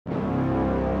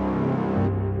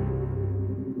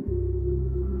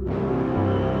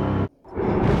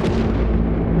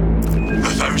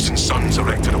and Sons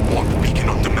erected a warp beacon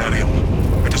on Demerium.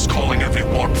 It is calling every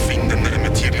warp fiend in the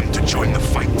Immaterium to join the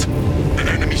fight. The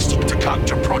enemy seek to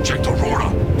capture Project Aurora.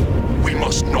 We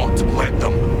must not let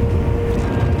them.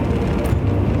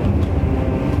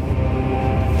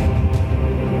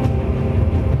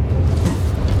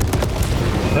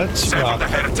 Let's sever the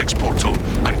heretics portal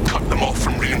and cut them off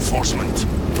from reinforcement.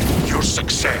 Your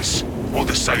success will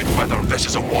decide whether this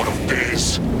is a war of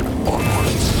days or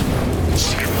months.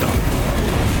 See it done.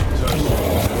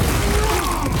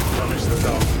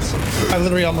 I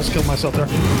literally almost killed myself there.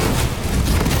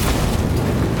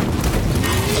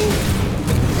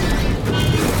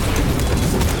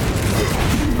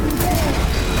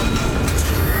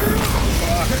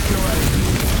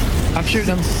 I'm shooting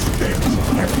him.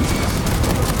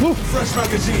 Woo. Fresh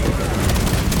magazine. I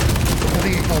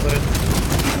think he called it.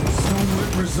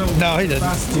 No, he didn't. I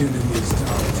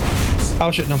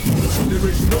was shooting him.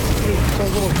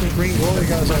 Those little green glowy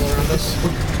guys all around us.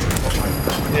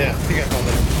 Yeah, he got called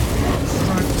it.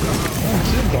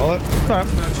 Didn't call it. Alright.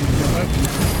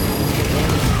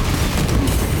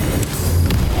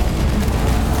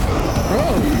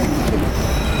 Oh.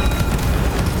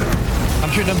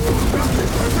 I'm shooting him.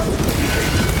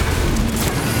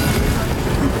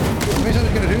 How many times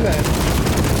are gonna do that?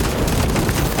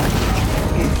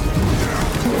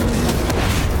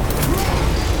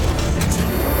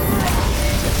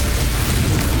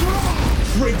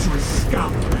 Traitorous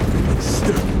scum.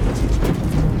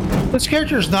 This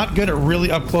character is not good at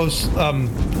really up close,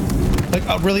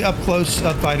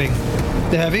 fighting.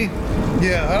 The heavy?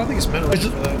 Yeah, I don't think it's meant right for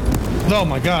that. Oh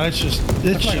my god, it's just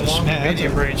Like long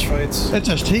medium range fights. It's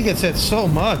just, he gets hit so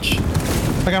much.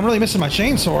 Like, I'm really missing my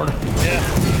chainsword. Yeah.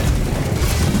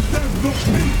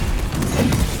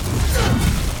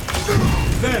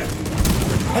 There!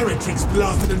 Heretics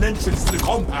blasted an entrance to the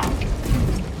compound.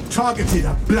 Targeted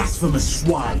a blasphemous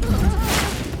swine.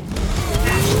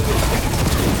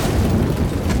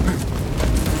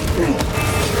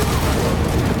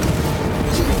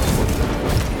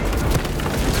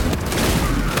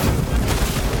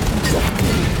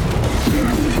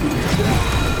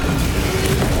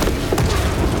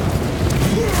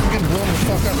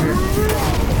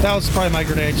 That was probably my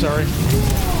grenade, sorry. A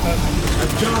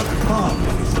dark path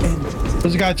is ended.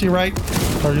 There's a guy to your right,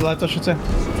 or your left, I should say.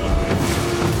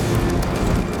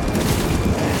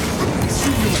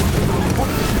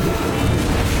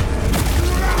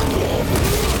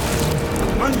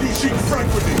 Unleashing frag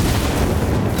grenade.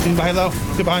 Get behind low.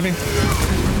 Get behind me.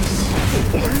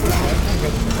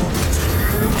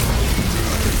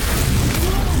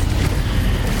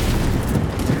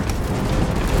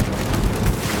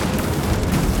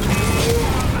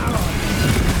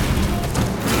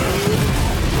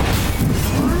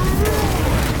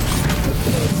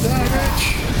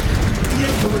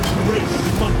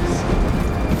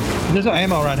 There's no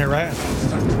ammo around here, right?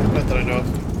 Not that I know of.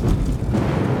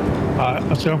 Alright,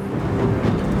 let's go.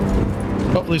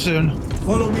 Hopefully soon.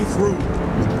 Follow me through.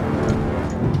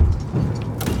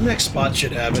 Next spot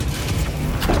should have it.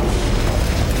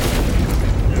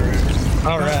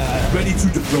 Alright. Ready to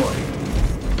deploy.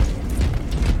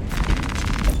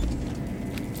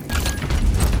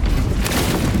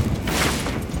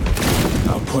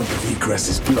 Our point of egress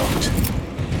is blocked.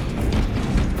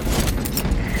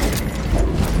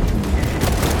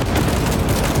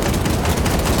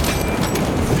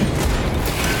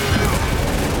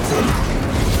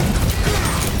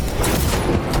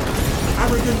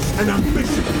 And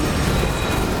ambition.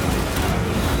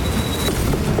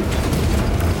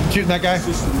 Shooting that guy.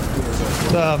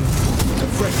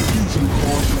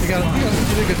 You got it.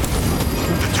 You did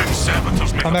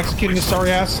good. I'm executing his sorry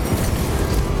ass.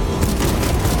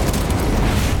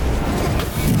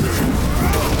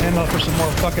 Ammo for some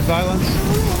more fucking violence.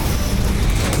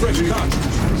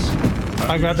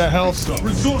 I grabbed that health.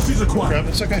 Resources acquired. Grab it.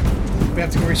 It's okay. We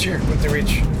have to go reach here. We have to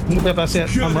reach. Yep, that's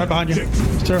it. I'm right behind you.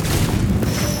 Sir.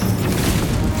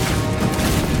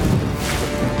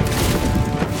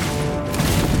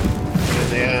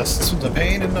 Yes, this one's a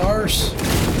pain in the arse.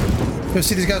 Go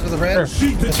see these guys with the red?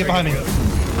 Sure. Let's get behind me.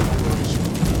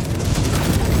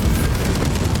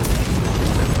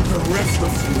 The rest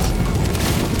of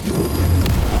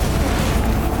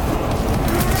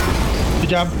Good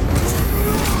job.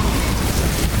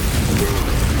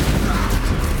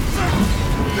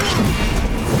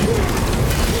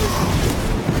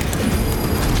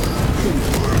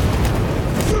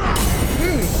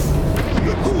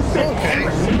 Okay.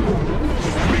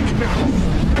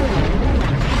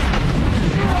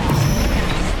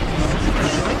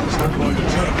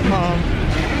 Come on.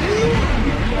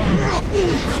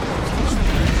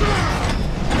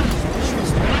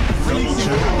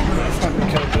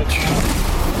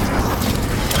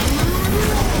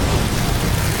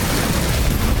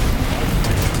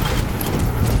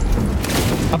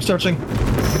 I'm searching.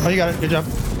 Oh, you got it. Good job.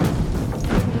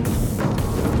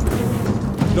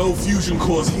 No fusion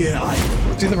cores here, I.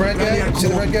 See the red guy? See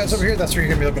the red guys over here? That's where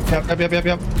you're gonna be looking for.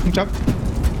 Yep. Good job.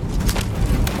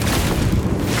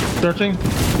 Searching.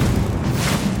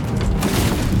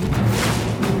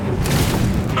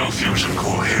 No fusion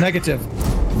core here. Negative.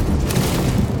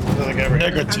 Another guy over here.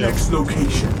 Negative. Next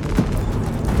location.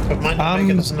 But might not make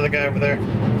it. There's another guy over there.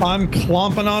 I'm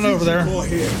clomping on over there. Core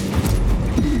here.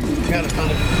 Got it,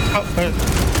 found it. Oh,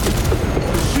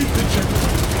 Shoot the check.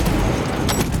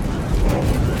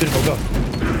 beautiful. Go.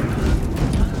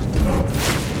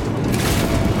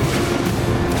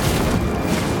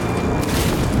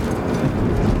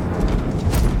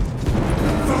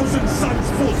 Thousand Suns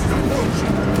forces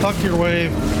approaching. Tuck your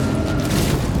wave.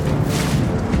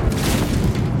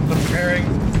 I'm preparing.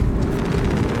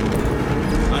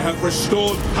 I have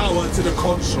restored power to the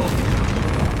console.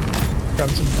 Grab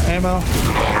some ammo.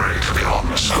 Glory to the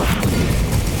Omnissiah.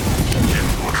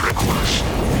 Input request.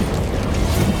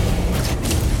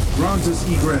 Grant us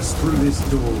egress through this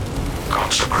door.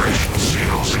 Consecration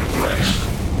seals in place.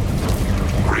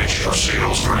 Reach your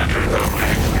seals granted only in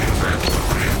the event of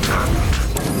reinterment.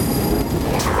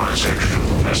 Authorization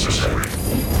necessary.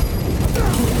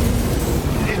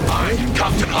 I,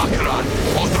 Captain Hakuran,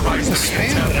 authorize the Spam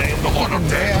reinterment today. of the Horn of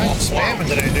Death I'm off spamming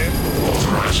today, dude.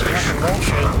 Authorization Bullshit.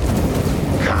 confirmed.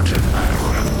 Captain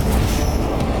Hakuran.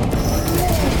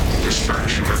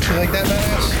 Dispatching You like that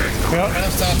badass? Yep.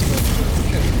 That's tactical.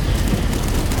 Shit.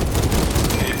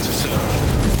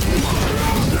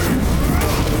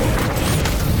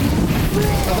 I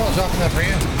thought I was dropping that for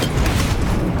you.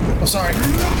 Oh, sorry.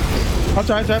 That's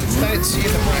all right. I didn't see the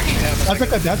fraction happen. That's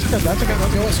okay.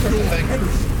 Go escort the thing.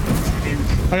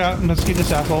 I got. Let's keep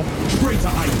this asshole. Greater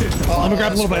identity. I'm gonna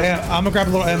grab a little bit. I'm gonna grab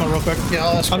a little ammo real quick. Yeah,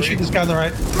 I'll I'm escort shooting you. this guy on the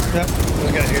right. Yep.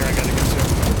 I got here. I gotta get to.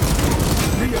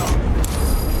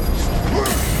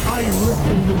 I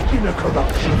reckon the inner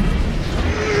corruption.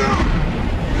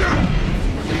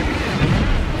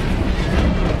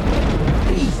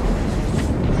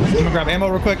 I'm gonna grab ammo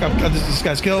real quick. This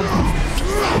guy's killed.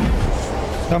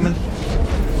 Coming.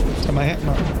 Got my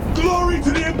hand. Glory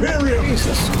to the Imperium!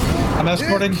 Jesus. I'm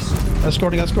escorting.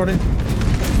 Escorting. That's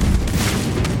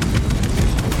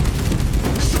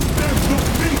not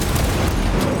me!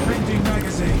 Printing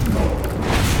magazine.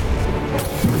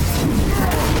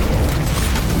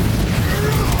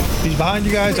 He's behind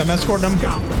you guys. I'm escorting him.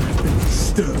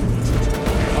 Stirred.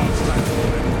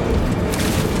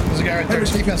 There's a guy right there.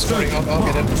 Keep escorting. I'll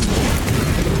get him. To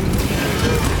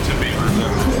be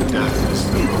remembered, death is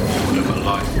the reward of a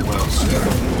life well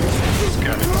spent.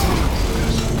 Scanning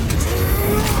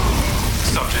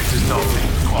subject is not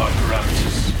being required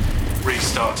parameters.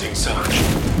 Restarting search.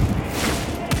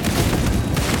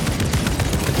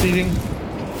 Proceeding.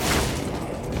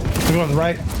 We go on the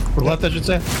right. Or left, I should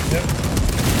say. Yep.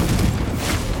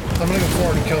 I'm gonna go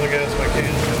forward and kill the guys if I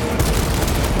can.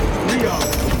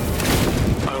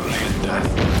 Only in death,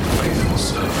 faithful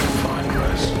servant find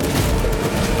rest.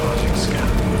 Starting scan.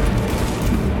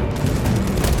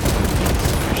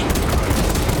 Sufficient growth.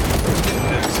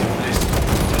 Exit list.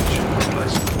 Potential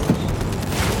replacement.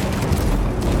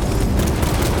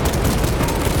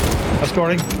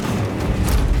 Escorting.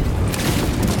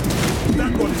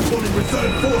 That one is calling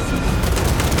reserve forces.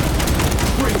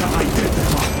 Greater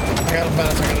identify. I got him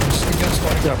back. I got him. Keep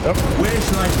escorting. Yep. Where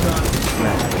shall I start this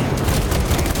flag?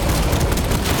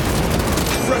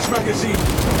 Fresh magazine.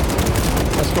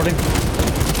 Escorting.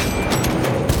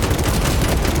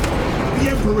 The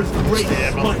Emperor's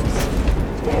greatest might.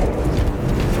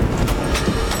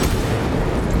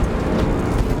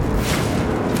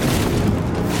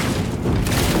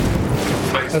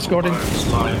 Faithful Escorting. bones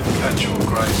lie in perpetual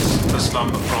grace, the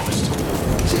slumber promised to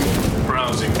all.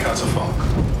 Browsing catafalque.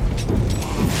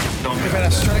 Hey,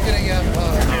 badass. Try to get a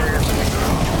barrier or something.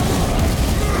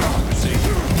 You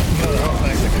know the health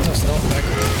pack. I can test the health pack.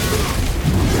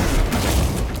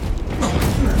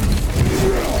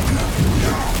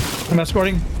 I'm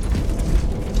escorting.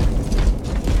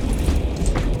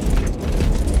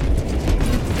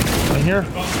 In here.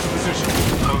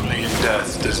 Only in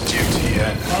death does duty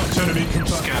end. Scanning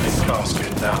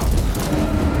casket now.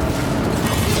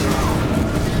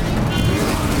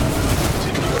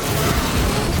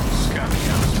 Scanning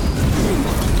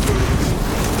out.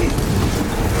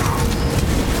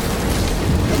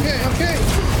 Okay.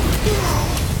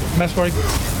 I'm escorting.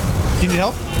 Do you need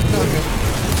help? No, I'm good.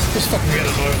 Just fucking get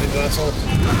annoyed with these assholes.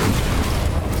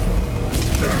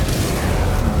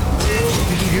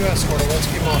 You escort him. Let's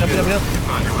keep him off. Yep.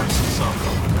 Evaluating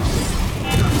sample.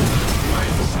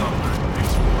 Made the slumber in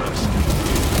peaceful rest.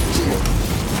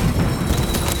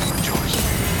 Rejoice.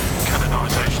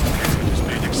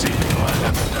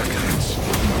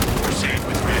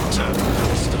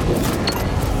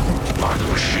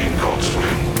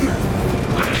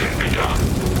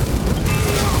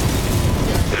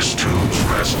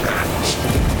 rest ends.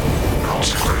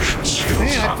 Consecration's heels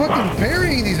Man, I'm not fucking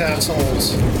parrying these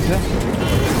assholes. Yeah.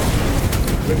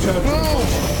 Return to the Oh.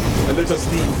 Forge, and let us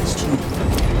leave this tomb.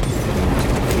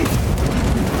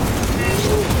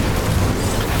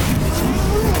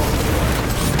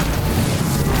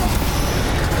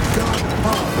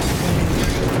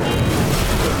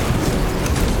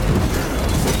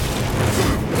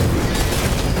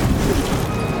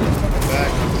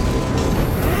 Back.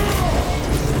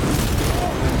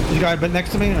 You got a bit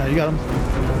next to me? No, you got him.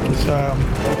 Just,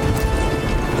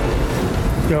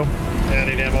 go. Yeah, I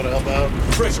need ammo to help out.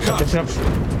 Fresh cut. Yep.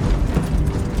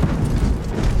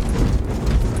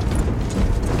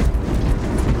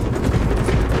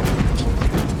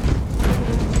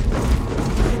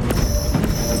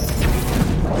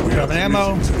 We Got an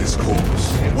ammo. To this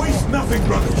cause. Waste nothing,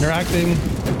 brothers. Interacting.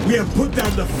 We have put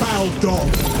down the foul dog.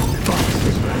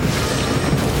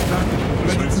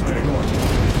 Let's take on.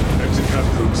 Exit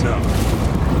catacombs now.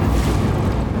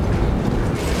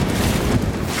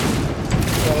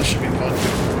 Oh, this should be fun.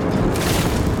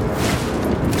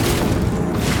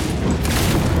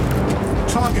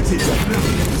 Targeted.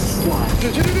 Swine.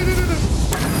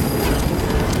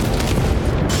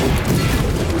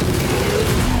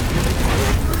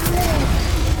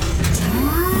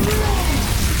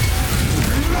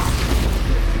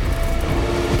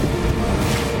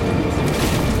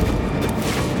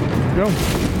 Go.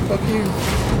 Fuck you.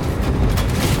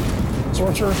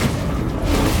 Sorcerer.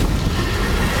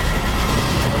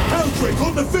 Eldrick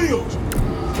on the field!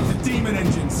 The demon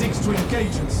engine seeks to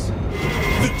engage us.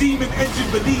 The demon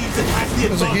engine believes it has the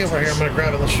There's a advantage. heal right here. I'm gonna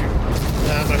grab it. Let's shoot.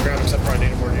 Nah, I'm gonna grab it because I probably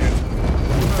need it more than you.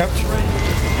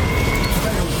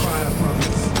 Balefire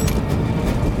brothers.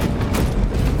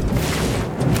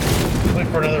 Wait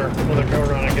for another go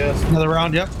around, I guess. Another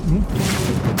round, yep.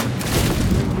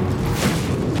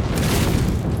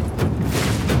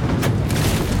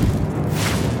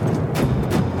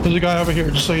 There's a guy over here,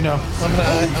 just so you know. I'm gonna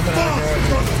go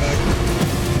back.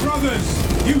 Brothers,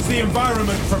 use the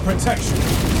environment for protection.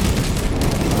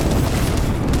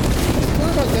 What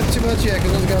about that too much? Yeah,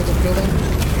 because those guys will kill them.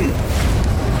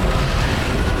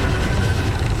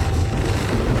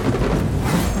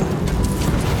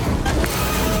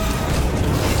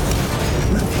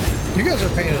 You guys are a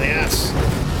pain in the ass.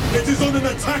 It is on an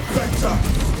attack vector.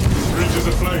 Bridge is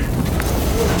aflame.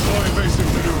 Deploy evasive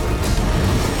maneuvers.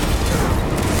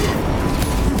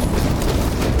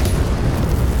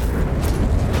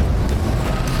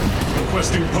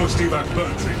 Requesting post-evac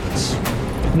burn treatments.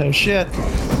 No shit.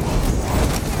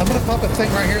 I'm gonna pop a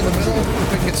thing right here in the middle.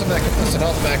 If we can get some of that contested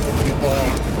health back, we'll get full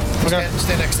health. Okay.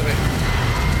 Stay next to me.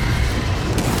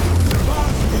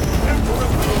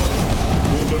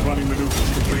 Movement running maneuvers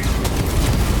complete.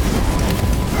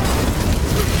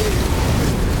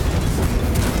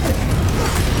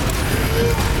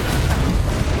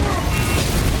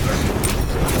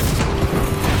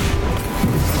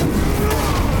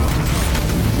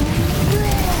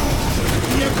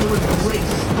 The Emperor's great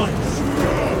smites.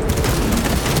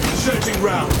 Searching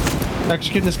round.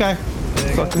 Execute this guy.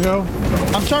 Fucking go.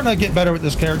 I'm starting to get better with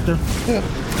this character. Yeah.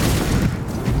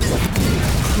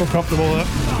 Feel comfortable with it.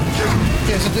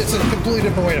 Yeah, it's a completely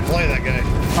different way to play that guy.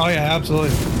 Oh yeah,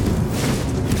 absolutely.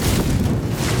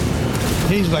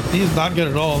 He's not good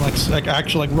at all. Like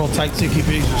actual real tight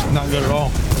CQB. He's just not good at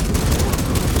all.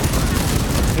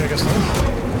 Yeah, I guess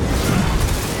not.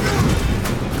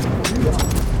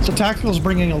 So Tactical's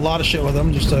bringing a lot of shit with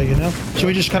him, just so you know. Should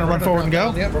we just kind of run forward and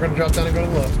go? Yep, we're gonna drop down and go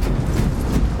to the left.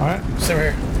 All right. Stay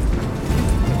right here.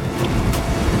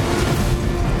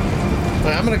 All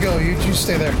right, I'm gonna go. You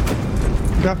stay there.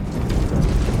 Okay.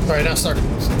 All right, now start.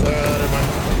 Never mind.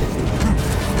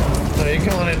 No, you can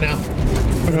come on in now.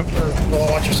 Okay. Well,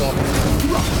 watch yourself.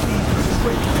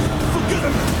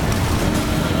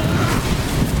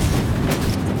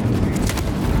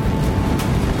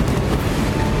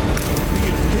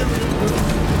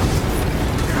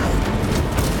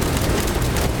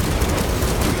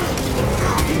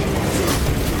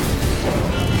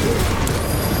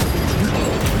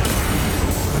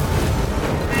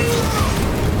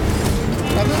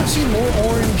 I've never seen more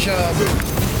orange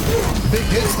big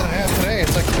hits than I have today.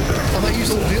 It's like I'm not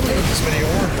used to dealing with this many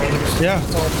orange brothers. Yeah.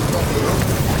 It's all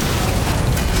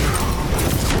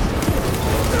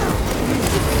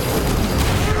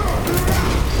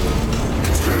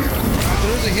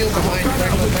there's a heal behind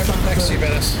right next to you,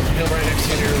 Venice. Heal right next to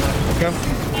you to your left. Okay.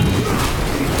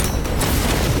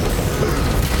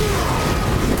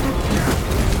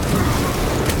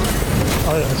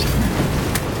 Oh, yeah.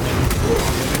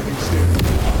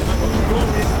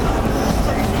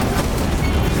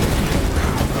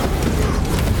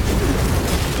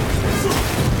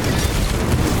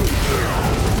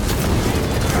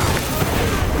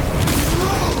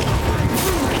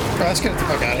 let's get the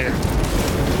fuck out of here.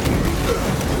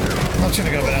 I'm just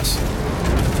gonna go with us.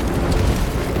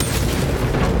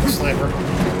 Sniper.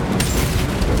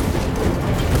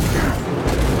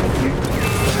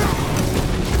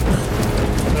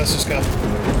 Let's just go.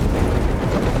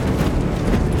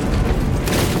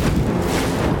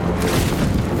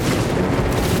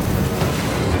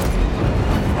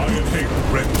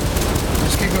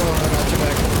 Just keep going, I'll get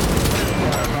back.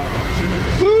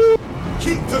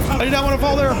 I did not want to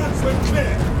fall there. He's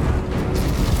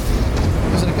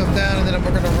gonna come down and then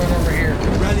we're gonna run over here.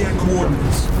 Rally and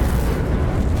coordinates.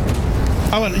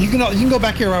 I went. You can go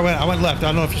back here where I went. I went left. I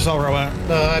don't know if you saw where I went.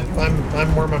 No,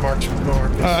 I'm where my marks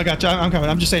are. I got you. I'm coming.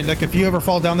 I'm just saying, Nick, if you ever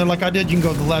fall down there like I did, you can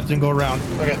go to the left and go around.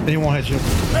 Okay. Then he won't hit you.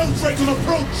 Infiltrate on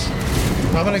approach.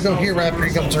 I'm gonna go here after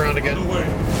he comes around again.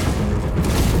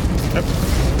 Yep.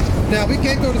 Now we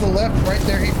can go to the left right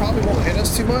there. He probably won't hit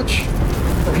us too much.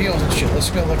 Or heals and shit. Let's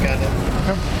go look at it.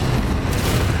 Okay.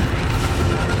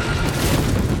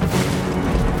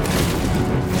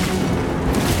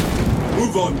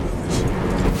 Move on.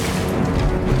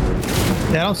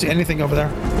 Yeah, I don't see anything over there.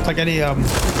 It's like any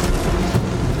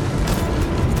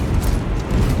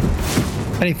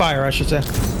fire, I should say.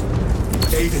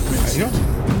 Aid administered.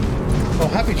 Oh,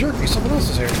 Happy Jerky. Someone else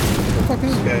is here. Where the fuck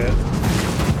is this guy at?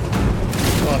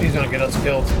 Oh, he's gonna get us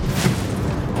killed.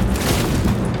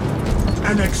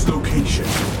 Annex location.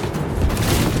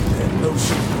 The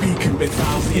notion beacon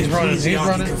befouls the He's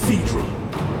running. cathedral.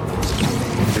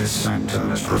 This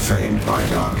sanctum is profaned by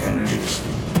dark energies.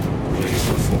 Please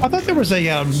perform. I thought there was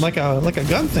a like a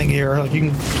gun thing here. Like you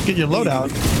can get your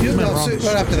loadout. Yeah, Am I no, wrong?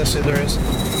 right after this, there is.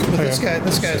 But Okay.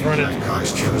 this guy's running.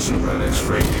 Mankind's chosen relics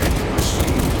radiate the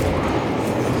steam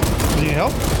aura. Do you need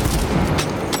help?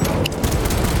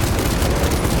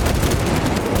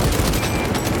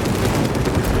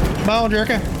 Come on,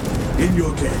 Jerky. In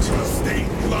your gate. Stained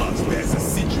glass bears a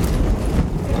sigil.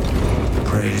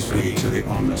 Praise be to the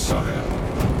Omnissiah.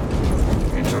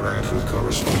 Interact with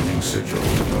corresponding sigil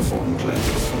to perform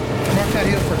cleanse. Mark that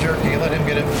heal for Jerky. Let him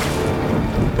get it.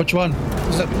 Which one?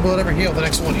 Is that whatever heal? The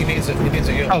next one he needs it. He needs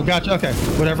a heal. Oh, gotcha. Okay,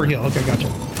 whatever heal. Okay, gotcha.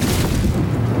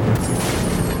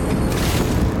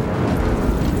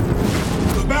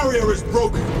 The barrier is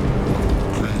broken.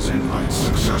 Cleansing heights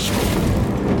successful.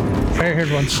 Right,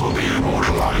 here's one. This will be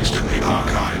immortalized in the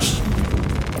archives.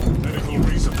 Medical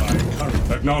resupply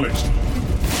current. Acknowledged.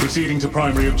 Proceeding to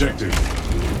primary objective.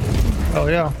 Oh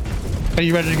yeah. Are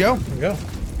you ready to go? There we go.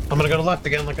 I'm gonna go to left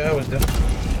again like I always do.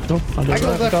 Cool. I'll do I go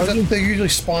that. left because they usually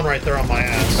spawn right there on my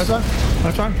ass. That's fine.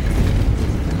 That's fine.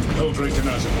 Eldrake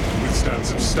anatomy withstand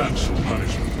substantial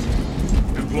punishment.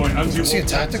 Deploy anti-war Is he a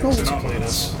tactical? tactics What's and he playing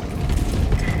armaments.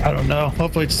 I don't know.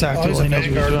 Hopefully it's Oh, tactical. he's a He knows what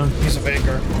he's vanguard. doing. He's a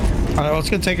vanguard. All right, well, it's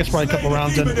gonna take us probably a couple Slay the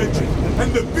rounds demon in. engine,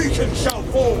 and the beacon shall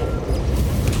fall.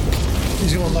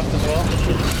 He's going left as well.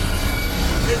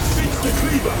 It seeks to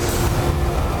cleave us.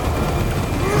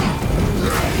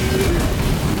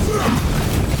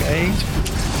 Eight.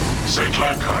 St.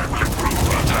 Lankard will improve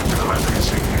our tactical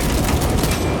efficacy.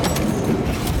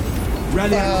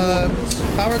 Rally and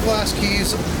coordinates. Hourglass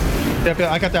keys. Yep,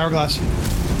 yeah, I got the hourglass.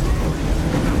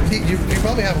 You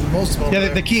probably have most of them. Yeah,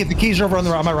 there. the keys are over on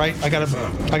the on my right. I got it.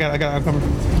 I'm coming.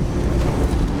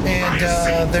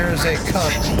 And there's a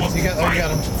cup. You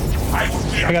got him.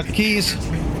 I got the keys.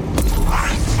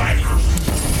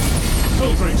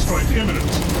 Eldrake strike imminent.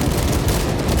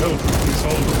 Eldrake is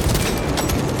holding.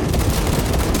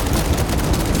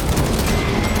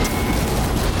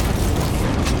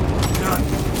 None.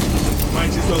 Might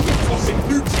as well be tossing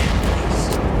nukes.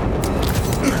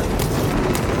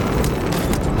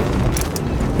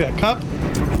 Yeah, cup.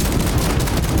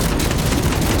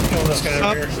 Kill this guy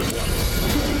Up. over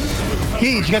here.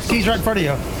 Keys. You got the keys right in front of you.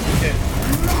 Yeah.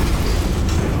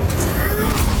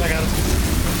 I got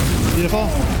it. Beautiful.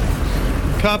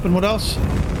 Cup and what else?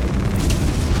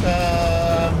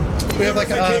 We have like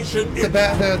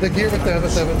the gear with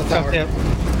the tower. Yep.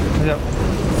 Yep.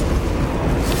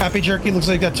 Happy Jerky. Looks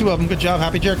like you got two of them. Good job,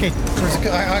 Happy Jerky. I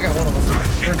got one of them.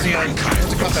 Where's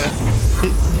the cup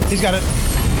at? He's got it.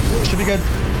 Should be good.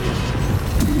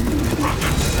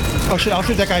 Oh shit! I'll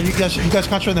shoot that guy. You guys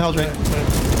concentrate on the hell drain.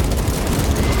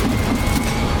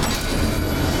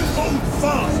 Hold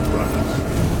fast, brother.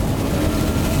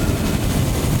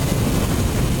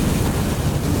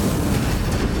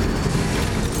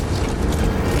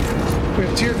 We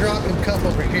have teardrop and cup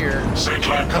over here. St.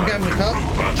 I'm Lankard getting the will cup.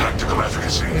 improve our tactical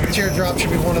efficacy. And the teardrop should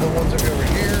be one of the ones that be over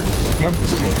here. Yep.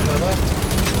 To my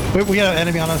left. We got an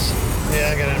enemy on us.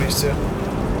 Yeah, I got enemies too.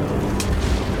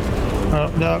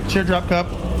 Oh no! Teardrop cup.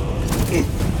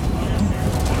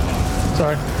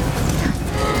 Sorry.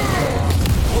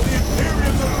 For the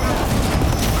Imperium's attack.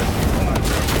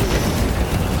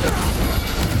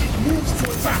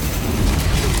 to attack!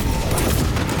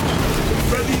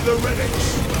 Ready the relics!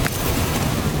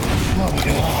 Oh my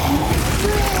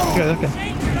god. Good, okay.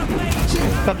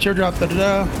 Top teardrop,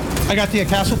 da-da-da. I got the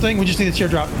castle thing. We just need a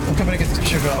teardrop. I'm coming to get the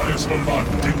sugar out. Fires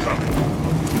bombardment incoming.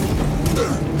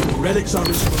 Relics are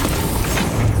restored.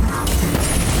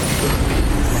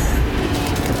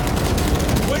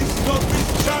 Waste not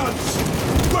this chance!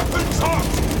 Weapons hot!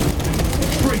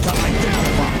 Traitor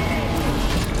identified!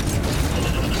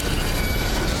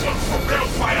 Look for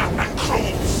Bellfire and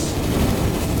Crows!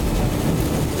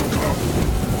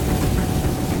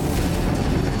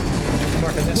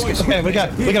 Marking this. Okay, we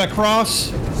got a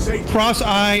cross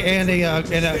eye, and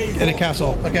a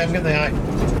castle. Okay, I'm getting the eye.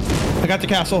 I got the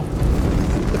castle.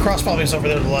 The cross probably is over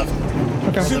there to the left.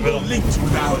 Okay. Symbol linked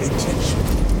with our intention.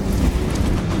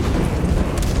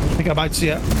 I think I might see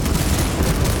it.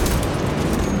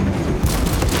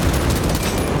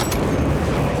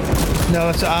 No,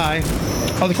 that's the eye.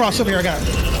 Oh, the cross over here. I got it.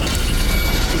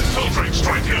 Filtering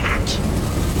strike imminent.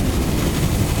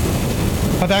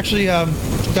 I've actually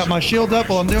got my shield up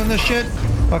while I'm doing this shit.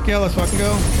 Fuck yeah, let's fucking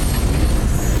go.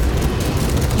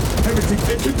 Heretic,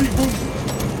 they could be wounded.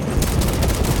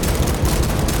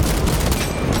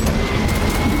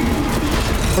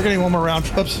 We're getting one more round.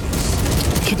 Oops.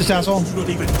 Shoot this asshole. Do not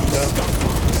even need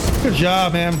scuff. Good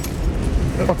job, man.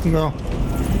 Fucking go.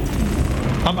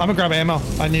 I'm gonna grab ammo.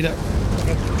 I need it.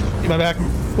 Get my back.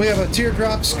 We have a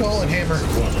teardrop, skull, and hammer.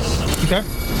 Okay.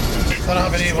 I don't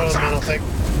have any one of them, I don't think.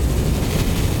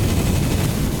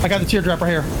 I got the teardrop right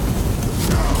here.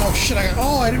 Oh shit, I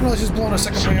didn't realize he was blowing a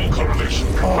second Symbol ramp. correlation.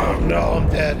 Oh no, I'm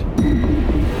dead.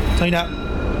 Clean up.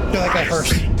 Kill that guy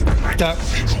first. Duck.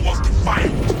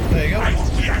 There you go.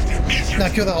 Now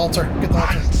kill the altar. Get the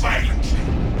altar.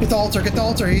 Get the altar. Get the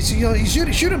altar. He's shooting. Shoot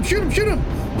him. Shoot him. Shoot him.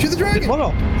 Shoot the dragon. What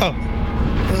else? Oh,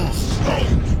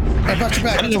 I got your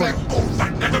back. I got your back.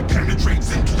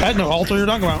 I had no altar you're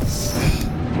talking about.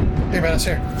 Here, man, it's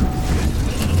here.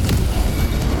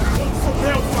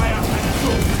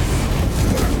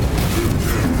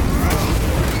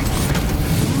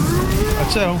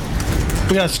 That's so.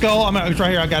 We got a skull. It's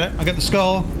right here. I got it. I got the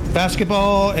skull,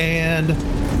 basketball, and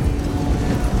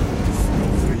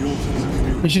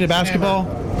we should a basketball.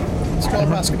 Skull,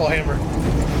 basketball, hammer.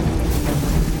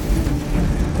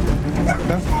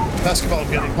 Okay. Basketball, I'm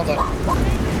getting. Hold on.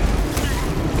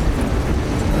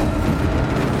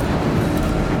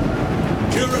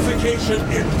 Purification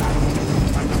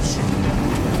inbound. I can shoot.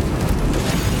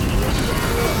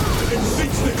 It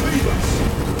sinks the cleavers.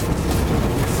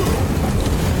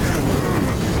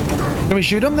 Can we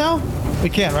shoot him now? We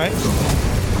can't, right?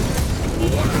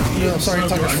 No, sorry,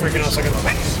 Tucker's freaking out a second.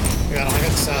 I got the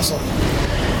sassel.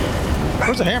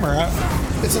 Where's the hammer at?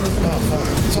 It's in the. Oh, fuck.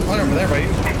 It's right over there, right?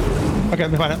 Okay,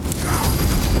 let me find it.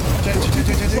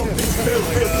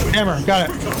 Hammer, got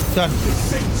it. Done.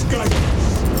 Saints guidance.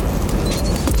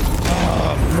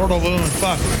 Mortal wound.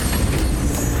 Fuck.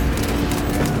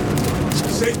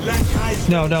 Saint Lankai's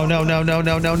No. To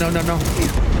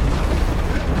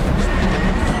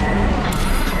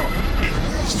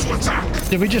attack.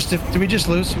 Did we just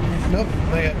lose? Nope,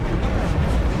 not yet.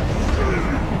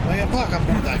 Not yet. Fuck, I'm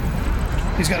gonna die.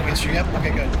 He's got against you. Yep.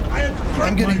 Okay, good.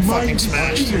 I'm getting fucking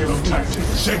smashed.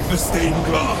 Check the stained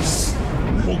glass.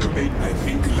 Walkmate, I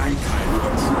think Lankai.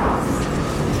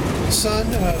 Sun.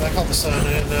 I call it the sun.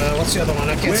 And what's the other one?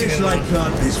 I can't see Where the shall other I one.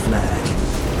 plant this flag?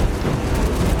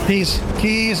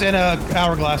 Keys, and a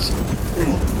hourglass.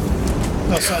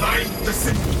 No, sun. Behind the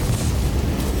city.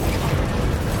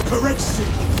 Correction.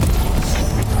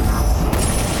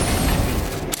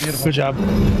 Good job.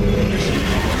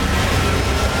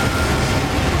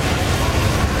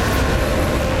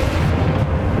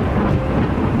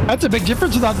 That's a big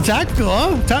difference without the tactical,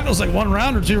 huh? Tactical's like 1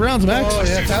 round or 2 rounds max. Oh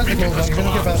yeah, tactical. Like, you're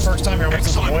gonna get by the first time you're almost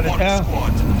Excellent disappointed. one, Yeah.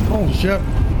 squad. Holy shit.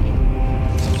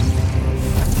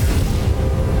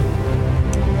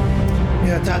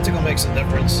 Yeah, tactical makes a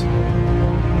difference.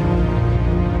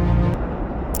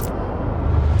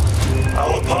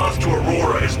 Our path to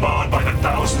Aurora is barred by the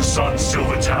Thousand Suns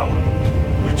Silver Tower.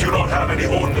 We do not have any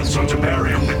ordnance on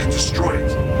Temerium that can destroy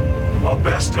it. Our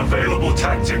best available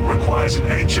tactic requires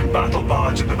an ancient battle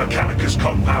barge in the Mechanicus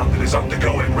compound that is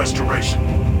undergoing restoration.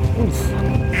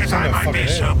 If I might be fucking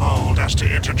so bold as to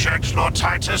interject, Lord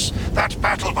Titus, that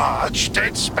battle barge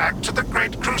dates back to the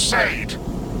Great Crusade.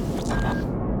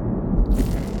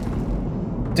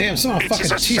 Damn, someone It fucking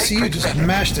is a TCU sacred just relic,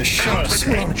 mashed the shit out of filled with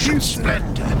someone. ancient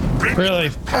splendor, rich Really?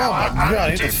 with Oh power my god, I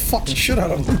and hit the fucking shit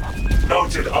out of him.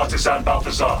 Noted, Artisan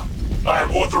Balthazar. I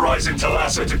am authorizing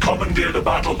Talassa to commandeer the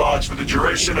battle barge for the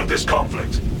duration of this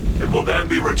conflict. It will then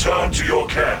be returned to your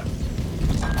care.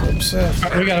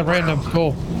 We got a random.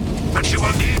 Cool. But you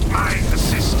will need my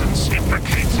assistance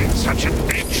implicating such an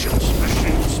ancient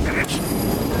machine spirit.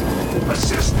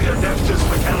 Assist the Adeptus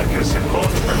Mechanicus in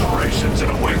launch preparations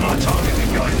and await our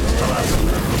targeting guidance to last.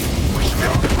 We should be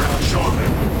on the ground shortly.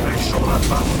 Make sure that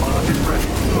battle barge is ready.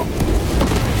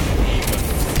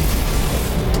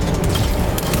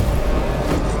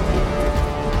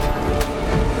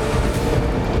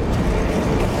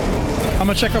 I'm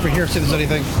gonna check over here, see if there's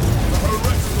anything.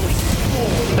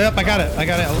 Yep, I got it.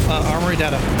 Armory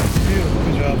data.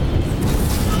 Good job.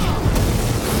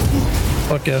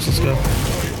 Fuck yes, let's go.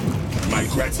 My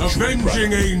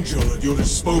avenging angel at your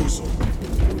disposal.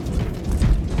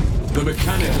 The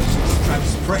Mechanicus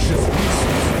extracts precious pieces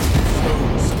from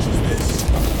stones such as this.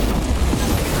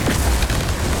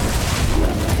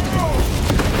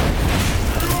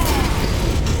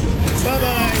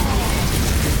 Bye-bye.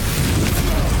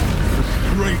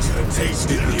 Greater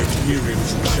tasted the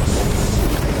Imperium's justice.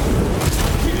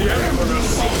 The Emperor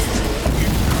sought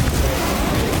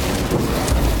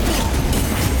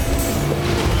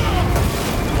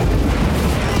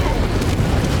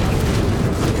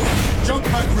jump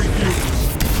back refused.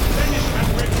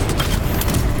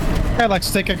 Guy likes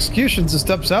to take executions. This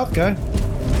step south guy.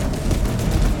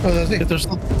 Oh, that's it. If there's,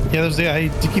 he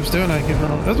keeps doing that.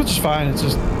 That's which is fine. It's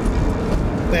just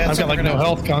I've got like no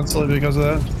health constantly because of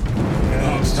that.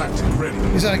 Arms tactic ready.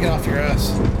 He's gotta get off your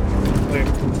ass. Wait.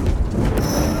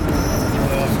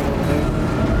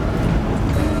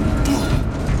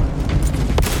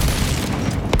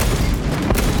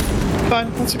 Fine,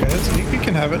 that's okay. You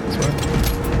can have it. It's fine.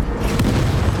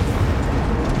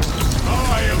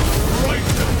 I am right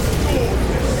to score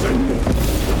this sentence.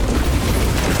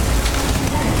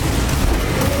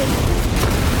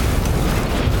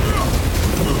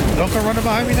 Don't come running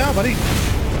behind me now, buddy.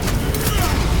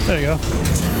 There you go. Is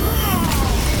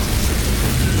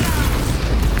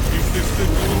this the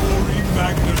glory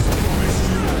Magnus promised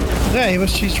you? Yeah,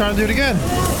 she's trying to do it again.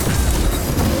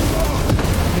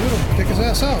 Dude, kick his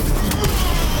ass out.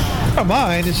 I don't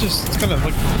mind. It's kind of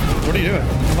like, what are you doing?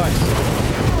 Relax.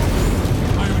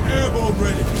 I am airborne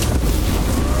ready.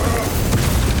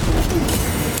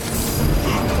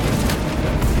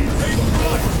 Take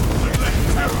flight and let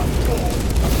terror fall.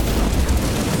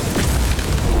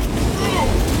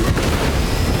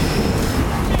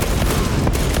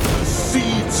 The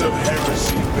seeds of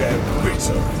heresy bear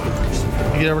bitter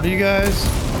fruit. Get over to you guys.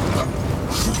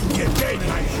 Get dead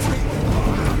and I drink.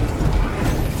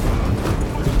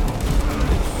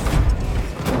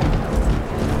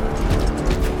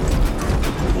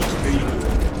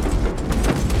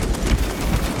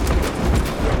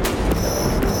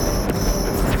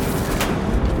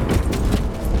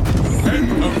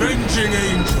 Avenging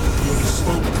angel, you have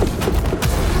spoken.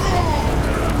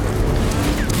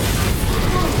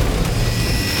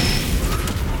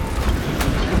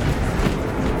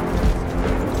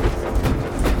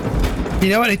 You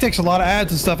know what? He takes a lot of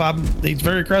ads and stuff. He's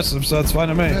very aggressive, so that's fine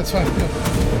to me. Yeah, that's fine.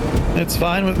 Yeah. It's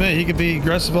fine with me. He can be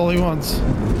aggressive all he wants.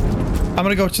 I'm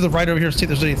gonna go to the right over here and see if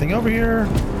there's anything over here.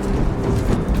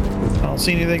 I don't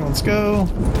see anything. Let's go.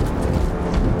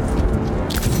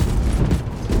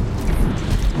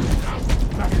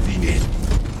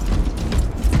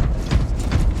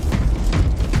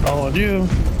 Following you.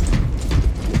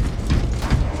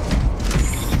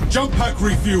 Jump pack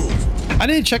refueled. I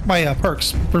need to check my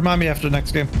perks. Remind me after the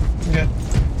next game. Okay.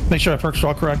 Make sure my perks are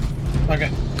all correct.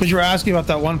 Okay. Because you were asking about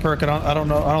that one perk, and I don't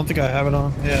know. I don't think I have it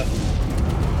on. Yeah.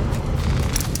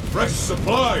 Fresh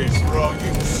supplies for our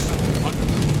use.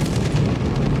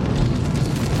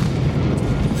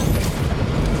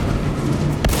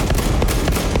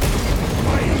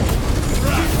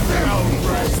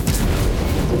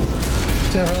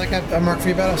 Is that like a mark for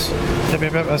you, Battles?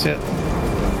 Yep, that's it.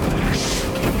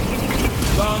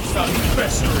 Lance that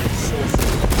festering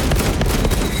sorcery.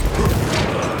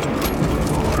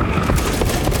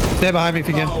 Stay behind me if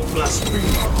you can. Oh, blasphemer.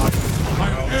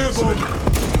 I'm airborne.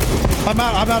 I'm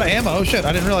out of ammo. Oh shit!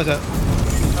 I didn't realize that.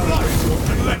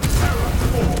 And let terror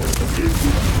fall.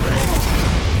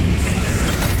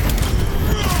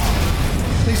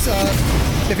 Please,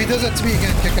 if he does that to me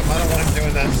again, kick him. I don't want him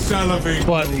doing that. Salivate.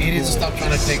 What? He needs to stop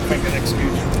trying to take fucking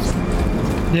executions.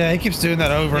 Yeah, he keeps doing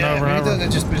that over and over and if he over. does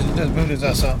it, just boot his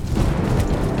ass up.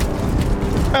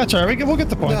 That's alright. We'll get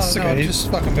the points. It's No, okay. just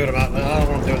fucking boot him out. I don't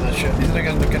want him doing that shit. He's not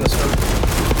gonna get us hurt.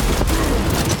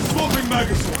 Swapping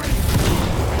magazine.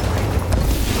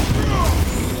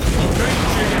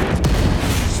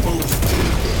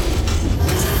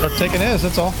 Start taking his.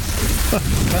 That's all.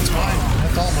 That's mine.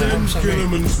 That's all mine. Send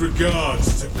Gilliman's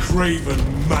regards to Craven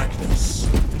Magnus.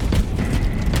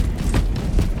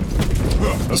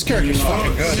 This character's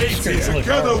fucking good. This character's really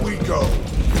Together powerful. we go.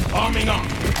 Arming up.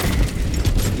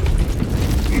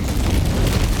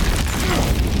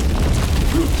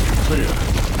 Clear.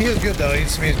 He is good though.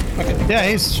 He's fucking. Yeah,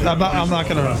 he's. I'm not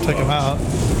gonna take him out.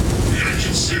 The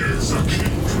ancient seers are keen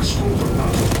to restore the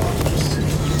battle barge.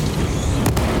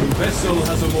 The vessel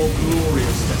has a more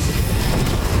glorious destiny.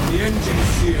 The engine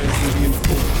seers will be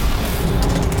informed.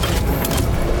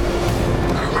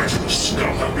 The wretched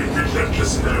scum have been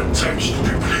relentless in their attempts to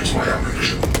deplete my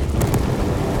ammunition.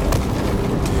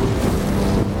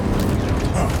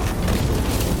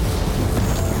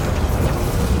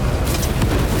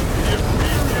 The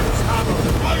Imperium's hammer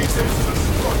rises to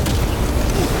strike.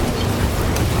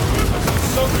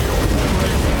 Some of your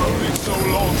warriors are only so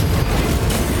long.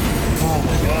 Oh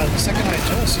my god! The second I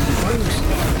adjust, he moves.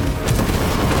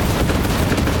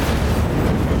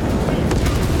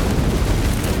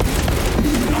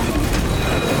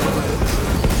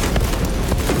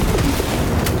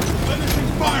 Finishing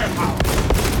firepower.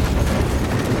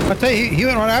 I tell you, he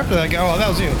went right after that guy. Oh, that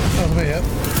was you. Oh wait, yep.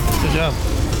 Good job.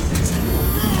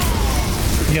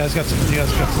 You guys got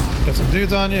some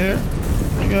dudes on you here.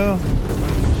 There you go.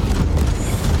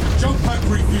 Jump pack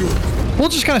refuel. We'll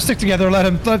just kind of stick together. Let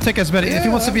him take as many. If he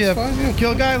Yeah, wants to be a that's fine, yeah.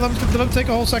 kill guy, let him take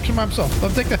a whole section by himself.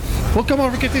 Let him take that. We'll come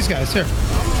over and get these guys here. I am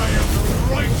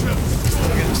the righteous.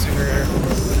 Look at this dude right here.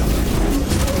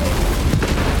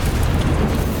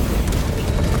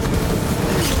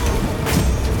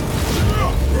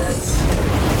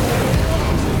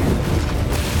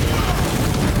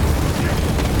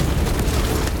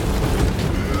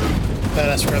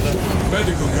 Badass brother.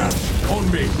 Medical cash on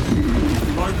me.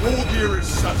 My war gear is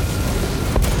set.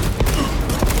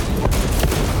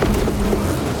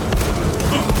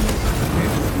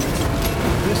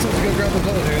 Just have to go grab the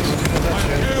bullet dudes and do that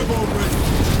shit. Airborne ready.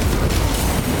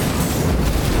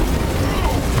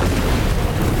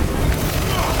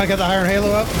 I got the Iron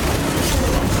Halo up.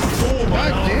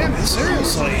 God damn it,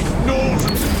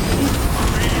 seriously.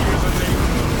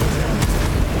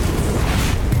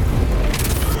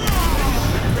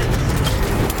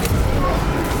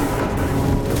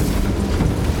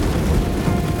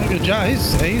 Good job.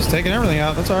 He's taking everything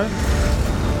out. That's all right.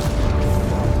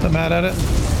 Not mad at it.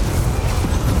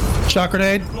 Shock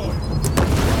grenade.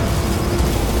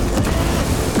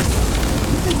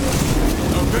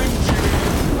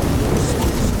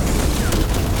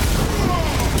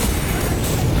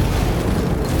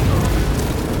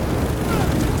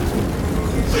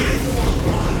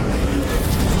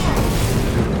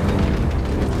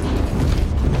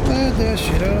 And there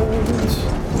she goes.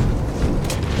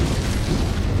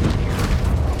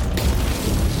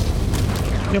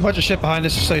 You have a bunch of shit behind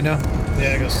us, just so you know.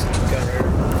 Yeah, I guess. Got it right here.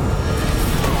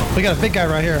 We got a big guy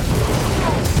right here.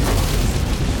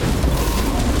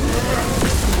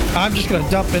 I'm just gonna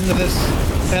dump into this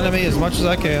enemy as much as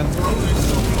I can.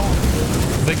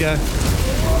 Big guy.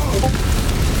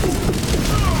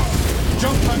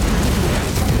 Jump pack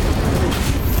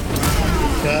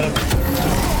Got him.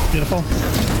 Beautiful.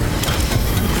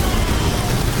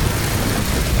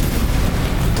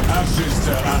 ashes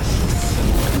to ashes.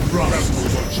 Rust will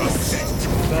just set.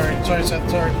 Sorry, Seth,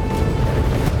 sorry.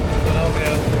 But help me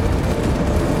out.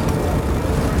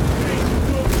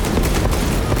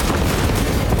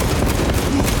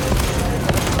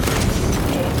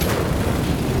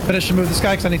 Finish and move this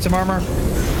guy because I need some armor.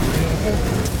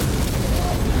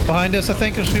 Behind us, I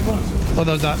think there's people. Oh,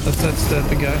 there's not. That's the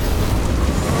big guy. I'm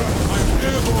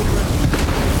airborne ready.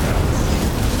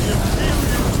 The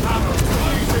Imperium's hammer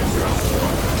rises to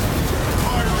strike.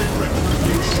 Highly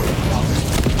retribution.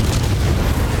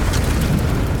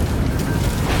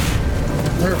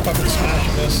 We're fucking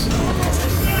smashing this.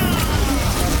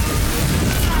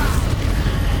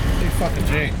 Big fucking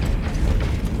G.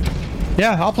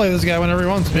 Yeah, I'll play this guy whenever he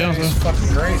wants, to be honest with He's you. fucking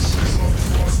great.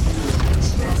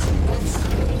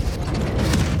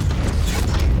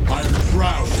 I'm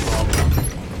proud, Rob.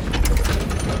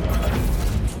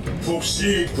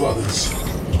 Proceed, brothers.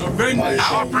 Avenge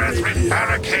Our brethren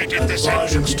barricaded this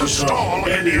entrance to stall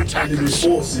any attackers.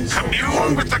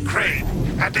 Commune with the crane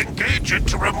and engage it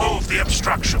to remove the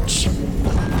obstructions.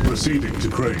 Proceeding to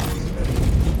crane.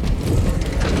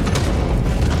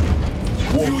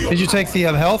 Did you take the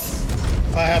health?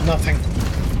 I have nothing.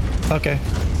 Okay.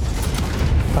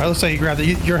 All right, looks like you grabbed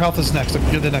it. Your health is next.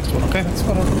 You're the next one, okay? That's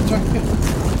what I'm talking about.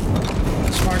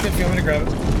 Just mark it if you want me to grab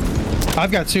it.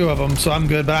 I've got 2 of them, so I'm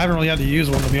good, but I haven't really had to use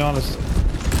one, to be honest.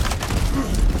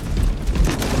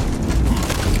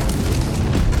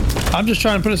 I'm just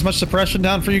trying to put as much suppression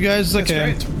down for you guys as I That's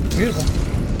can. great. Beautiful.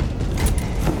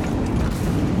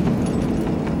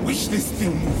 Wish this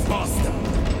thing moved faster.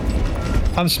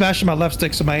 I'm smashing my left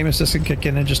stick so my aim assist can kick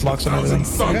in and just locks on everything.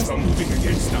 Suns are moving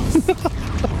against us. Do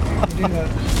that.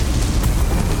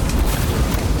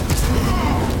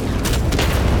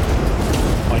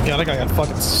 Oh my god, that guy got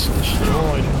fucking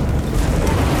destroyed.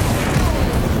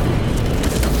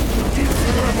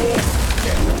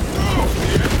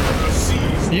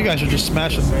 You guys are just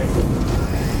smashing. The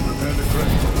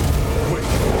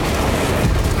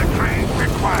crane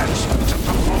requires to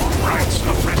perform rites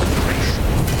of restoration.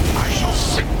 I shall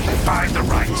simplify the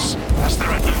rites as there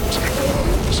are no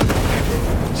techniques.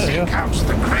 There you Seek out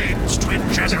the crane's twin out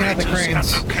the generators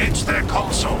cranes. and locate their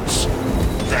consoles.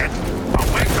 Then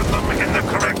awaken them in the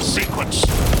correct sequence.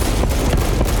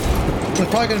 We're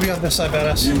probably gonna be on this side,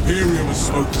 badass. The Imperium is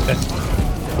smoked.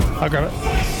 I'll grab it.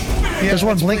 Yeah, There's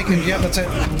one it's blinking. Yeah, that's it.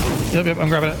 Yep, I'm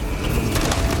grabbing it.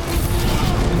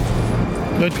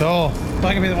 Good call. Probably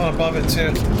gonna be the one above it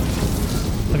too.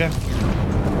 Okay.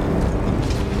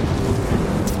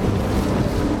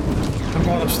 I'm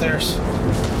going upstairs.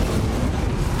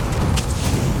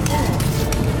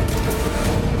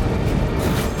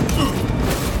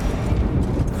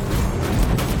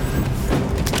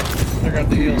 I grabbed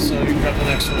the heel, so you can grab the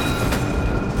next one.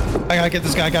 I gotta get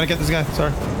this guy. I gotta get this guy.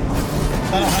 Sorry.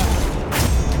 I don't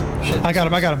have. Shit. I got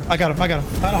him.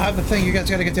 I don't have the thing. You guys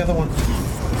gotta get the other one.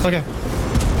 Okay.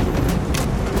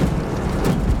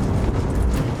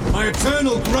 My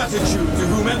eternal gratitude to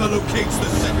whomever locates the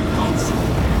second console.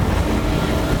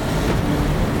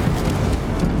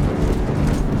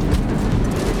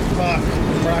 Fuck.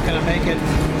 We're not gonna make it.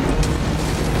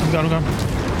 I'm going.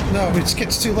 No,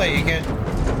 it's too late. You can't.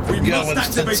 We Yeah, must well,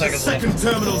 it's 10 activate the seconds second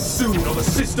terminal soon, or the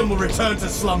system will return to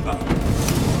slumber.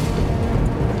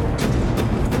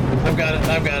 I've got it.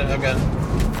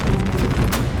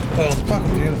 Oh,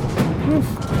 fucking beautiful.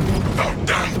 About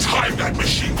damn time that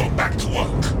machine got back to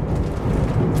work.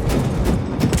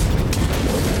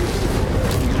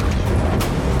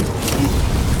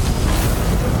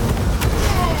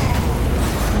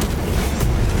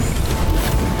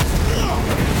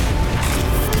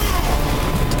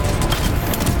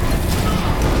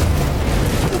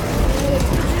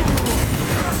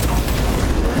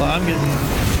 Well, I'm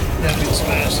getting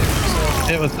smashed.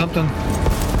 hit with something.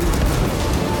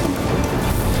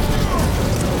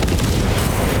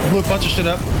 Blew a bunch of shit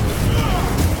up.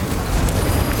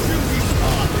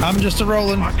 I'm just a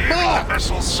rolling. On nearing the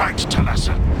vessel's site,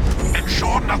 Talassa.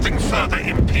 Ensure nothing further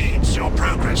impedes your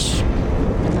progress.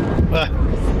 Ah,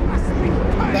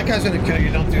 That guy's gonna kill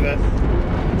you. Don't do that.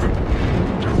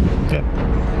 okay.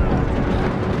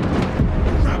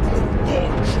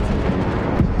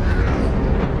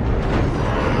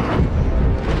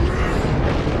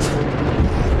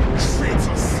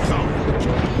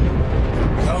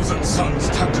 Thousand Suns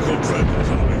Tactical Dreadnought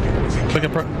Army. Pick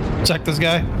up, check this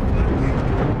guy.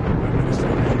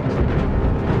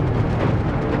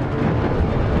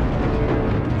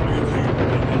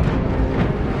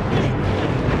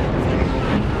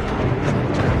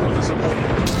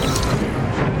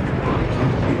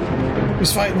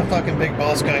 He's fighting the fucking big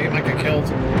boss guy. He might get killed.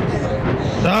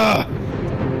 Ah!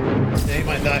 Yeah, he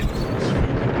might die.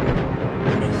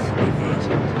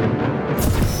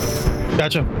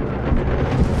 Gotcha.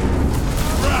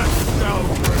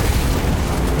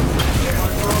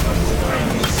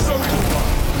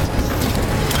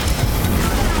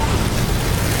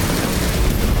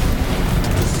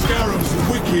 The Scarab's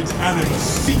wicked animus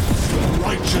seeks your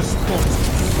righteous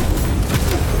thoughts.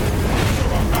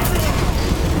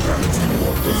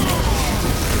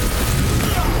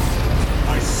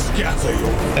 I scatter your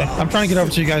Okay, I'm trying to get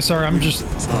over to you guys. Sorry, I'm just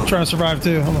trying to survive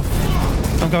too. Hold on.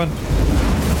 I'm coming.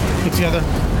 Get together.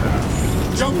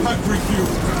 jump pack refuel.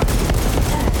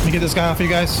 Let me get this guy off you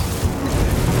guys.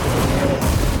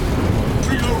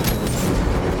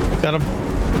 Got him.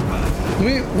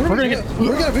 We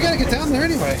gotta get down there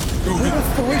anyway.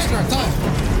 We're wasting our time.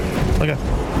 Okay.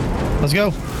 Let's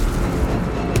go.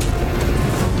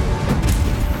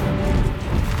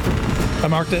 I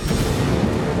marked it.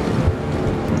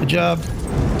 Good job.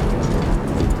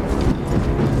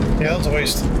 Yeah, that was a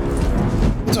waste.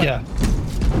 Yeah.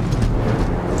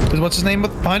 Is what's his name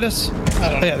behind us? I don't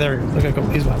know. Oh, yeah, there he is. Okay, cool.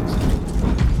 He's behind us.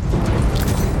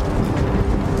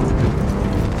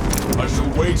 I shall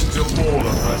wait until all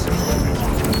are present.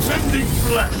 Sending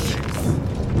flesh.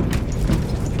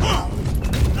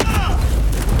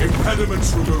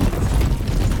 Impediments removed.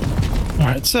 All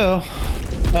right, so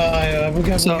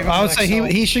I would say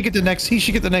he should get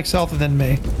the next health and then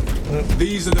me.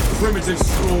 These are the primitive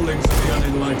scrawlings of the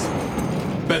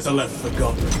unenlightened. Better left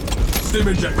forgotten. Stim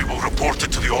inject. We will report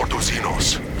it to the Ordo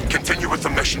Xenos. Continue with the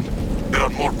mission. There are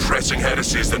more pressing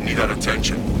heresies that need our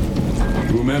attention.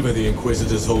 Whomever the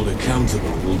Inquisitors hold accountable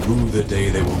will rue the day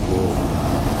they were born.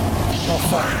 Oh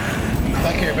fuck.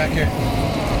 Back here, back here.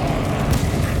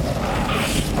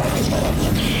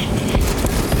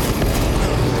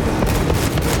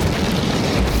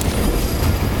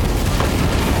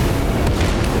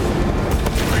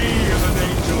 Free as an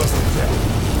angel of death.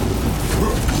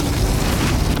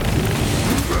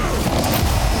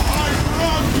 I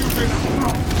wronged you this.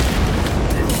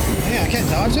 Yeah, I can't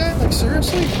dodge that? Like,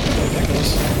 seriously?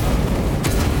 Ridiculous.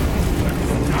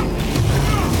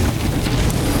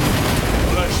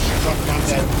 Fuck, I'm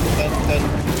dead. Dead.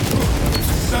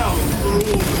 Sound for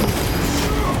all.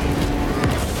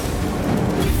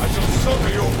 I shall suffer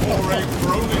your poor ache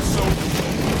for only so.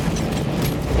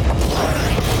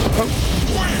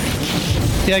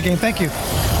 Yeah, game, thank you.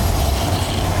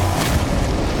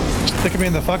 Sticking me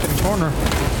in the fucking corner.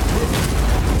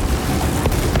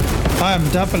 I am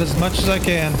dumping as much as I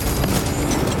can.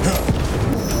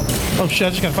 Oh shit, I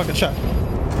just got fucking shot.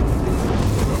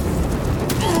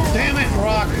 Damn it,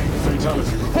 rock!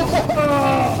 Fatality.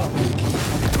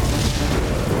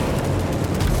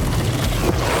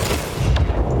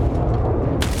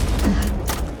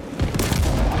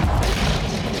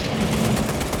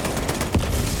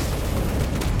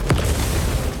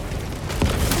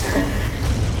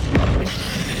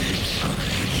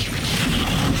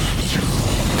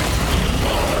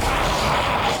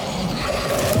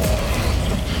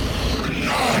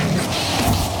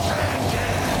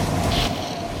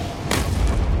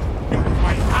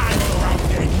 My hand around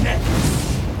their neck.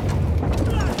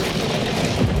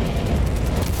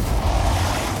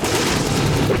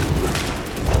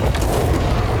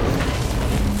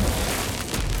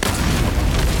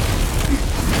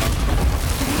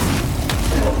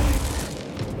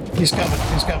 He's coming,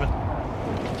 he's coming.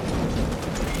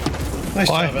 Nice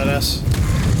Why? job, NS.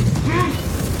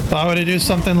 Why would he do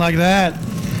something like that?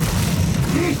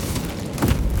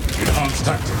 Enhanced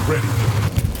tactic ready.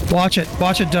 Watch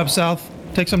it, Dub South.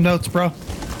 Take some notes, bro.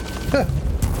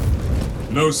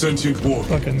 No sentient war.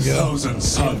 Fucking go. Thousand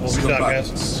suns Good job,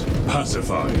 combatants.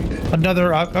 Pacified.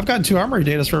 Another, I've gotten 2 armory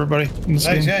datas for everybody. in this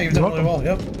Nice, game. yeah, you've done really Welcome.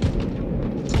 well,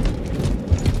 yep.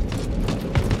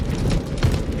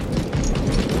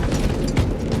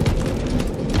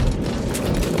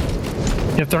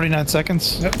 You have 39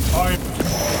 seconds. Yep.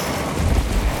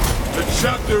 The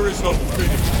chapter is not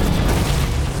finished.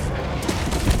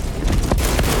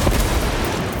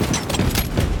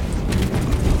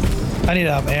 I need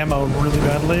to have ammo really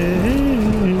badly.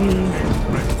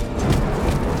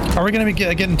 Are we gonna be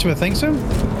getting to a thing soon?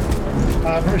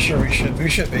 I'm pretty sure we should. We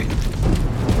should be.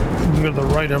 We go to the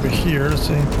right over here to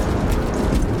see.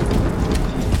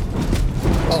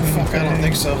 Oh fuck, I don't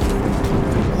think so.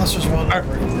 Unless there's one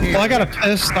over here. Well, I got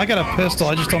a pistol.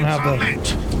 I just don't have the.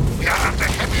 Late. We are under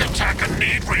heavy attack and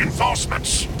need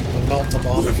reinforcements. Melt the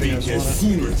bomb if you guys want it.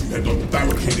 sooner if you had not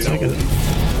barricaded Take it.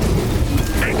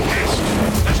 Make haste,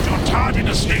 lest your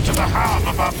tardiness lead to the harm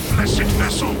of our blessed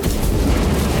vessel.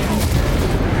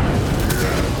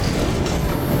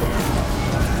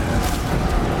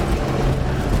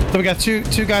 So we got two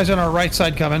guys on our right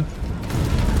side coming.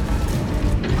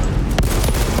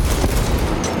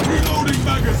 Reloading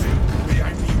magazine.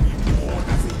 VIP reward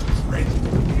as it is ready.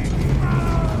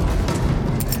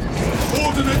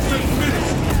 Ordnance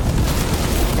administered.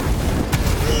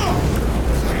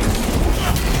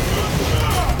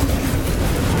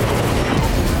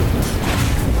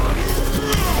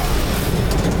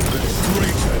 The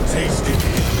traitor tasted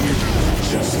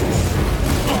justice.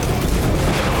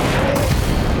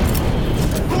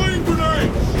 Throwing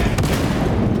grenade!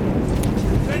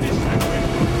 Finish that way.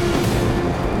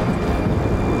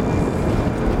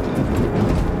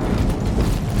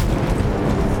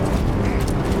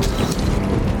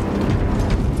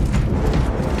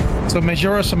 So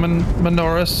Majoris and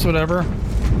Minoris, whatever.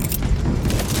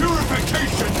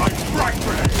 Purification by frag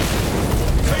grenade!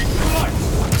 Take life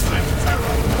and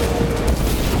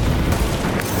terror!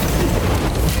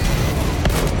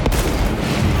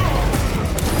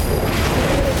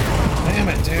 Damn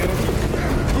it, dude.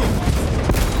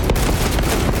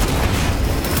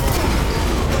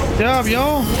 Good job,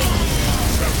 yo.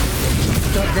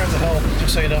 Don't grab the health,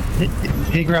 just so you know.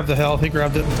 He grabbed the health. He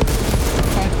grabbed it.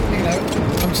 Fine, you can have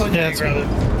it. I'm just letting Yeah, you it's grab good.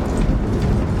 it.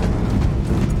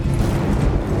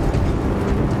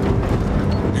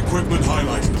 Equipment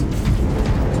highlighted.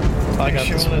 I got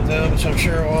She this. wanted that, which I'm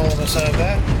sure all of us have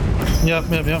that. Yep.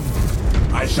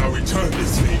 I shall return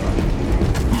this favor.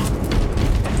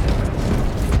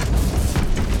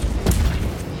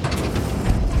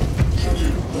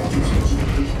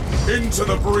 Into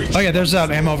the breach. Oh yeah, there's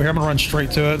that ammo over here. I'm gonna run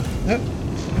straight to it. Yep.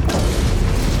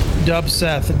 Dub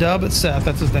Seth. Dub Seth.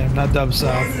 That's his name, not Dub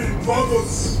Seth.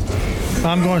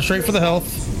 I'm going straight for the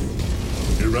health.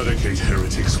 Eradicate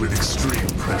heretics with extreme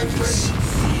practice.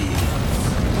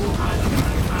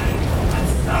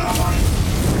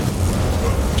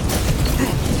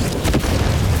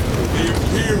 The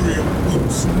Imperium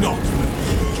boots not.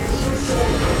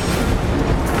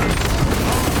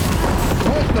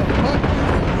 What the fuck?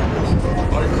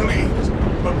 I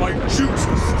bleed, but my duty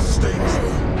sustains me.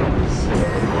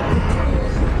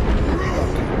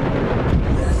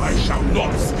 I shall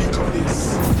not speak of this.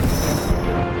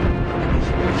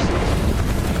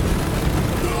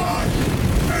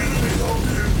 Enemy of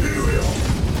the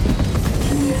Imperium!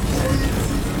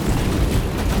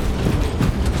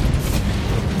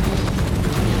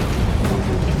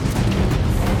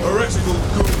 Heretical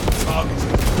good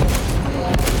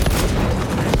targeted.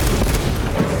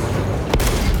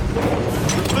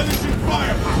 Replenishing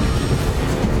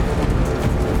firepower!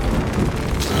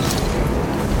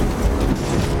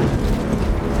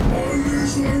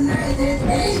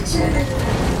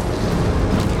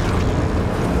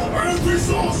 Every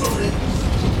sorcery!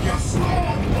 Yes,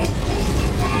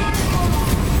 Lord!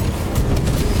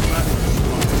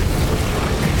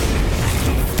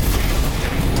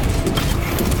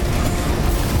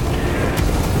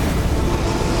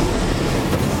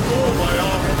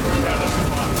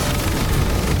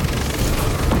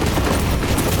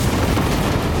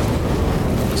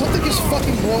 Something is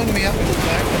fucking blowing me up in the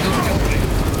back. That didn't help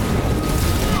me.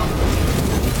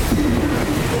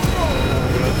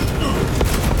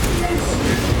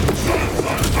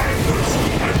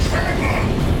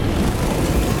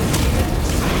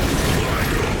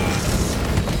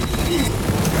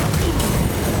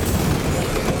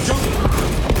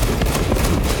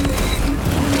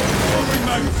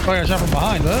 Oh, I got shot from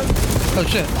behind, what? Oh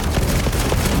shit.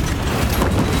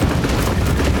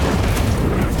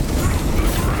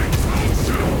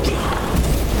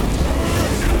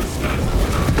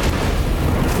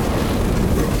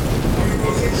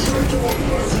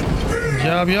 Good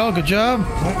job, y'all. Good job.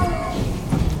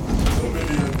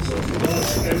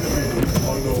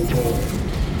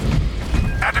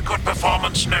 Adequate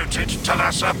performance noted,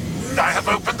 Talassa. I have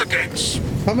opened the gates.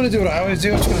 I'm gonna do what I always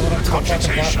do. I'm just gonna run up to the fucking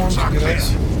Computations platforms are and do clear.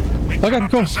 this. We Okay,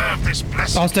 cannot cool. preserve this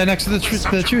blessing I'll stand next to the with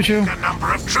such a choo-choo. bigger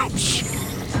number of troops.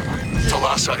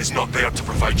 Talassa is not there to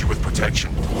provide you with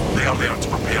protection. They are there to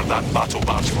prepare that battle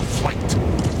barge for flight.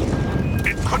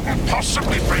 It couldn't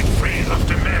possibly break free of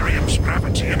Demarium's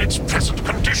gravity in its present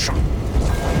condition.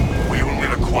 We only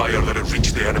require that it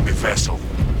reach the enemy vessel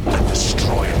and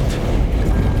destroy it.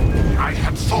 I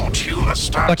had thought you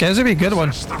established Okay, this would be a good one.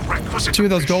 the requisite 2 of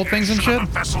those gold things and appreciation shit.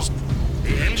 of the vessels.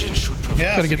 The engine should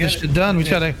Yeah, Gotta get this shit done. We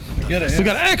gotta, Get it, we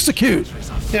gotta execute.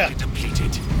 Yeah.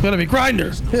 Depleted. Gotta be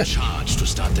grinder. Charge to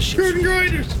start the ship.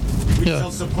 Grinders. We Yeah.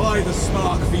 shall supply the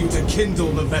spark for you to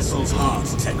kindle the vessel's heart,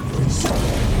 Tech Priest.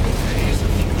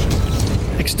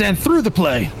 Extend through the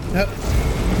play. Yep.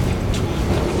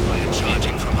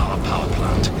 Charging from our power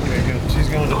plant. There you go. She's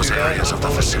going to Those do that. areas of the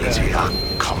facility are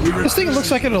compromised. This thing looks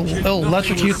like it'll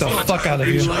electrocute the fuck out of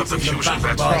you. Of the fusion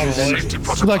Probably. safety You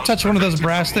protocol. like touch one of those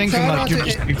brass things and Try like not you're to,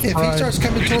 just if he fried. starts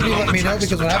coming toward me, let me know,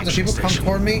 because what happens if people come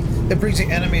toward me, it brings the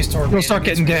enemies toward me. We'll start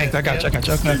and it getting gets ganked. I gotcha.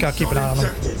 yeah. Okay, I'll keep an eye on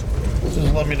them.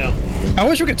 Just let me know. I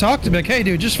wish we could talk to him. Like, hey,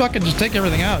 dude, just take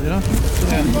everything out, you know?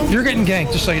 Yeah. You're getting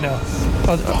ganked, just so you know.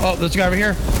 Oh, there's a guy over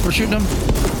here. We're shooting him.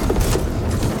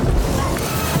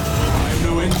 I have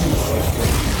no engine.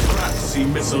 Perhaps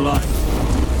seem misaligned.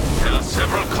 There are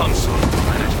several consoles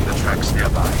managing the tracks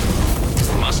nearby.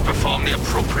 You must perform the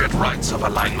appropriate rites of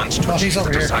alignment to Oh, he's achieve the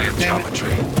over here. desired Damn it.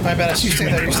 geometry. My bad. You stay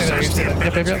there. You stay there. You stay there.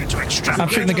 Yep, yep, yep. To extract I'm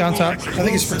shooting the gun top. I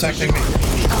think he's protecting me.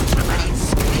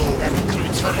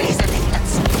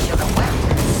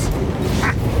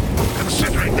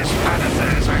 Considering this plan of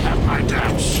theirs, I have my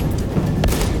doubts.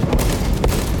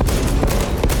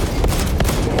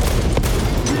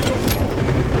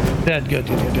 Dead. Good.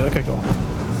 Okay, cool.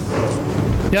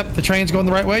 Yep, the train's going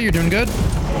the right way. You're doing good.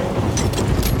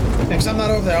 Because I'm not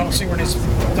over there. I don't see where it is.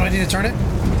 Don't I need to turn it?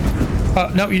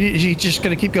 No, you just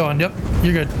gotta keep going. Yep,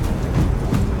 you're good.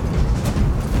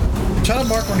 Try to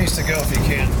mark where it needs to go if you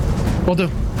can. We'll do.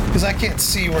 Because I can't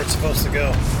see where it's supposed to go.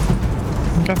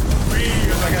 Okay.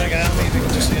 If I got a guy on me, if you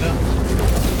can just, you know.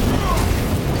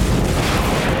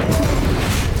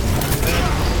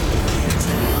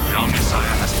 Your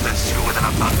Messiah has blessed you with an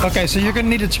abundance. Okay, so you're gonna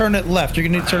need to turn it left. You're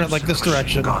gonna need to turn it like this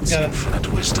direction. God's Yeah. infinite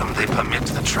wisdom, they permit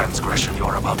the transgression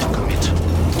you're about to commit.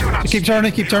 Do not Keep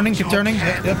turning. Keep turning. Keep turning.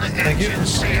 Yep. Thank you.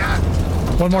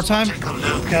 One more time. Take a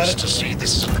look Got it. to see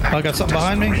this. I got something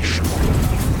behind me.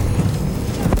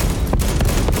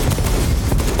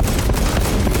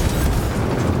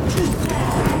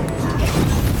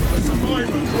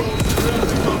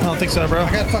 think so, bro.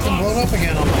 I got fucking blown up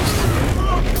again almost.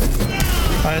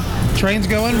 Alright, train's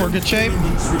going. We're in good shape.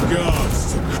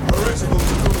 Regards. Heretical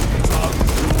target.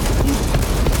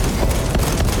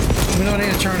 We don't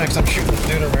need to turn next. I'm shooting this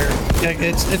dude over here. Yeah,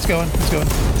 it's going. It's going.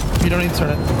 You don't need to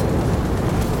turn it.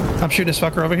 I'm shooting this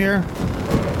fucker over here.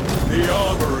 The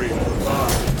armory.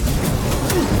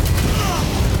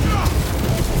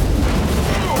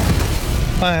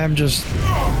 I'm just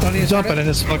jumping in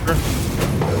this fucker.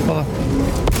 Hold on.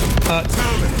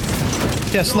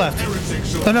 Yes, left.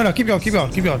 No, keep going, keep going,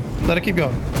 keep going. Let it keep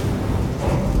going.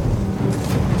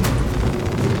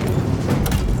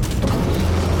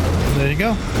 There you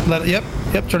go. Let it,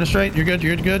 yep, turn it straight. You're good,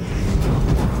 you're good.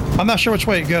 I'm not sure which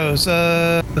way it goes.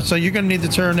 So you're gonna need to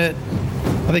turn it,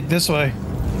 I think this way.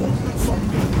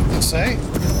 Does it say?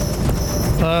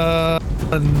 No.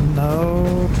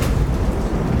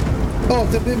 Oh,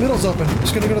 the middle's open.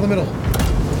 It's gonna go to the middle.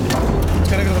 It's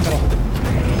gotta go to the middle.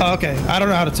 Oh, okay. I don't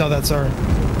know how to tell that, sorry.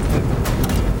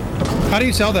 How do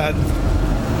you tell that? I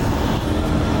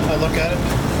look at it.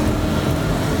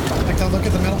 Like I look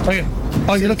at the middle. Okay.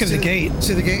 Oh, you're looking at the gate.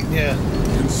 See the gate? Yeah.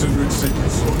 Consider it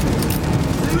sacred.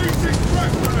 Releasing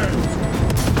crack grenade.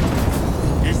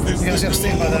 Is this You guys the gotta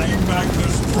stand by that. glory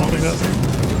Magnus promised?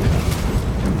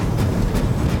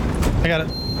 I got it.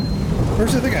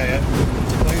 Where's the other guy at?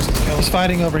 He's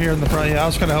fighting over here in the front. Yeah, I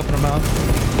was kind of helping him out.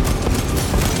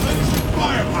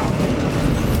 Firepower.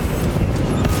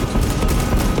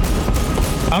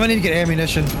 I'm gonna need to get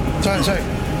ammunition. Sorry.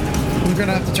 We're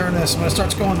gonna have to turn this. When it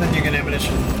starts going, then you get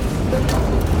ammunition. Let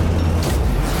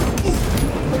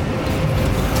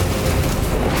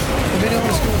me know when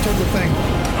it's going toward the thing.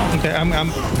 Okay, I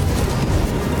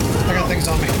got things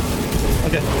on me.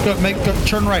 okay. Go,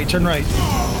 turn right.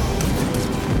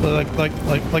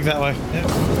 Like that way. Yep.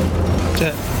 That's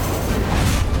it.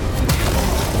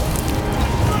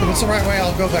 If it's the right way,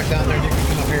 I'll go back down there and you can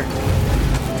come up here.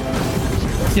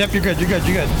 Yep, you're good.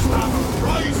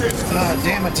 Ah,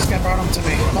 damn it. This guy brought him to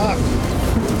me.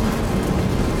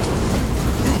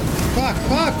 Fuck,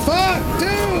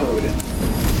 dude!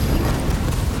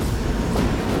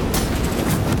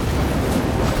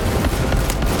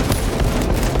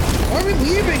 Why are we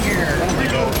leaving here?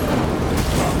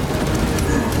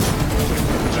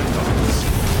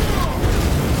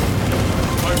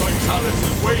 My vitality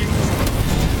wanes.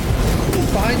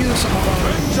 Behind you, there's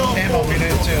some ammo we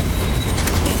need too.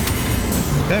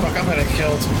 Okay. Fuck, I'm gonna get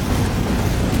killed.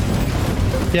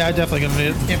 Yeah, I definitely gonna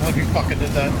need it. Can't believe you fucking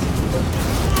did that.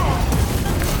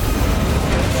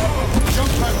 Jump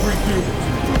pack refuel.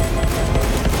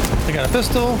 I got a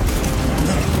pistol.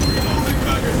 Reloading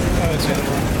magazine. Oh, it's the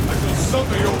other one. I shall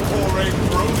suffer your poor aim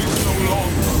for only so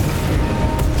long.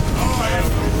 I am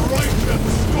the right that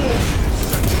storm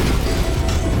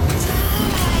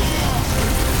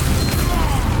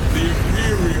the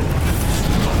Imperial.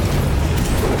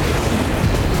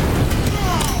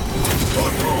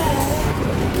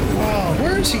 Wow,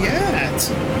 where is he at?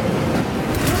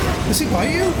 Is he by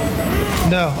you?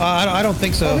 No, I don't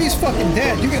think so. Oh, he's fucking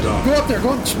dead. You can go up there.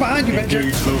 Go behind you, Benji.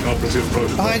 Engage low operative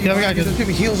protocol. Behind you. Yeah, we Behind you. got There's gonna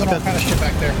be heals and all kind of shit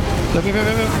back there. Yep.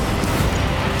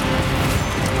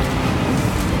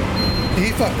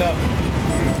 He fucked up.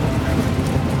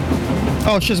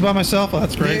 Oh, it's just by myself? Oh,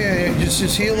 that's great. Yeah. You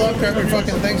just heal up, grab your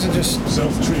fucking things, and just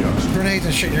Self-triage. grenades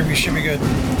and shit. You should be good.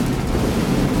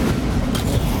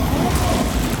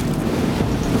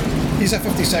 He's at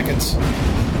 50 seconds.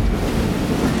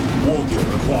 War gear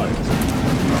required.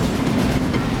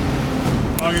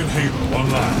 Iron Halo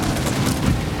online.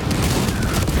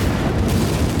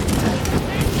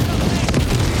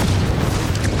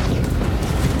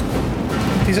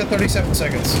 He's at 37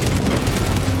 seconds.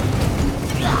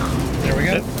 There we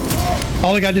go.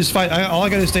 All I gotta do is fight. All I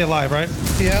gotta do is stay alive, right?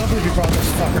 Yeah, I don't believe you brought this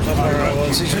fucker to where I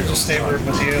was. He should just stay with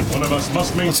you. One of us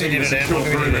must Let's see, maintain a need an secure ammo.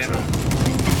 We need an perimeter. ammo.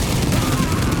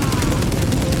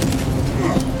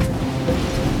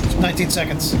 19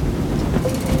 seconds.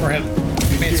 For him.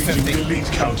 He made 50. Elite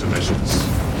countermeasures.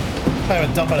 I have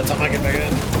a dump by the time I get back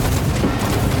in.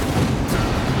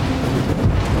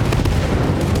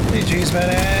 GG's,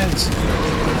 badass.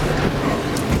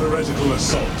 Heretical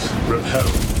assault.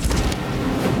 Repelled.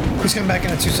 He's coming back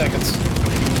in 2 seconds.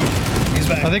 He's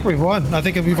back. I think we've won. I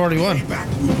think we've already won.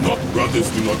 Brothers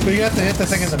do not. But you have to hit the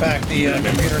thing in the back, the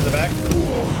computer in the back.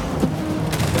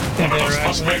 One of us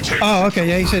must maintain. Oh, okay.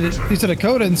 Yeah, he said a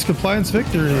Coden's compliance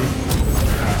victory.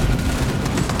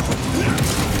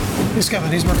 He's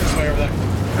coming. He's working his way over there.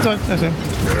 Sorry, that's him.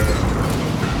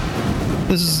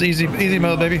 This is easy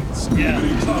mode, baby. Yeah.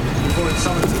 Before it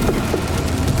summons.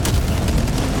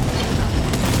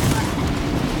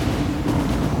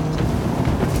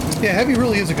 Yeah, Heavy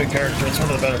really is a good character. It's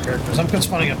one of the better characters. I'm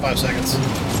conspawning in 5 seconds.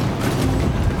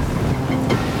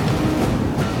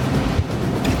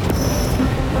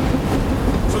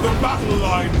 To the battle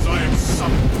lines I am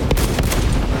summoned.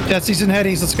 Jetsies and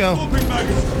headies, let's go. Open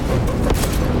magazine.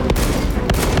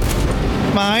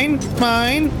 Mine,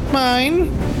 mine,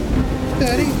 mine.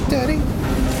 Daddy, daddy.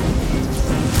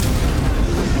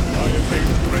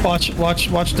 Watch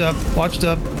Dub. Watch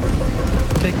Dub.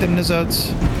 Take them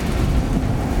Nizotes.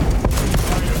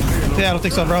 Yeah, I don't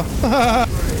think so, bro.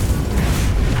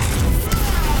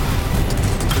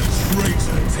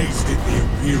 Traitor tasted the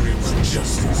Imperial's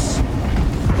justice.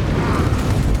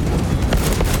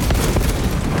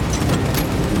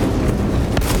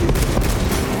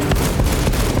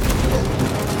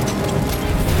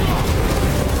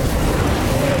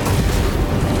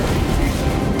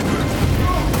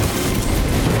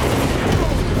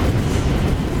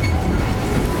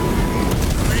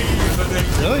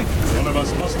 Really? One of us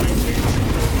must maintain.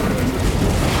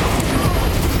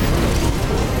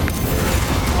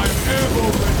 I'm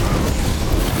airborne.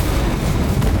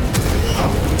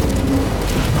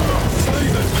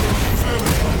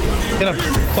 Get him.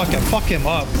 Fuck him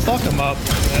up. Fuck him up.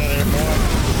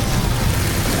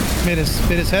 Made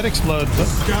his head explode.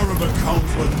 Scarab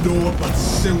accounts were naught but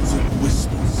sills and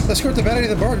whispers. Escort the Vanity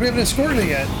of the Bard. We haven't escorted it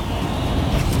yet.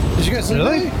 Did you guys leave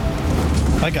Really? me?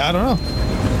 Like, I don't know.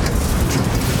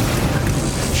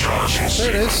 There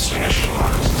it is. Hey,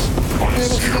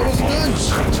 that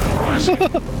wasn't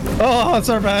done. Oh, it's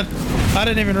our bad. I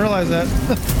didn't even realize that.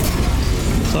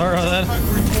 Sorry about that.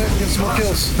 Get some more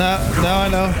kills. Now I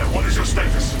know. What is your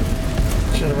status?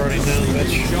 Should have already known,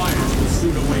 bitch. Giants will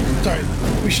soon awaken. Sorry,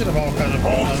 we should have all kind of.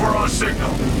 Hold for our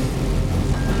signal.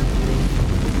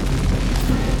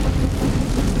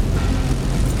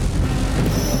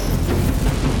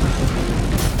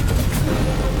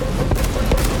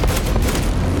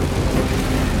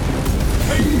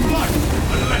 Take blood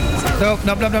and let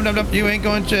terror. Nope. You ain't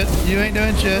going shit. You ain't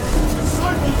doing shit.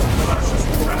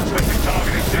 Transmitting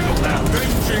targeting signal now.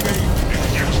 Avenging a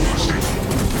Use boosting.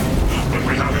 When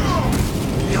we have it.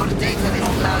 Your data is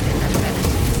clouded at present.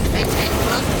 Maintain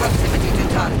close proximity to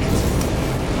target.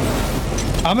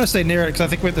 I'm gonna stay near it because I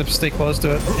think we have to stay close to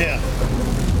it. Yeah.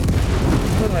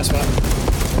 Where's my spot?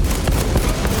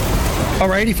 Oh,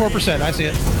 we're 84%. I see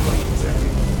it.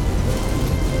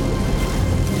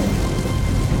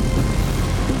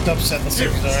 Upset. Let's see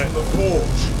if he's from alright. the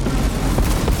forge.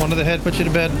 One to the head, put you to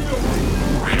bed.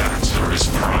 Reactor is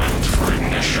primed for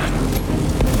ignition.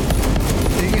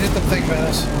 You can hit the thing,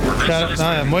 badass. Got it.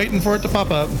 I am waiting for it to pop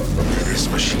up. This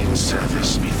machine's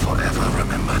service be forever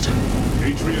remembered.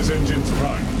 Atria's engines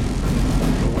prime.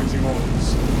 Awaiting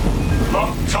orders.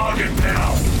 Lock target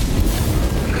now.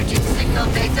 Merging signal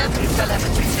data through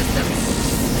telemetry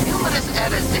systems. Numerous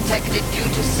errors detected due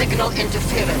to signal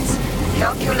interference.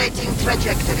 Calculating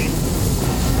trajectory.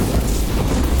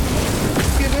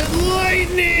 Give it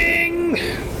lightning!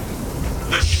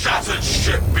 The shattered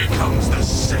ship becomes the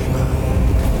saber.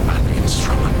 An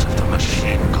instrument of the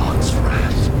machine god's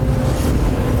wrath.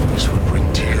 This would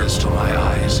bring tears to my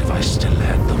eyes if I still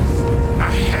had them. A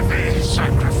heavy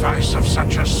sacrifice of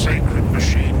such a sacred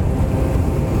machine.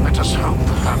 Let us hope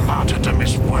her martyrdom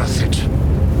is worth it.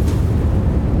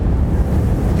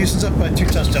 Houston's up by 2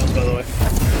 touchdowns, by the way.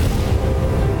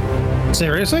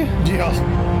 Seriously? Yeah.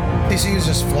 TCU's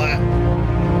just flat.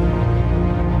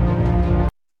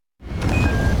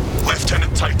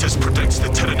 Lieutenant Titus predicts the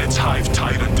Tyrannid's hive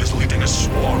tyrant is leading a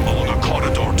swarm along a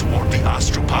corridor toward the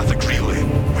astropathic relay.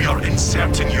 We are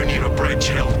inserting you near a bridge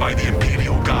held by the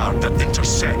Imperial Guard that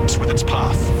intersects with its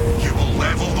path. You will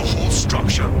level the whole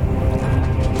structure.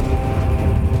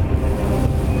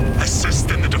 Assist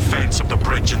in the defense of the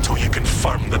bridge until you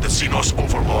confirm that the Xenos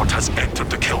Overlord has entered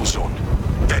the kill zone.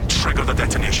 Then trigger the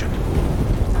detonation.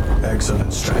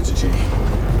 Excellent strategy.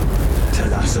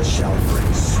 Talassa shall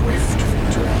bring swift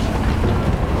victory.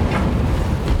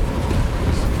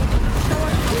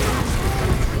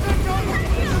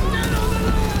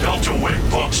 Delta Wing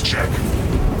box check.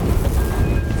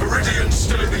 Viridian's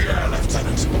still in the air,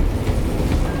 Lieutenant.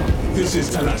 This is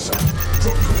Talassa.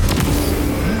 Drop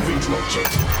moving to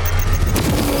objective.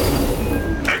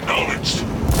 Acknowledged.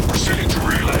 Proceeding to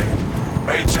relay.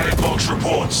 Maintain box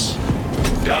reports.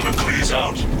 Damocles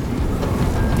out.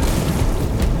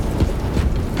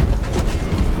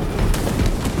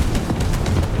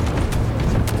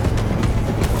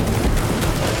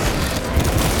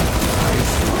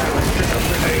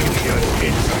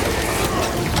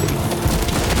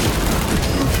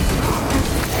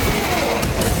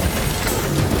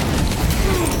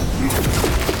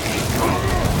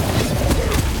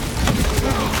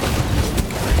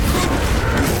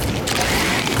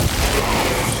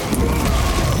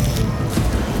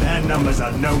 Their numbers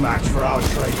are no match for our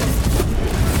trade.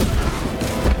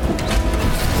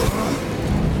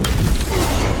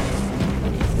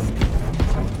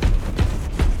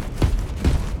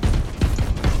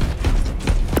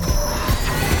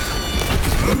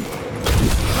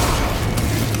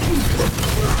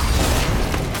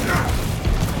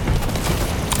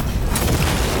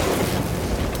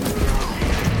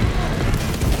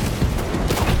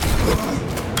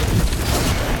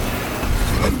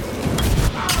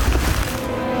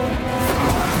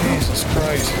 Jesus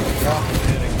Christ. Stop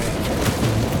hitting me.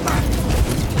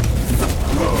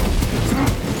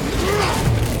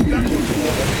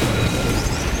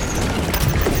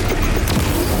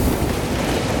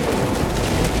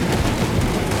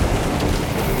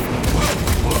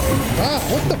 Ah,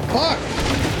 what the fuck?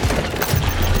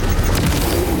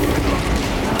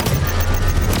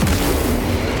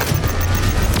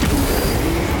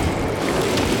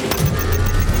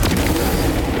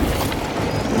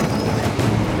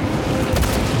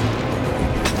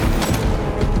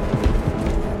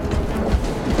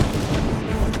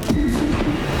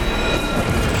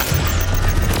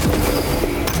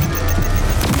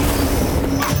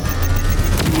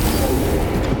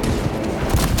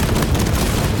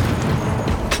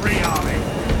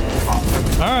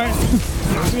 All right.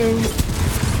 Let's go.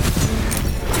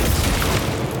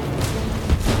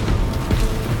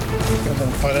 Go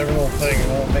and fight every little thing and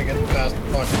won't make it past the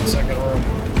fucking second room.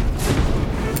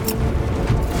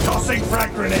 Tossing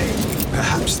frag grenade!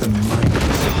 Perhaps the mind is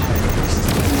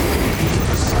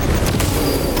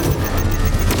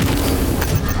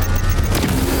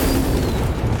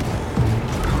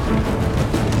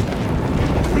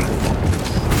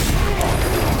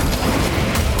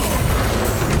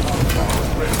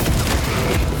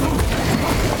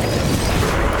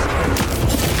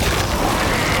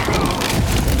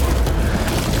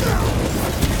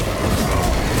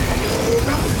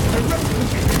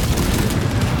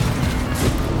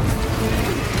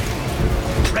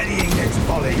Readying next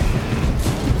volley.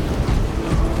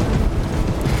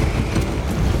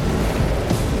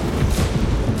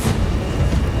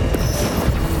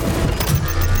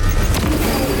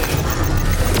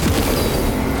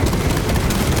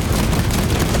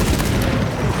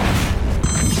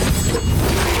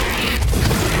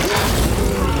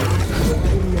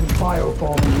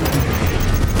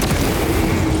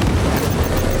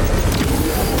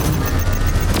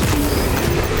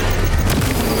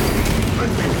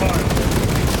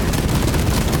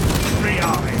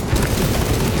 Rearming.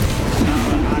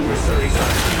 Our adversaries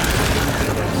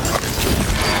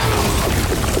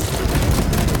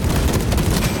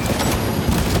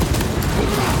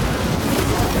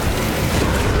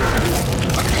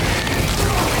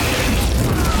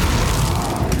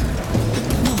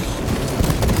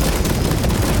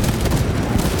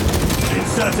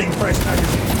inserting fresh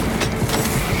magazine.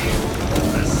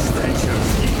 The stench of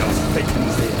Skikos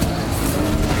thickens the air.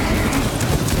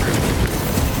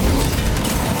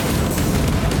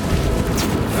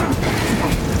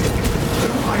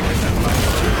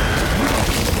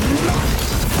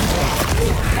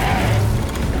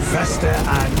 Fester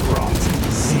and rot.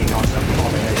 See not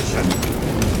abomination.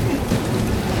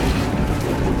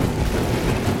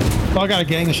 Oh, I got a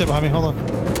gang of shit behind me. Hold on.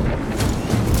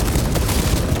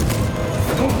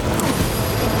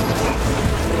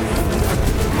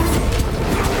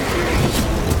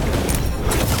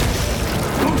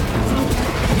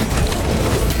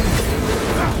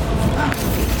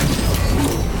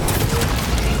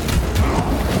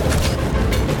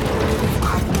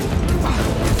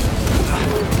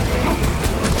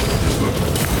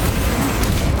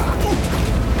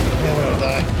 Yeah, we're gonna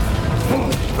die.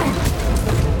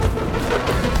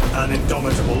 An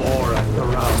indomitable aura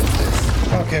surrounds this.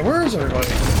 Okay, where is everybody?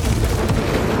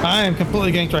 I am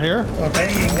completely ganked right here. Okay.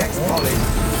 Readying next volley.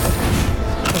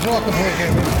 Just walk before you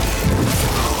get me.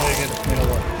 There you get, you know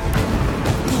what?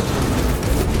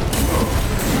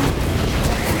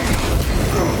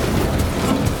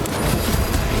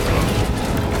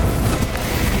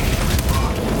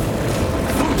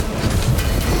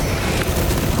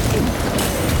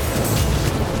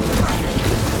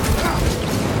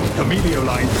 Camelio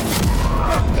line.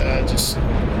 Just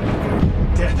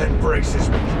Death embraces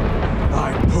me.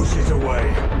 I push it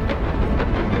away.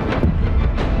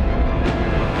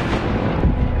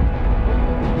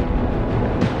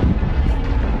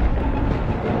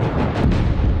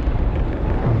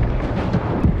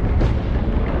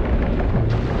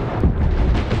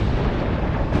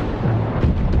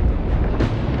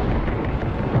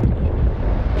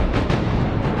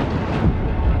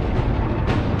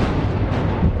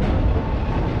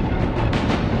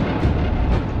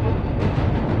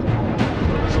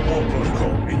 There's a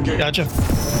Engage. Gotcha.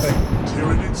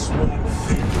 Tyranid swarm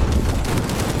thin.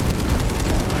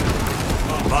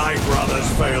 My brothers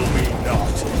fail me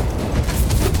not.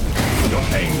 Your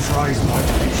pain tries my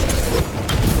patience.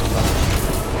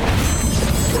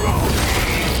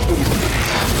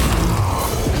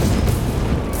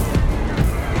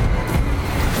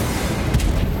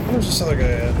 Where's this other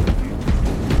guy at?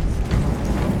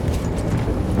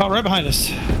 Oh, right behind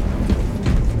us.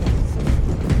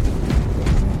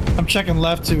 I'm checking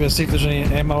left to see if there's any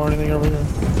ammo or anything over here.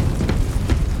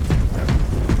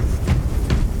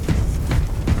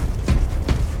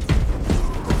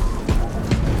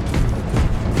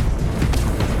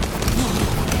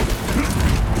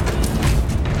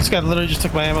 This guy literally just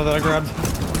took my ammo that I grabbed.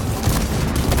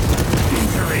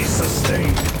 Injury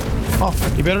sustained. Oh,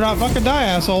 you better not fucking die,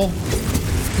 asshole.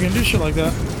 You can do shit like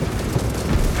that.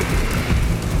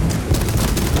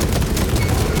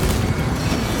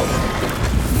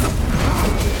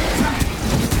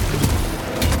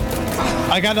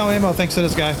 I got no ammo thanks to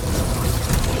this guy. I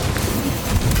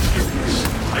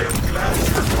am glad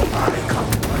you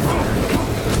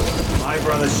my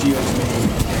brother shields me.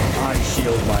 I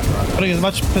shield my brother. Putting as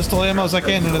much pistol ammo as I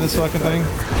can into this fucking thing. Of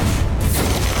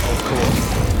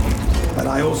course. But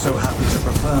I also happen to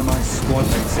prefer my squad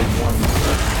mates in one.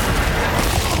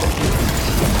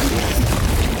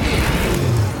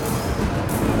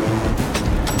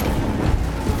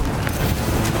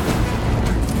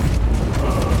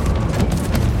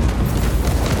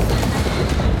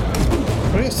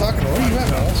 What are you guys talking about? Where are you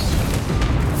at, Alice?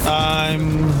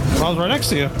 I was right next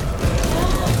to you.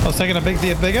 I was taking a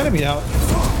big enemy out.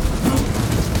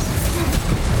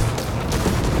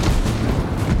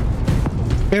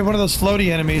 We have one of those floaty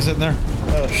enemies in there.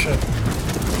 Oh shit.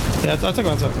 Yeah, I took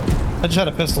one. I just had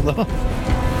a pistol though.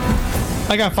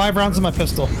 I got 5 rounds in my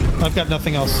pistol. I've got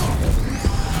nothing else.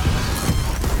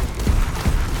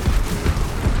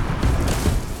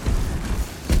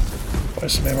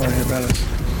 There's some ammo right here, Bennett.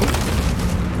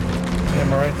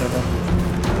 Ammo right there, bro.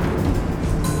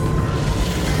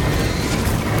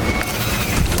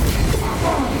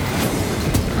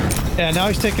 Yeah, now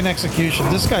he's taking execution.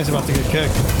 This guy's about to get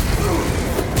kicked.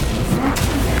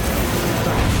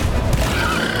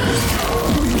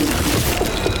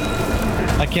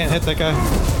 I can't hit that guy.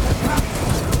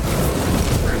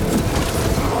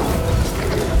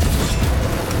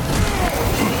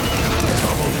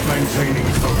 Maintaining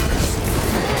focus.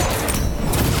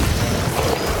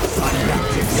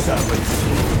 Synaptic servants.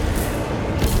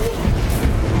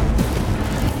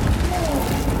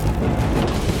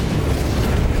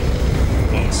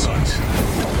 On site.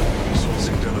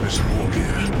 Sourcing demolition war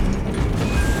gear.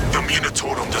 The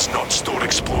Munitorum does not store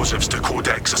explosives to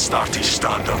Codex Astartes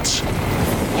standards.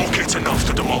 Locate enough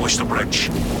to demolish the bridge.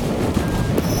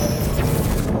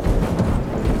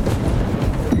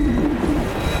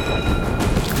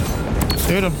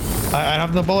 Shoot him. I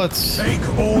have no bullets. Take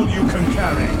all you can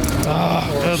carry. Ah,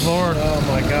 good lord. Oh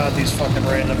my god, these fucking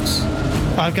randoms.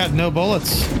 I've got no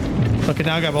bullets. Okay,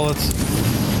 now I got bullets.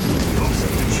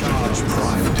 Charge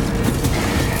primed.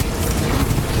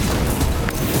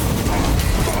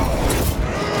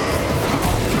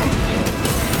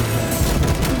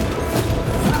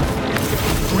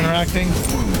 Interacting.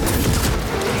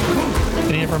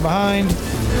 Getting it from behind.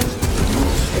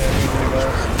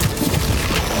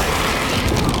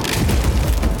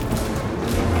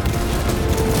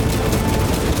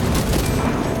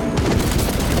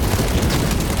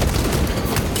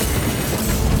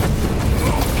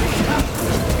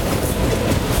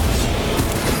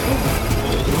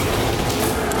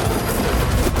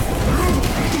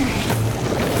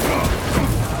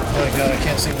 Oh my god, I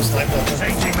can't see the snipe weapon.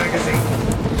 Changing magazine.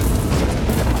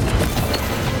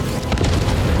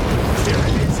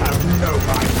 Tyranids have no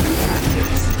mind for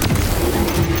tactics.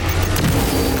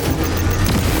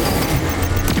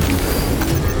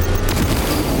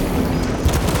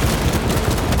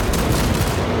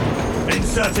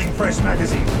 Inserting fresh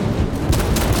magazine.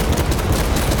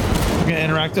 We're gonna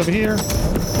interact over here.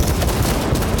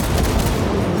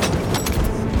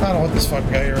 I don't know what this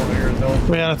fucking guy here over here is doing.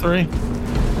 3 out of 3.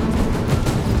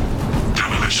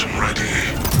 Demolition ready.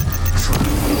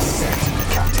 Set,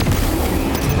 Captain.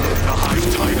 The hive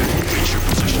tide will reach your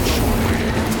position shortly.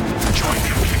 Join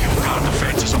the Imperial Guard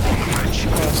defenses upon the bridge.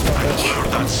 And lure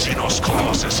that Xenos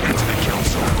Colossus into the kill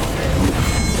zone.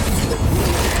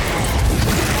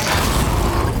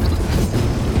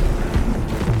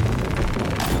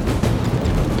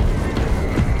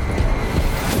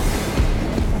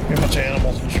 A bunch of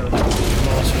animals and sure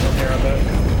monsters in here, I bet.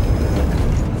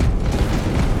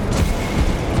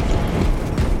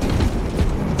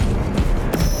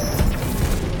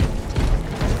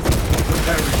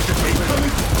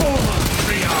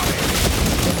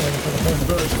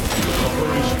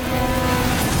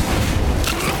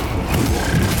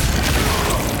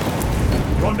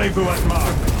 Rendezvous at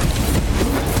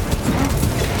mark.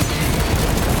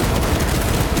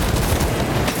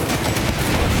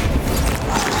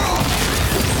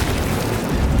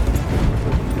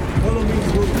 Follow me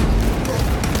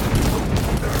through.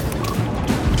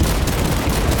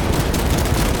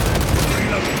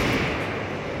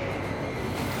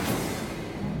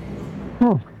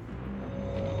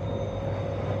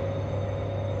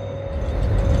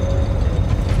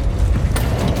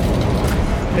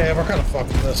 Yeah, we're kind of fucked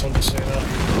with this one, just so you know.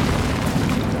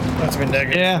 Not to be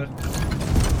negative. Yeah.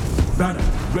 Banner,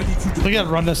 ready to We gotta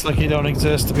run this like you don't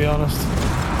exist, to be honest.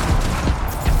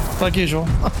 Like usual.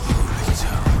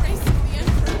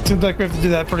 Seems like we have to do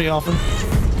that pretty often.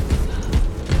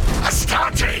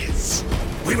 Astartes!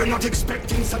 We were not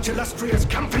expecting such illustrious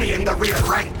company in the rear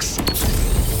ranks.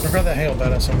 I've got that hail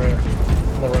badass over there.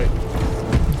 On the right.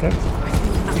 Okay.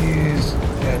 He's...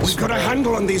 Yeah, We've got a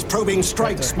handle on these probing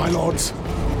strikes, my lords.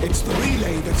 It's the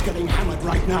relay that's getting hammered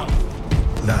right now.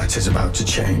 That is about to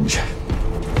change.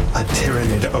 A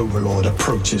Tyranid overlord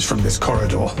approaches from this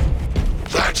corridor.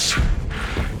 That's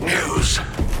news.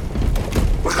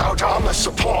 Without armor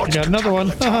support, You got another one.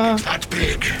 to tackle a target that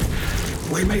big,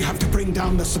 we may have to bring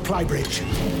down the supply bridge.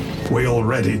 We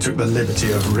already took the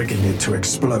liberty of rigging it to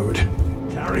explode.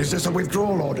 Is this a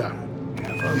withdrawal order?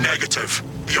 Negative.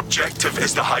 The objective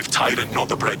is the Hive Tyrant, not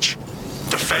the bridge.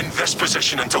 Defend this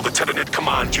position until the Tyranid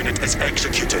command unit is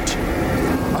executed.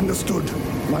 Understood,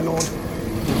 my lord.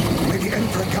 May the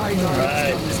Emperor guide our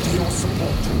actions to your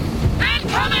support.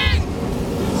 Incoming!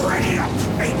 Ready up,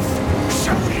 Eighth!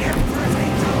 Show the Emperor they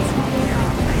knows what we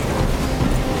are made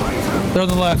of. They're on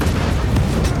the left.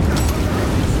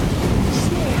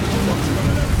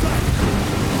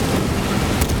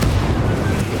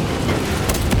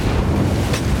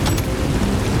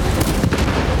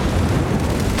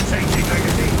 Changing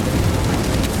magazine.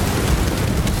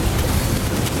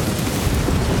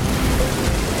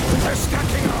 They're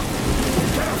stacking up.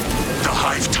 The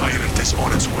Hive Tyrant is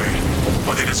on its way,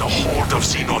 but it is a horde of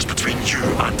Xenos between you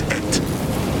and it.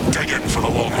 Dig in for the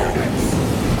long haul.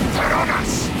 They're on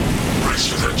us! Brace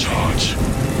for the charge.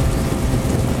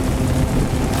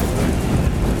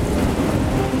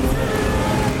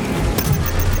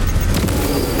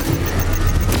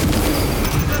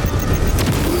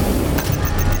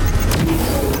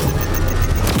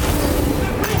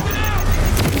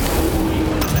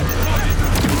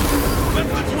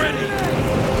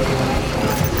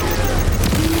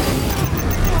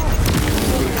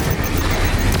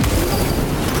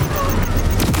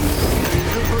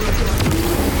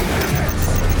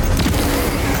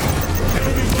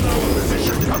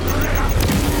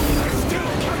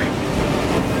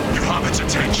 You have its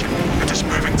attention. It is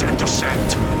moving to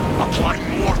intercept. Apply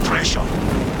more pressure.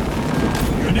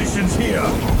 Munitions here.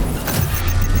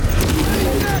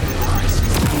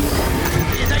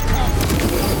 Here they come!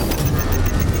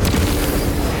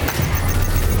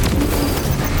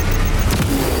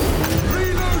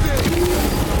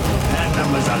 Their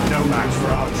numbers are no match for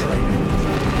our training.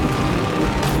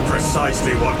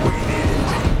 Precisely what we needed.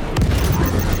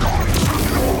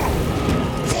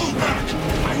 Fall back!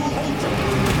 I will hold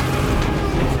them.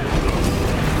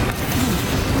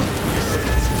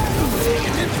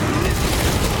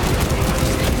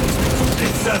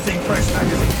 Inserting fresh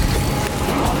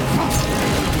magazine.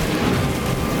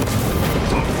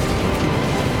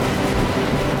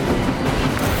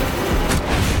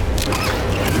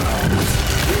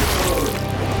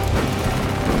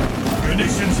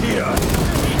 Munitions here.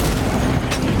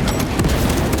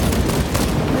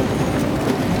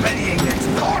 Readying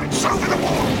it. Guards over the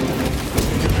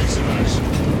wall!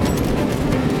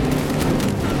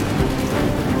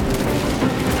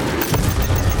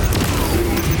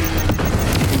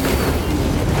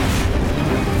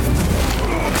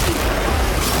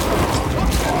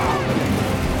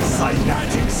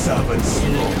 Synaptic servants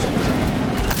slaughtered.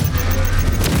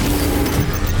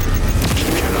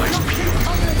 Keep your eyes peeled.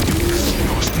 The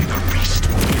Xenos need their beast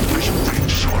will be within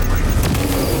range shortly.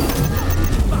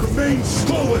 Remain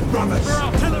forward, brothers.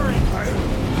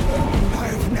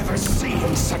 I've never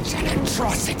seen such an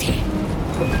atrocity.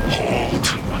 Hold.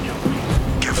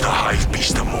 Give the Hive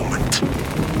Beast a moment.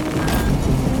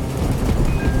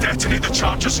 Detonate the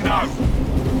charges now.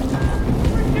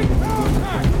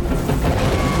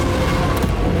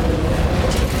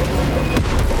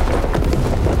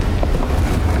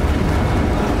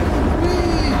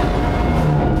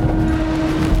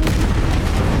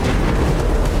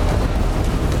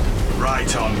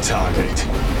 Right on target.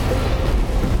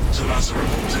 So that's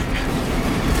reporting.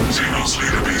 Xenos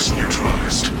leader base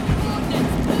neutralized.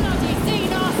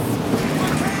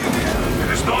 It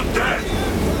is not dead.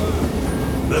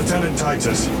 Lieutenant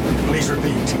Titus, please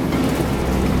repeat.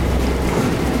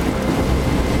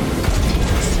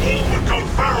 All would go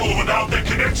feral without their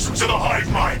connection to the hive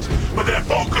mind, but their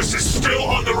focus is still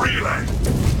on the relay.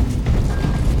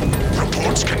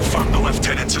 Reports confirm the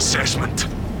lieutenant's assessment.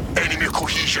 Enemy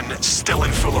cohesion still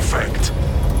in full effect.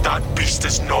 That beast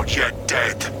is not yet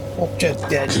dead. Oh, just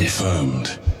dead.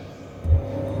 Confirmed.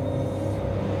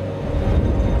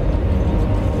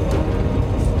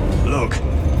 Look,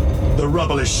 the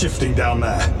rubble is shifting down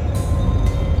there.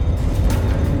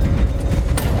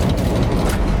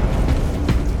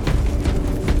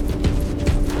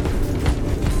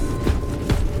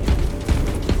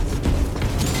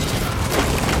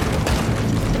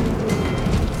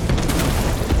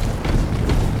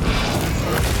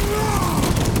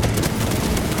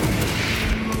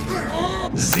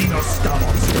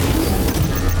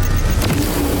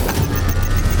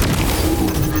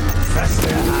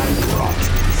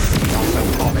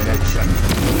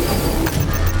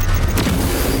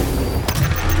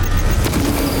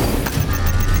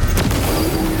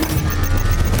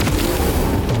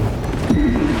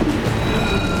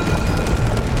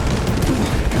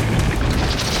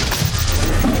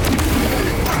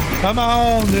 Come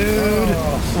on, dude.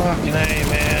 Oh, fucking A,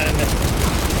 man.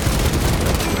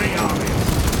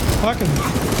 Fucking.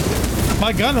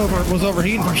 My gun was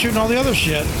overheating from shooting all the other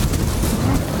shit.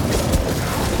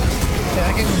 Yeah,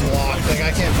 I get blocked. Like,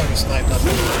 I can't fucking snipe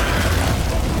nothing.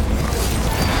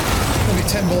 It'll be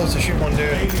 10 bullets to shoot one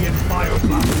dude. Alien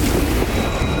bioblast.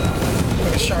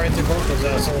 I shot right through both those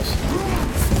assholes.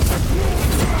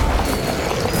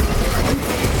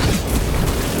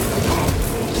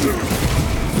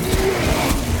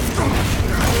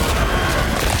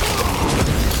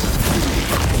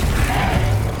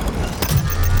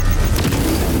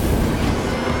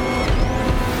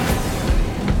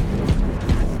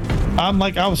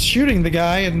 I was shooting the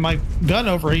guy and my gun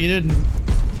overheated and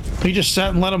he just sat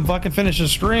and let him fucking finish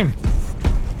his scream.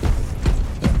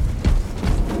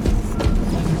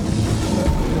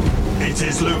 It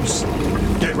is loose.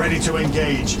 Get ready to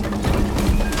engage.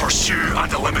 Pursue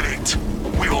and eliminate.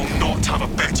 We will not have a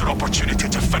better opportunity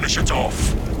to finish it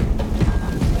off.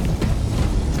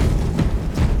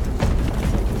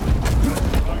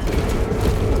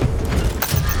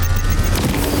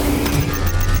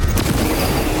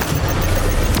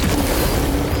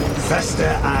 Fester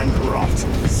and rot.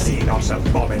 Xenos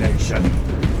abomination.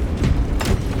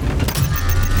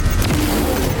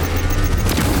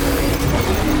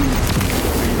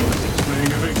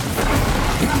 Playing a victim.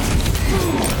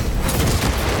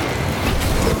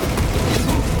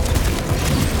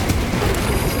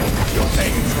 Your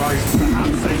Pagans rise.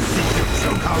 Perhaps they seek to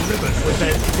choke our rivers with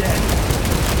their dead.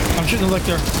 I'm shooting the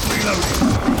lictor. Reloading.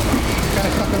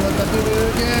 Gotta fucking let that do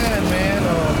it again, man. Oh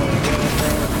my god, bro.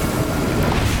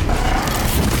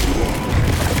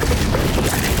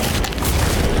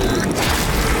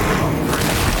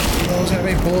 Those have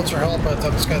any bullets or help, but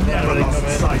this guy's not Never really lost come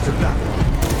in. sight of that.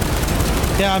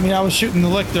 Yeah, I mean, I was shooting the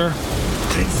lictor.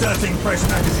 Inserting fresh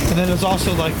magazine. And then it's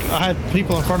also like, I had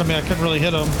people in front of me, I couldn't really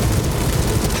hit them.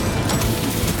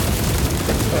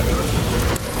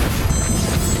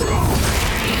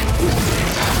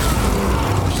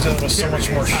 Just dealing with so much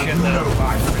more shit now.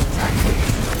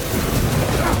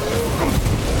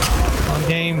 On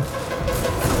game.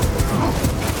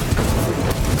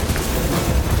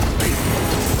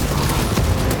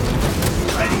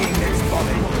 Readying next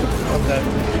body. I'm dead.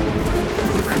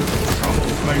 Trouble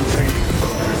maintaining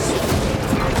focus.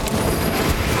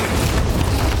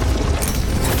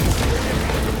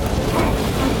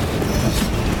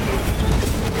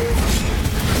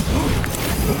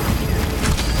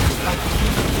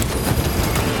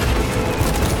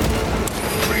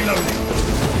 Reloading.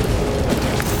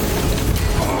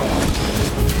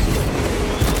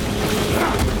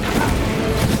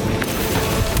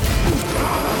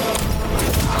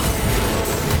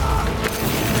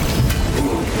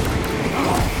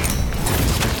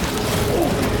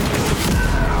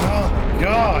 Oh,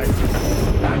 God.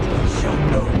 And we shall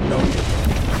know no.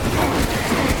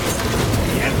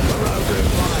 The Emperor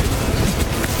revives.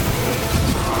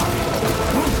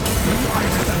 I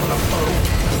resemble a foe.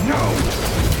 No.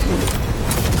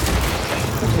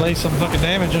 Lay some fucking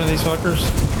damage into these fuckers.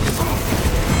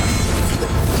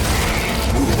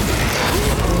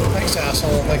 Thanks,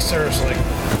 asshole. Like, seriously.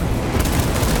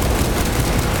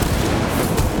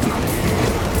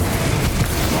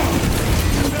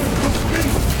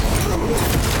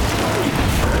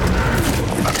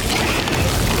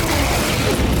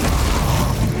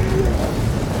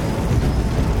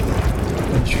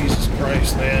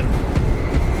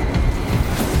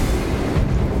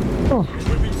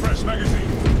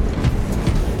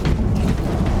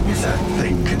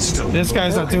 This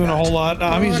guy's not doing a whole lot.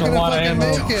 I'm using a lot of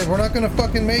ammo. We're not gonna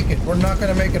fucking make it. We're not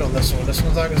gonna make it on this one. This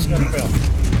one's not gonna fail.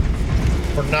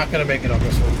 We're not gonna make it on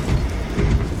this one.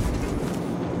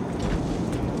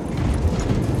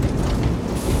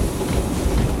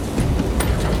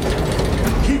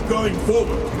 Keep going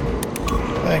forward.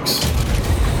 Thanks.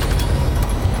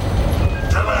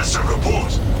 Talassa,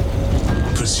 report.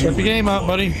 Step your game up,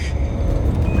 buddy.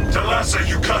 Talassa,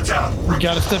 you cut out. You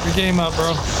gotta step your game up,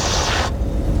 bro.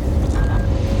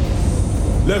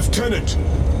 Lieutenant.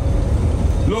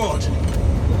 Lord.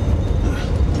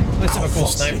 Let's have a cool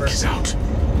sniper. Is out.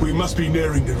 We must be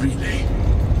nearing the relay.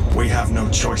 We have no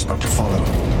choice but to follow.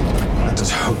 Let us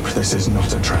hope this is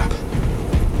not a trap.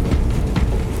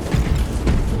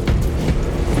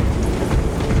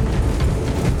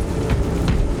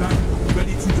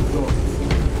 Ready to deploy.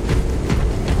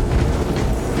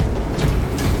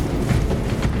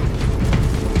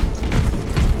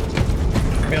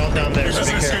 Be all down there, This so is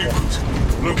be an escape careful. route.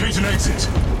 Locate an exit.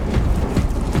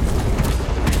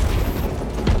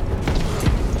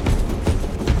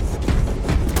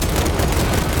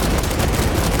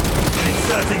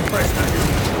 Inserting fresh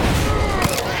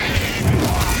magazine.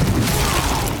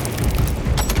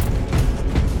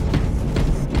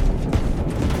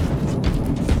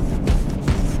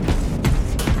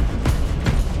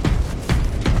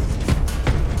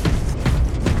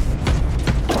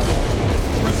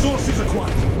 Resources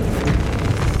acquired.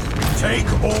 Take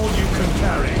all you can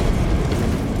carry.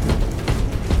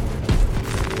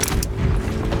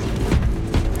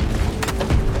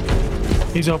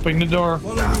 He's opening the door.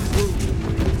 Follow me through.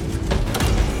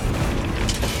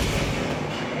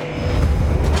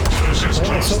 This is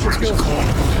close Super to skills.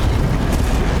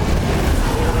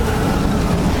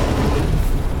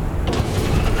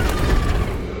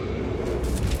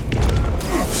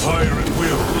 Fire at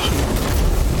will.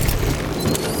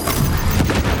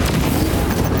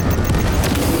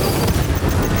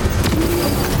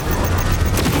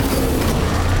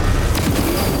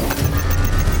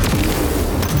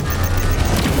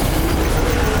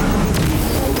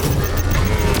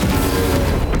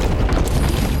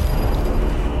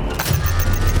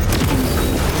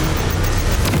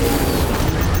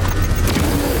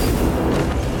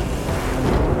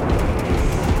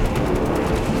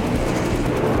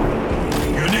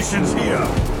 Munitions here.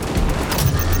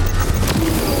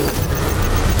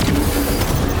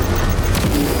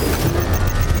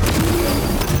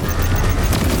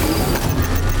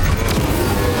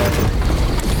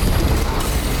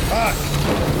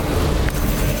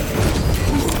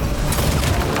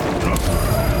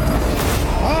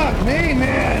 Fuck me,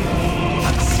 man!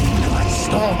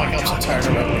 Oh my god, I'm so tired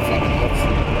of having fucking wolf.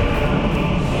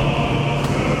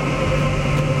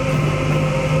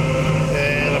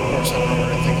 And of course I don't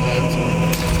remember anything that.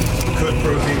 Could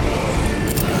prove evil.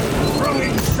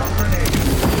 Throwing shot grenade.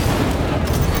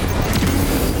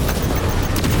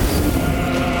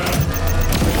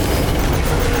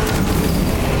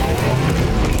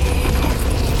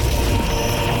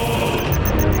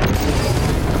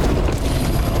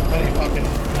 Any fucking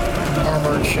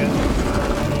armor and shit.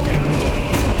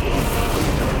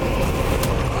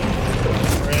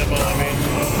 Ammo, I mean.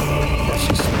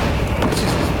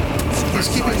 She's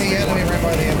keeping the enemy right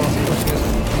by the ammo. Of course she is.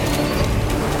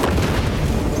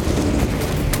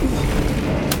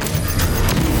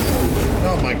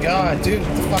 Oh my god, dude, the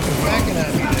fucking backing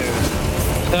at me, dude.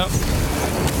 Yep.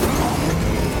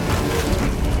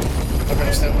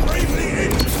 Okay, step. Bravely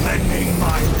expending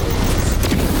my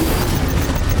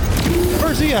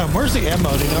Where's the ammo? Where's the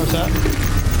ammo? Do you notice that?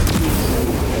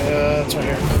 It's right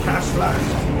here. cash flash.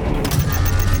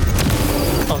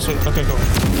 Oh, sweet. Okay, cool.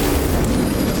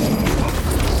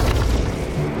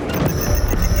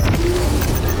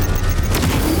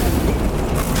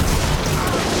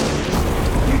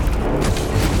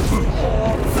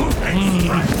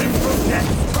 Extracting from death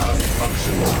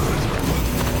functions.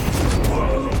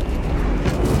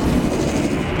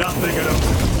 Nothing at all.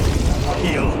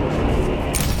 Heal.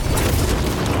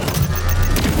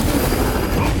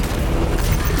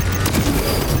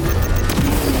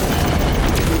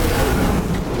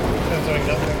 That's doing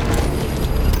nothing.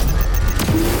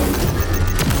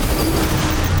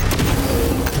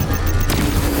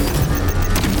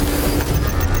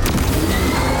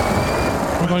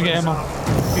 I'm going to get ammo.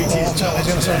 He's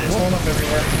gonna start blowing up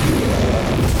everywhere.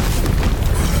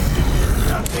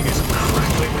 That thing is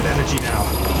crackling with energy now.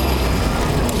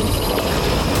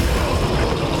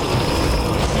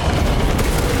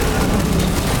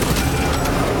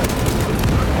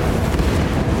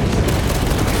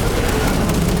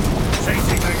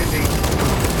 Changing magazine.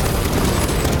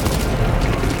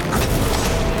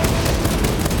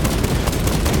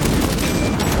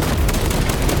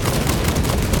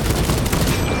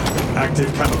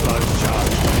 Active camouflage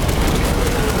charge.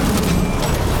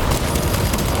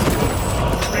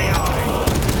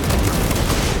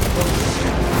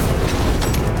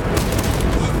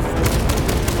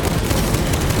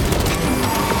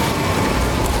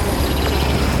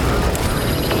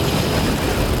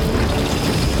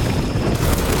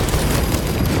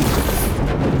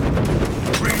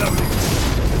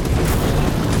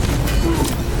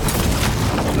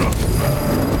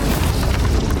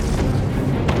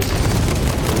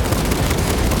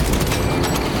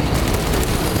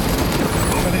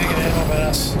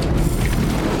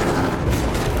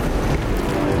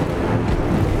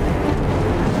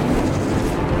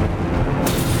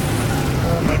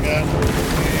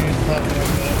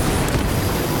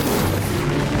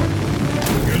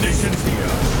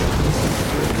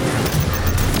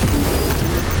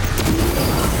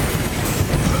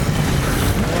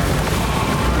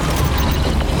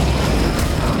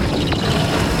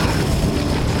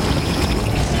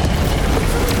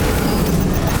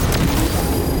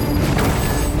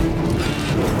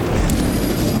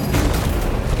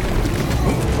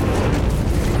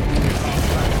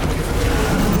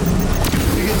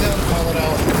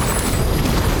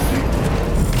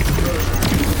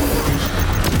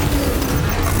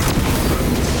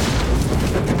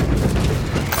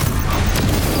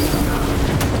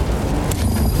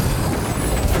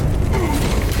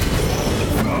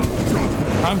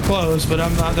 I'm close, but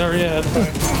I'm not there yet.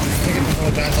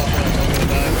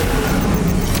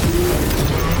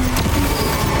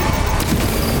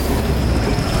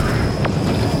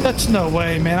 That's no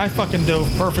way, man. I fucking dove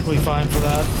perfectly fine for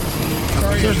that.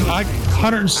 There's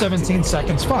 117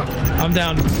 seconds. Fuck. I'm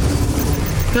down.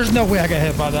 There's no way I got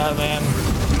hit by that, man.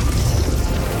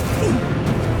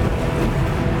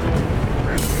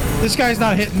 This guy's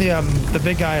not hitting the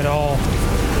big guy at all.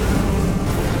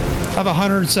 I have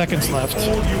 100 seconds left.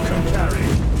 All you can carry.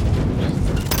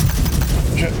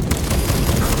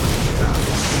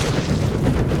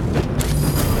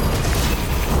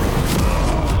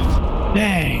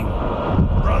 Dang.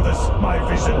 Brothers, my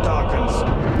vision darkens.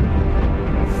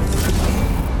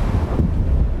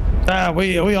 Ah,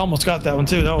 we almost got that one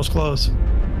too. That was close.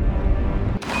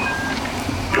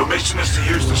 Your mission is to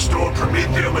use the stored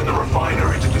promethium in the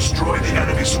refinery to destroy the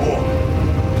enemy swarm.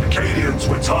 Acadians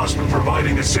were tasked with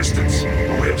providing assistance,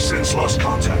 but we have since lost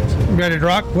contact. Ready to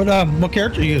rock? What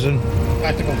character are you using?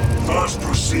 Tactical. First,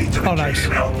 proceed to the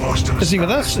Acadian outpost and Is he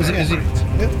with us? Is he?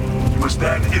 Yep. You must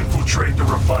then infiltrate the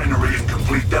refinery and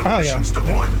complete demolitions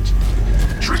deployment.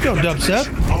 Trigger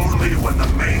detonation only when the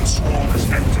main swarm has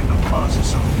entered the plaza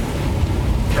zone.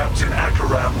 Captain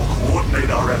Akaram will coordinate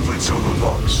our efforts over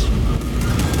Vox.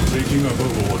 Taking up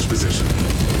Overwatch position.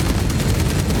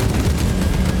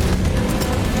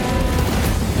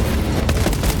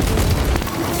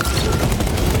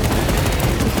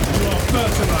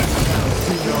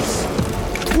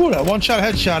 Ooh, that one-shot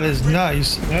headshot is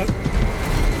nice. Yep.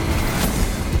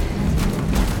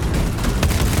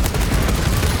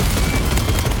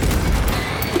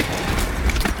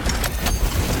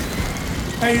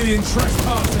 Alien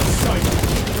trespasser sight.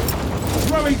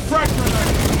 Throwing frag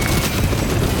grenade.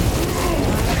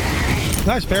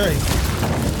 Nice parry.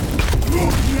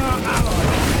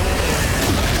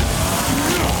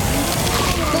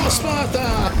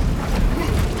 Sparta!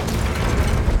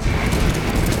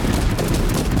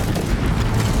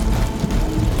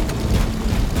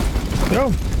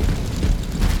 Go.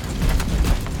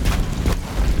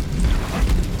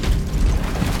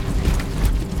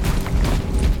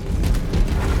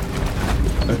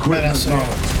 Equipment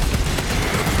marked.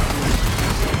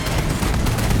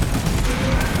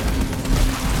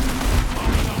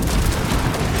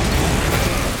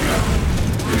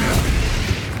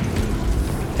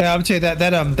 Yeah, I would say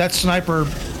that sniper,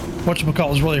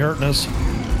 whatchamacallit, is really hurting us.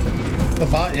 The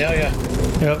bot, yeah.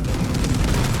 Yep.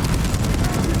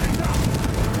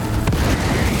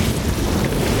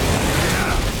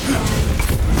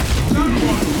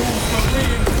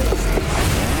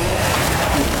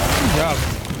 Good job.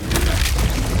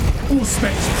 All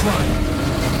specs prime.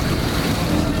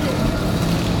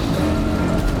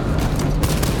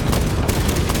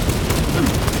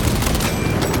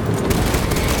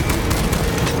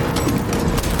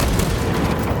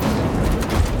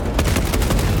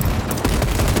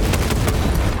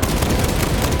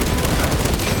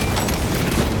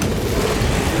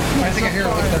 I think I hear it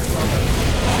up there.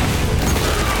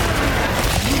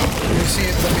 If you see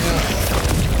it, let me know.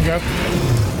 Yep.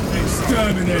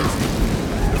 Exterminate.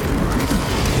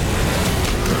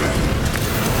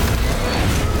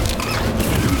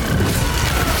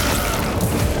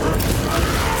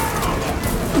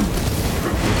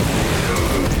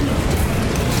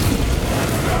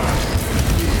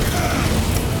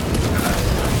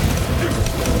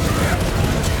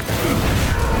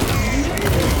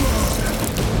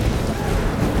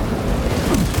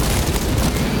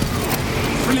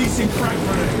 Releasing frag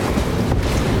grenade.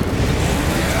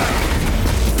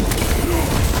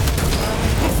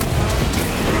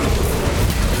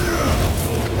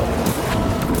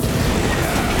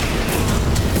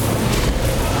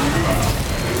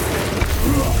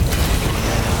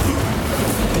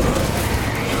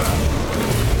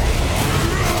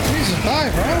 Jesus,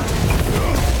 die, bro.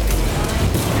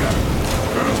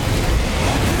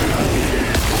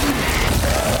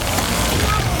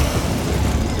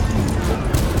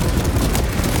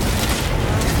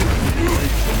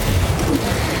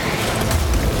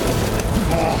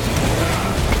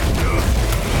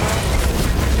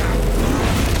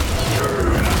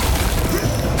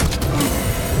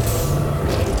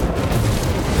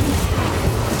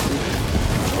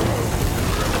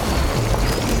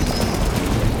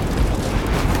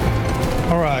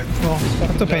 Alright, well,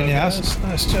 that's a pain in the ass.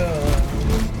 Nice job.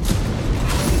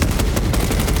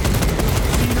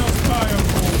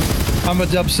 I'm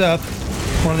gonna dub Seth.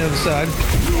 One on the other side.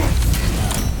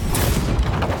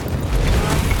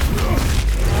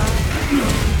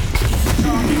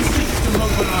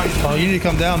 Oh, you need to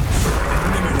come down.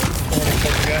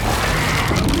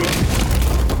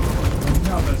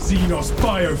 Another Xenos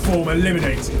bioform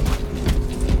eliminated.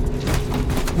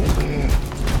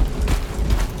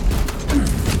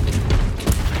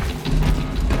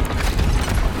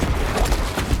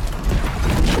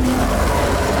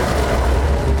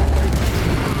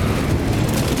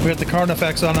 We got the card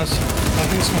effects on us. I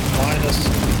think it's one behind us.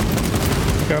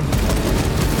 Okay.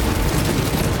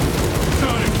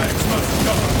 Turn effects must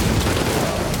go.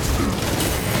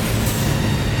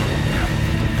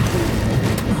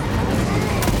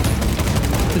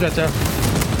 Do that there.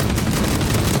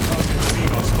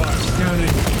 Xenos virus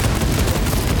scanning.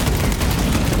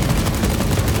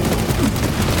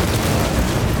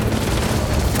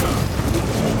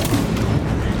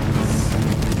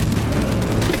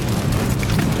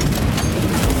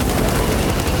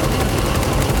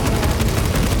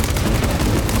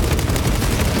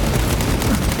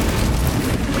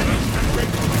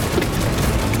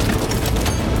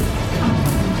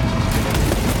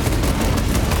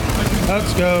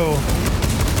 Let's go.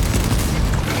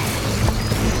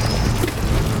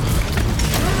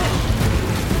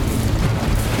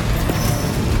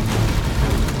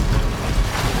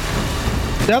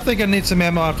 Definitely gonna need some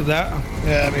ammo after that.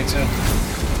 Yeah, me too.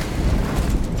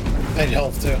 I need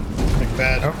health too. Like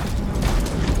bad. Oh.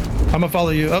 I'm gonna follow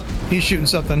you. Oh, he's shooting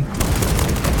something.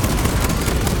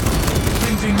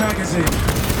 Changing magazine.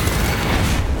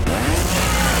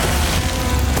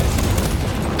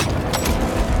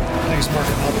 He's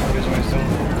marking health for his way down.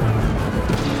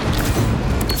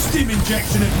 Stim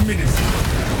injection administered.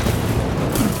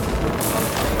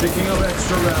 Picking up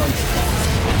extra rounds.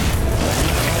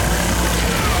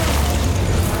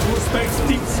 Suspects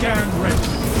deep scan ready.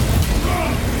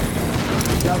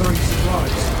 Gathering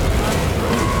supplies.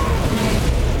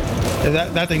 Yeah,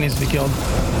 that thing needs to be killed.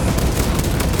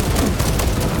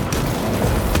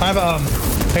 I have a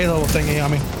halo thingy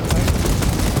on me.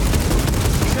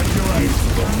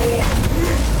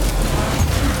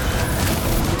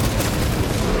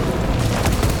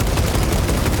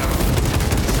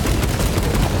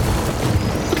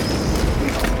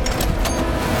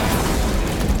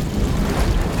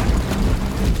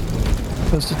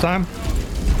 Close to time.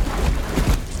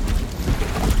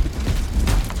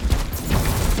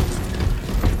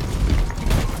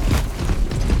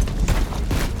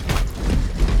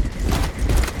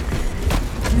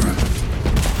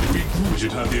 We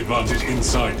should have the advantage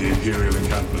inside the Imperial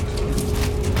encampment.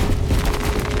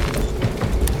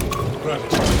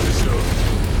 Gratitude bestowed.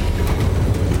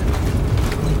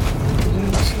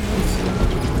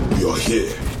 You're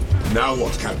here. Now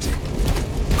what, Captain?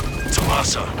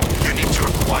 Tomasa, you need to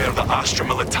acquire the Astra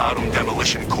Militarum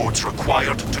demolition codes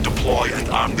required to deploy and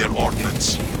arm their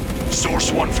ordnance.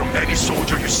 Source one from any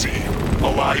soldier you see,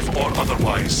 alive or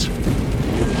otherwise.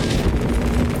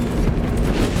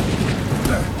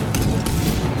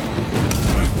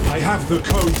 I have the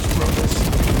codes, brothers.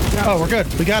 Oh, we're good.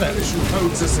 We got it. Demolition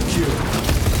codes are secure.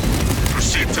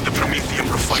 Proceed to the Prometheum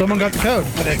refinery. Someone got the code.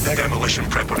 and make the demolition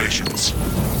preparations.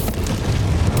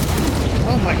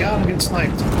 Oh my god, I'm getting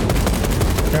sniped.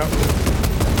 Yep.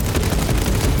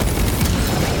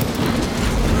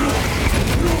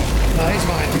 Nah, he's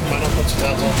mine. He's mine. I'll put some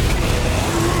tabs on.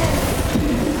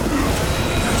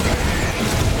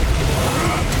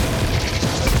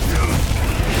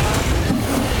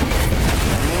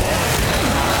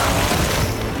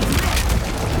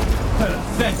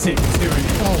 Pathetic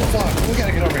tyranny. Oh fuck, we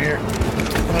gotta get over here.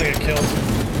 I'm gonna get killed.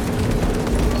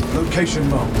 Location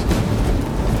marked.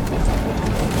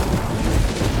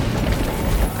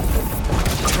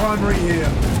 primary here.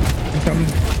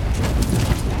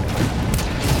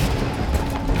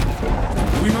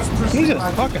 We must proceed.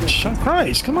 Jesus fucking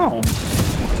Christ, come on.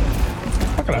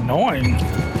 Fucking annoying.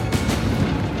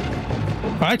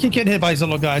 I keep getting hit by these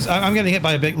little guys. I'm getting hit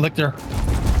by a big lictor.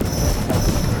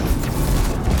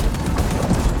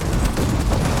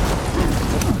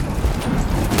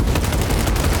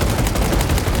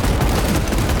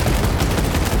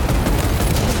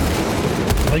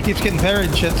 He keeps getting parried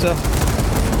and shit, so.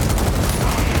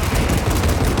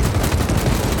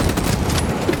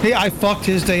 Hey, I fucked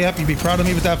his day up. You'd be proud of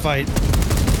me with that fight.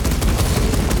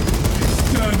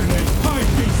 Exterminate. High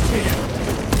beast here.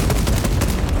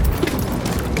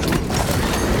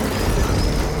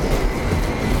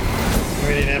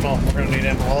 We need ammo. We're gonna need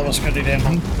ammo. All of us are gonna need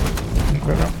ammo.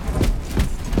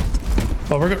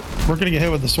 Well, we're gonna get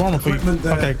hit with the swarm if we.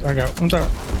 Okay, I go. I'm sorry.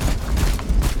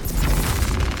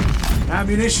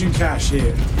 Ammunition cache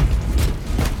here.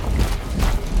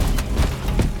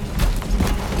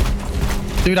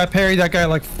 Dude, I parried that guy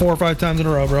like 4 or 5 times in a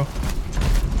row, bro.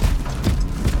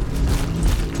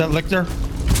 That lictor?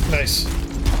 Nice.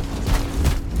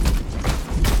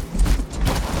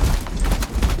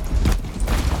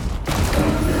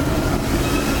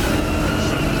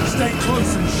 Stay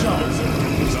close and sharp.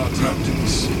 Those are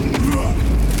tactics.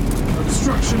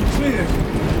 Obstruction clear.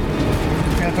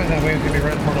 Can't find that way. It's gonna be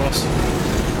right in front of us.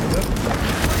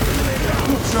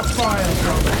 Put your fire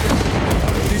from.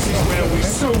 This is where we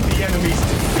sow the enemy's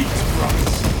defeat,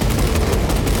 Price.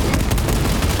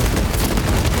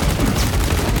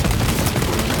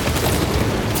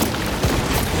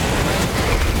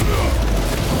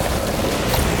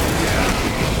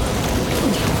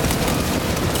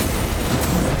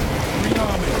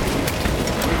 Rearming.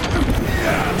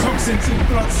 Toxins in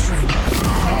bloodstream.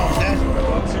 Oh, dead.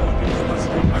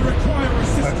 I require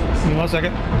assistance. Give me 1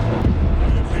 second.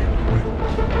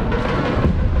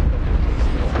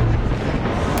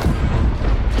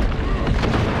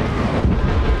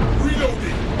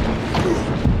 Reloading.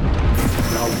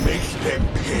 Now make them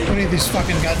pay. We need these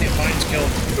fucking goddamn mines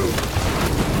killed.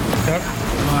 Yep.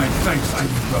 My thanks, I'm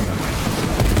brother.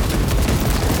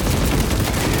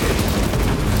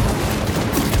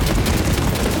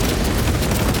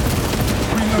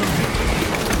 Reloading.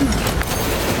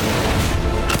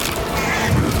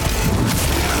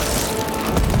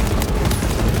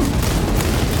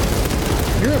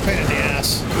 You're a pain in the ass.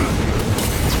 I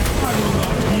will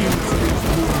not yield to these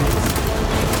wounds.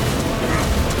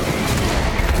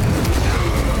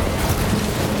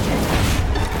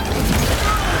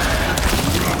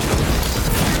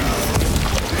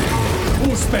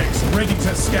 All specs ready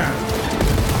to scan.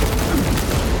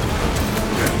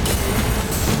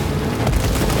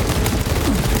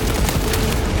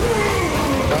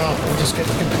 Oh, we'll just get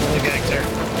completely ganked there.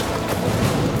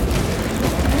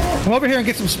 Come over here and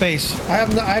get some space. I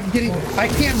can't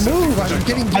move. I'm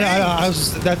getting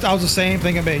ganked. I was the same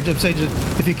thing I made. Just say,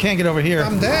 if you can't get over here.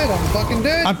 I'm dead. I'm fucking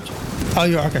dead. Oh,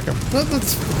 you are? Okay, come.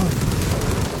 That's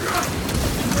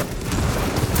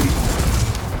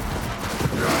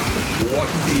What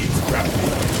needs gravity?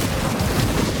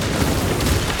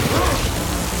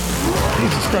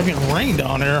 Jesus, it's getting rained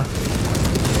on here.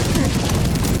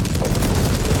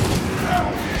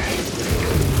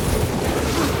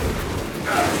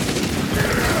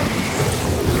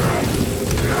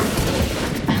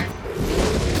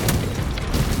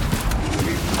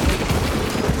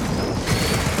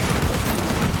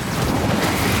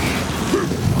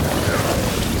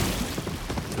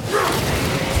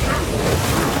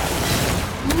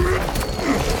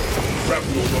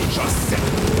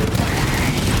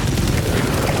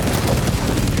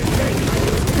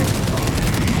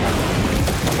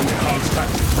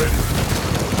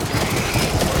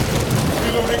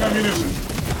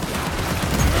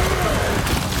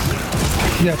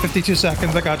 Yeah, 52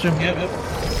 seconds. I got you. Yep.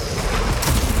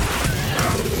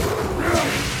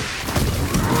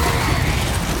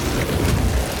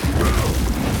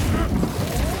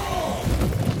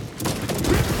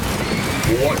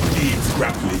 What needs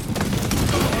grappling?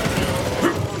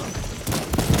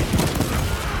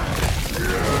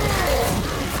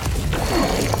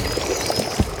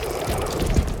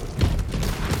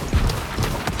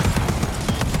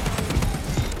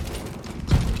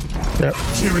 Yep.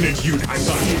 Tyranid unit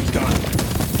assigned done.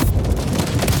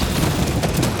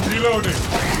 Reloading.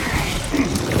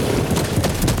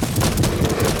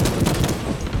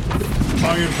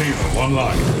 Iron Fever, one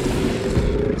line.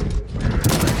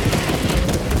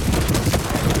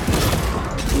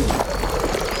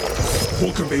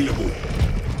 Walk available.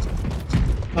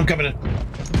 I'm coming in.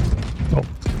 Oh.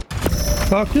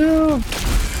 Fuck you.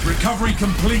 Recovery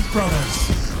complete, brothers.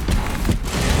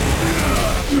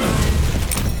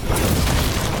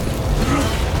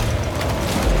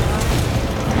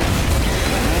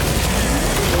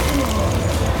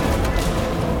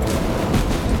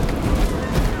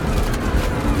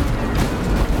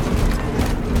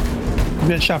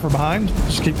 Get shot from behind.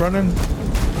 Just keep running.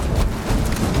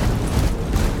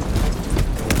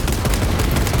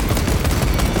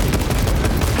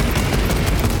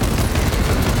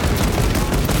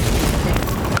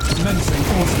 Menacing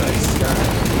Force scan.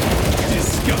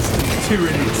 Disgusting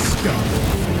tyranny scum.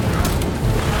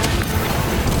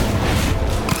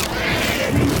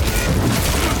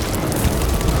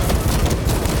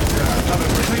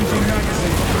 Changing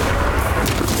magazine.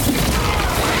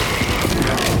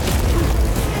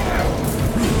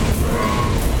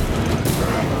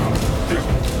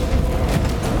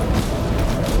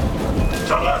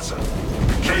 Talassa,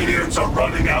 Cadians are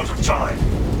running out of time.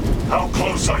 How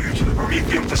close are you to the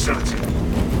Prometheum facility?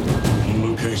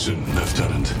 On location,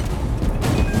 Lieutenant.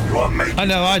 You are making... I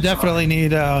know, I definitely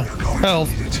need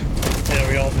health. Yeah,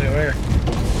 we all do here.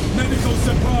 Medical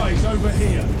supplies over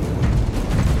here.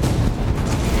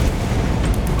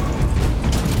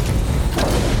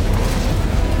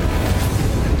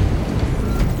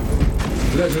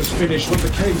 Let us finish what the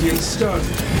Cadians started.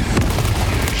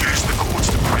 Use the cords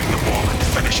to bring the bomb and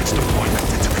finish its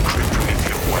deployment into the crypt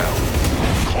Prometheum well.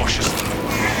 Cautiously.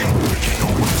 You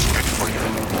know what's good for you.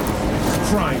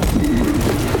 Try.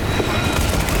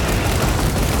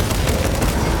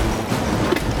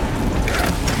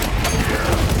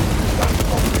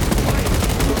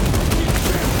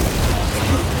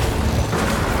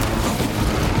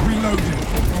 Reloading.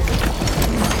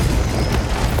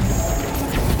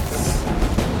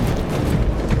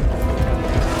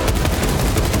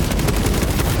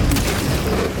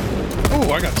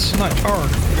 Oh, I got sniped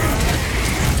hard.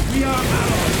 We are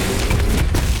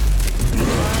allies.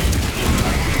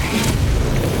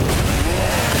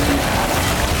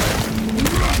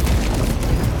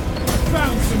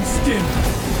 Found some stim.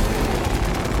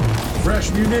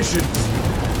 Fresh munitions.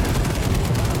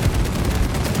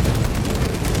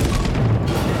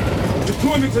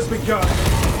 Deployment has begun.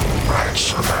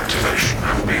 Rates of activation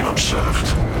have been observed.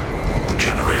 The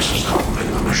generators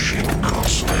holding the machine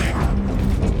god's name.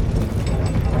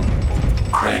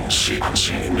 Crane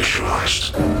sequencing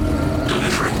initialized.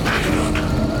 Delivering payload.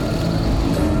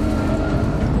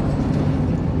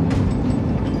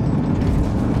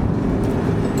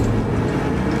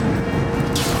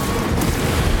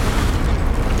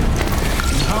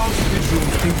 Enhanced visual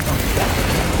income.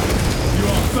 You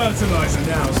are fertilizer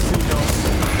now, Xenos.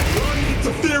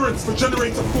 Interference for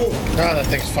generator 4. Ah, that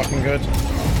thing's fucking good.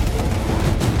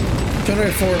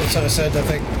 Generator 4, that's what I said, I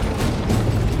think.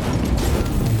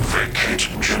 Vacate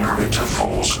generator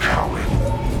 4's cowling.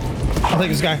 I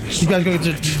think this guy. You guys go get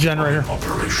the generator.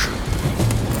 Operation.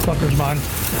 Fucker's mine.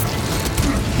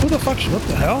 Who the fuck? What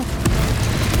the hell?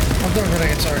 I'm doing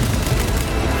grenades, sorry.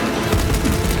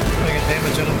 I get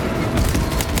damage in him.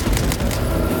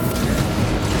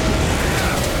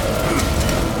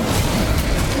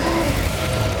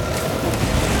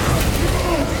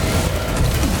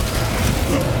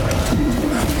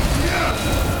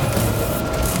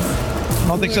 I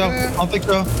don't think so. I don't think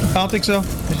so. I don't think so.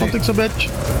 I don't think so, bitch.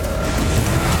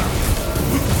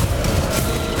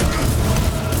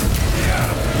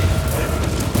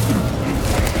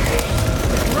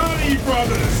 Rally,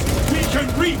 brothers! We can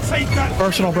retake that.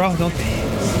 Personal, bro. Don't.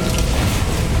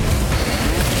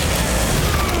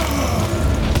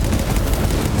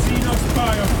 Xenos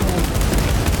Bioform.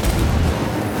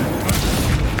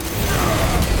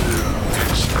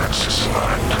 X-axis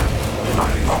aligned.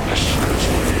 Lighting on this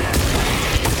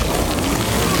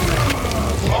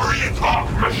Orient off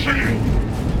machine!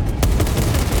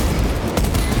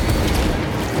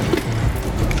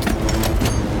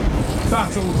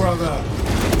 Battle, brother.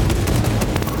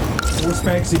 All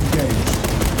specs engaged.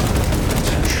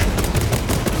 Attention.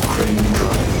 Crane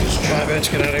drive is Bye, bitch,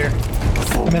 get out of here.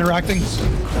 I'm interacting.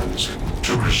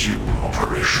 to resume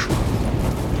operation.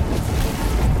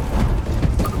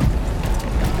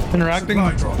 Interacting.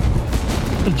 Supply drop.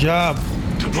 Good job.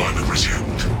 Deployment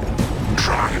resumed.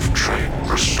 Drive train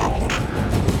restored.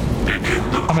 Begin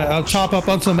the I'll chop up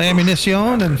on some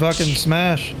ammunition and fucking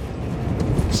smash.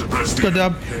 suppress the Good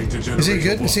job. Is he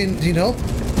good? Is he, do you know?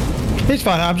 He's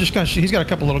fine. I'm just gonna. He's got a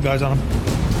couple little guys on him.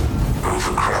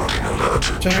 overcrowding alert.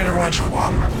 Generator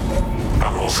 1.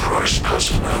 Unauthorized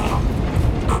personnel.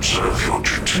 Observe your I'm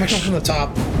gonna come duties. from the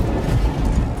top.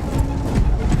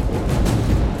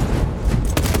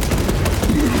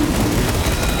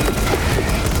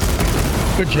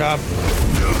 Good job.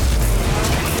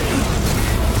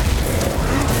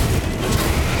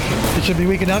 It should be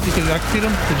weak enough. You can execute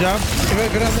him. Good job.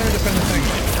 Go down there and defend the thing.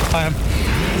 I am.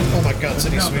 Oh my god,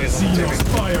 City Another Sweet. Xenos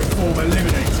Bioform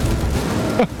eliminated.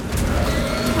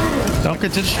 Don't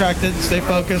get distracted. Stay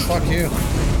focused. Fuck you.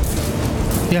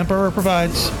 The Emperor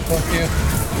provides. Fuck you.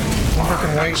 I'm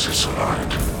freaking wait.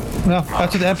 Well,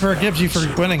 that's what the Emperor gives you for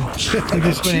winning.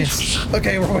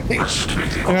 Okay, we're waiting.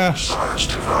 Yeah.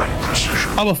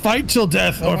 I will fight till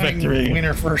death or victory.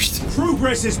 Winner first.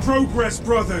 Progress is progress,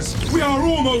 brothers. We are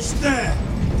almost there.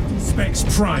 Specs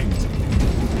primed.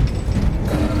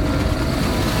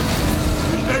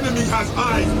 The enemy has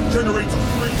eyes.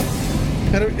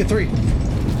 Generator 3.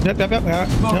 Yep.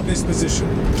 Mark this position.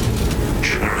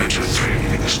 Generator 3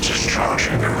 is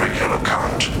discharging a regular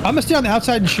count. I'm gonna stay on the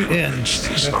outside and shoot in.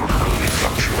 These unholy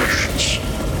fluctuations.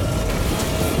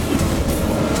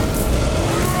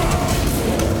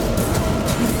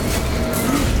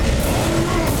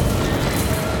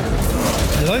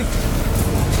 Really?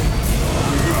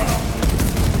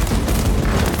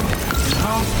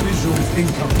 Enhanced visuals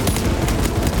incoming.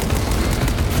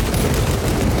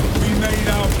 We made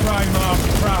our Primarch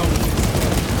proud.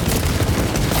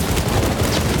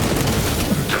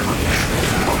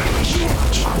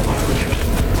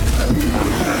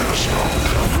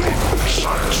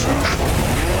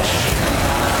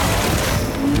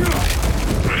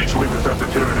 Ready to intercept the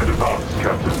Tyranid advance,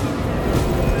 Captain.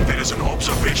 There is an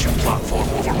observation platform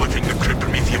overlooking the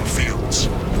Cryptomethium fields.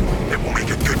 It will make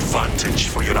a good vantage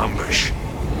for your ambush.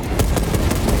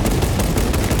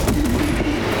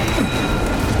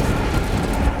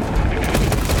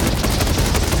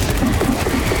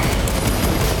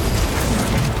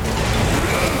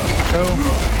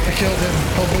 I killed him.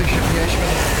 Hopefully, should be HP.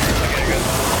 Okay, good.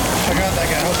 I got that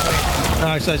guy. Hopefully.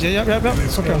 Nice. Yep.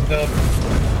 Let's go.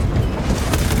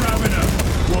 Grabbing her.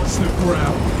 Watch the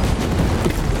ground.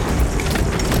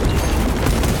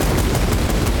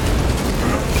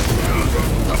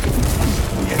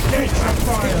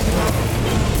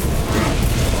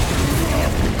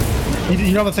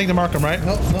 You know the thing to mark him, right?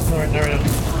 No, right now.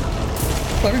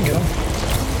 I can get him.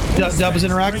 Dub is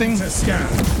interacting. Let's go.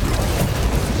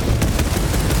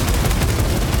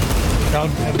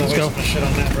 Shit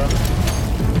on that, bro.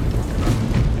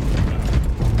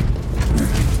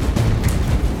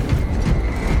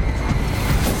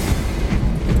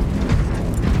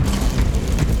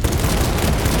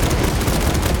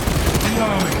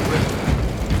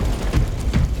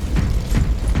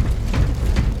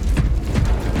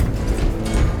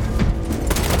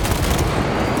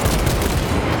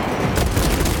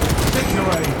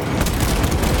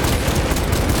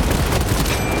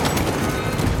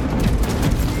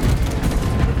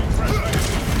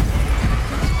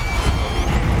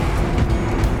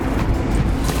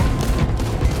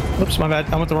 Oops, my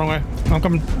bad. I went the wrong way. I'm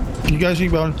coming. You guys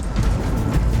keep going.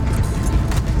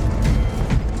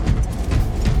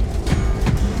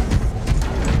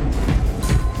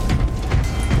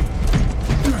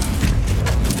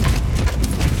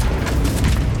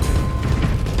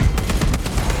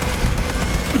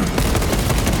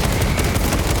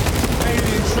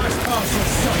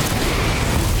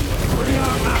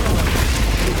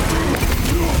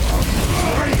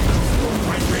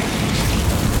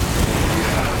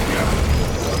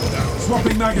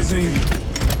 Swapping magazine.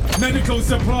 Medical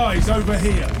supplies over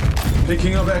here.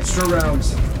 Picking up extra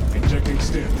rounds. Injecting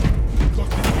stim.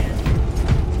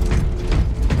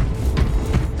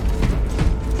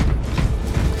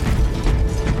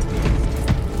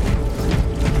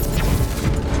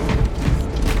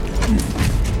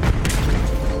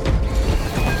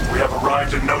 We have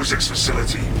arrived at Nozick's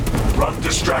facility. Run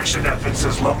distraction efforts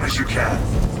as long as you can.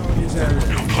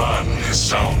 Your plan is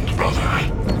sound, brother.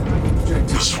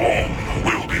 The swarm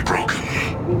will be broken.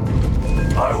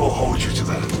 I will hold you to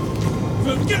that.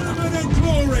 For Gilliman and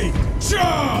glory,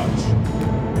 charge!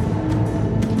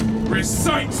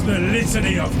 Recite the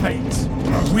litany of hate.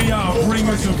 We are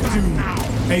bringers of doom,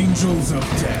 angels of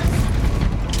death.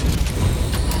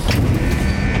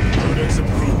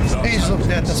 Angels of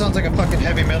Death, that sounds like a fucking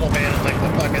heavy metal band in like the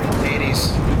fucking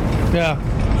 80s. Yeah.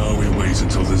 Now we wait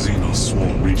until the Xenos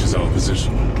swarm reaches our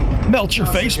position. Melt your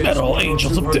face metal,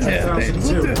 angels of death.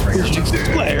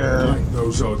 Declare.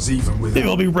 Those odds even with It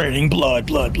will be raining blood.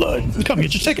 Come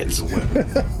get your tickets.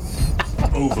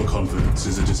 Overconfidence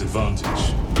is a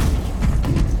disadvantage.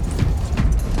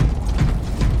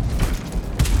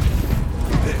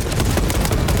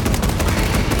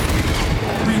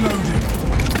 Reloading.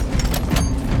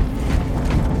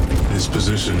 His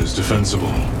position is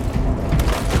defensible.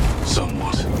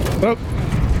 Somewhat. Oh.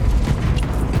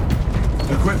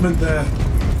 Equipment there.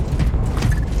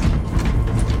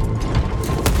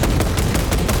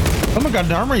 Someone got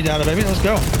an armory down, baby. Let's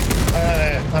go.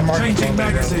 I'm marking Changing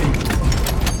magazine.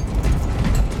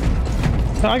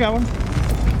 Oh, I got one.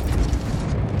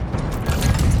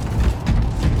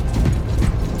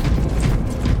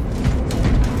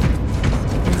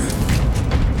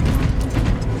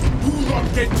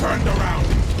 Don't get turned around!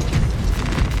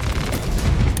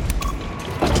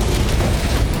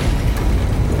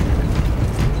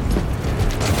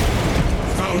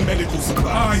 Found medical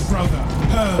supplies. Aye,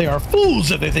 brother. They are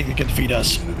fools if they think they can defeat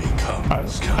us.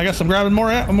 I guess I'm grabbing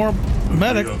more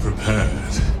medic. You're prepared.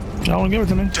 I want to give it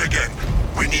to me. Dig in.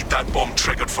 We need that bomb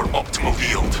triggered for optimal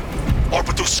yield.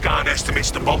 Orbital scan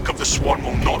estimates the bulk of the swarm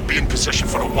will not be in position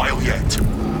for a while yet.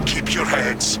 Keep your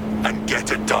heads and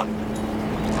get it done.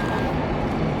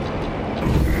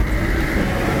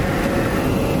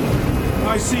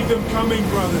 I see them coming,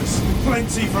 brothers.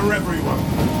 Plenty for everyone.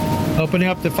 Opening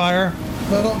up the fire.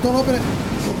 No, don't open it.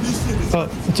 Oh,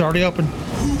 it's already open.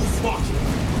 Who the fuck?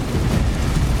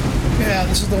 Yeah,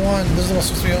 this is the one. This is the one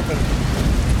supposed to be open.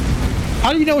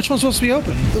 How do you know which one's supposed to be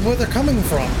open? Where they're coming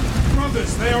from.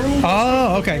 Brothers, they are all...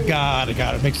 Oh, okay. Got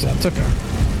it. Makes sense. Okay.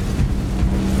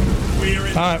 We're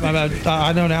in All right, my bad.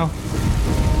 I know now.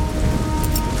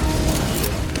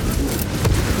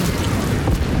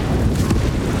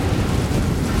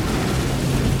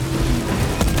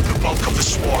 The bulk of the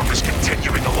swarm is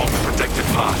continuing along the predicted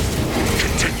path.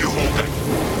 Continue holding.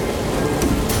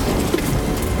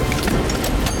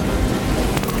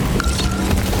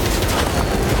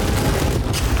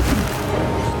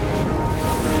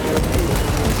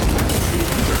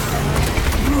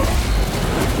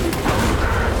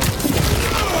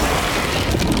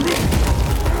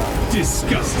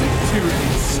 disgusting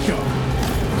Tyranid scum.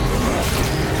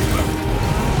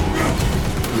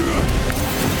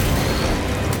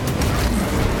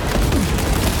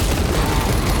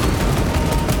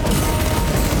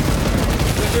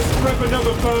 Let's grab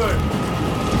another bird.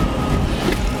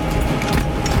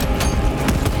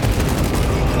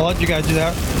 I'll let you guys do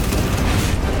that.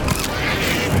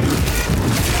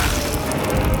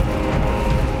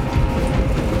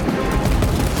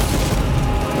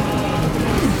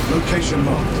 Location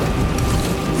marked.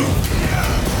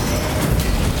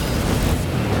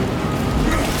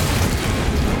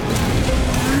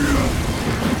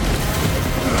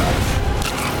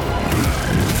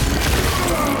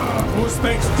 More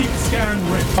specs, deep scan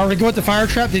ready. Are we going with the fire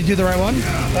trap? Did you do the right one?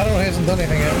 I don't know. He hasn't done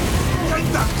anything yet. Light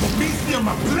that Prometheum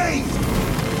ablaze!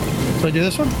 So I do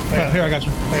this one? Yeah. Here, I got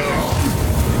you.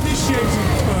 Initiating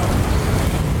burn.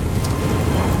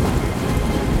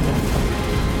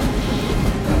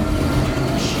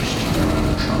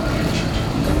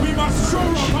 We must shore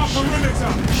up our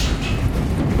perimeter!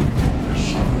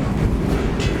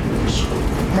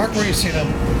 Mark where you see them.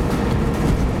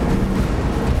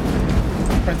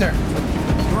 Right there.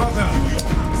 Brother!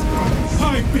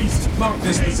 High beast, mark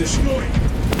this position.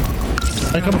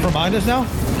 Are they coming from behind us now?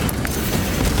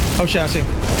 Oh shit, I see him.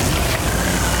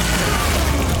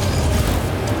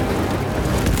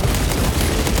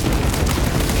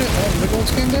 Shit, all the big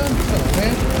ones came down? Oh,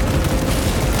 man.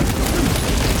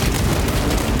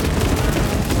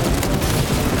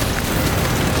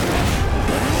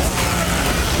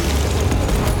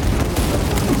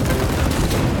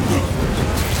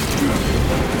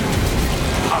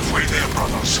 Halfway there,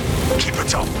 brothers. Keep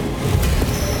it up.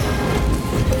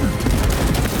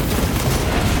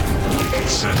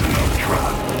 Setting up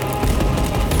trap.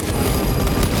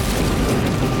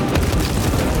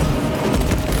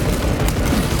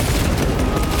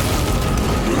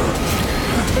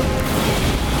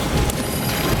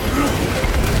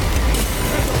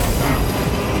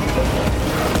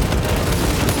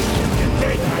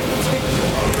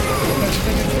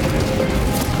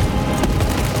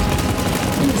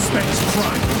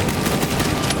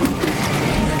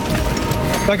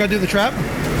 Do I gotta do the trap?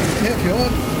 Yeah, if you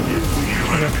want.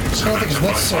 I don't think it's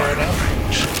necessary right now.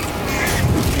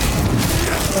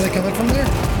 Are they coming from there?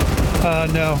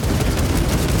 No.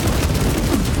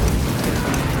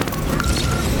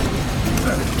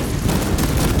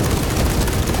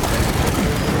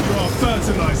 Draw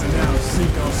fertilizer now,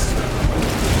 Seagulls.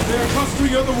 They're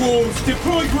clustering at the walls.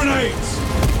 Deploy grenades!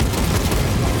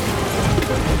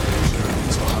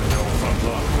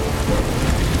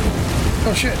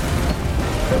 Oh shit.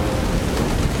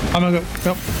 I'm gonna go.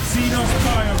 Nope. Xenos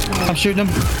bio. I'm shooting him.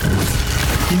 You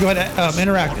can go ahead and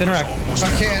interact. I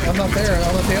can't. I'm not there.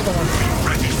 I'll let the other one.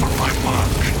 Ready for my mark.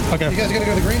 Okay. You guys gotta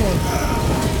go to the green one.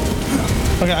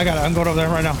 Okay, I got it. I'm going over there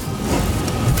right now.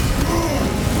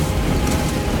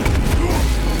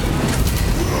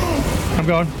 I'm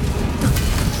going.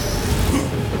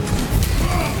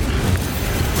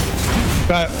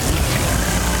 Got it.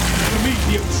 The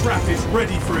medium trap is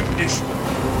ready for ignition.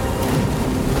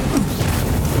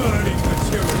 Burning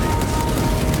materials.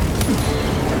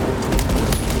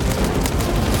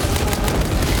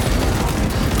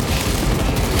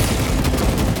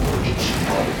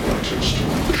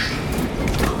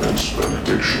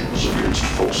 meditations against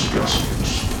false gases.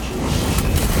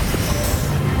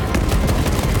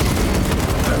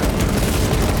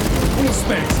 Full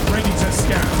space, ready to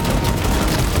scan.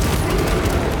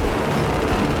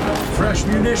 Fresh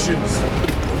munitions.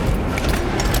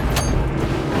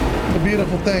 A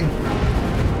beautiful thing.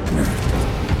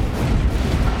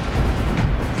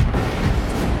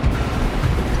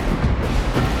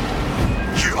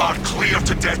 You are clear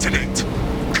to detonate.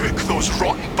 Cook those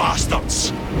rotten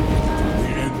bastards. We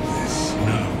end this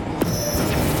now.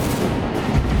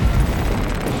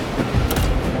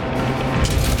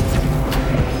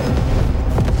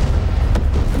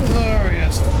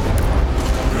 Glorious.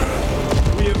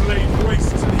 We have laid waste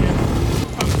to the enemy.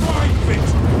 A fine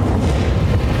victory.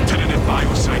 Tyranid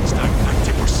biosites down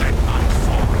 90% and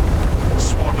falling.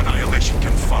 Swarm annihilation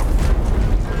confirmed.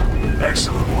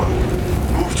 Excellent work.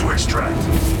 Move to extract.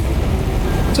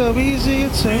 So easy,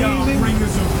 it's so We are easy.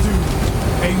 bringers of doom.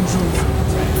 Angels of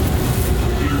death.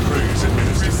 You praise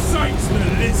administer. Recite the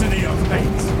litany of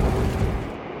fate.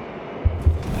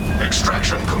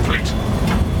 Extraction complete.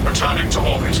 Returning to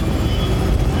orbit.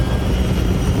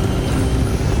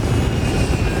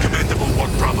 Commendable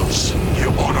work, brothers.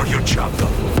 You honor your chapter.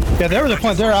 Yeah, there was a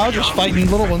point there. I was just fighting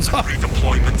little ones.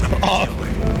 Redeployment immediately.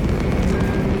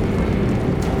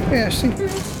 Yeah, see.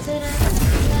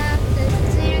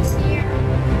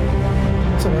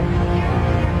 It's alright.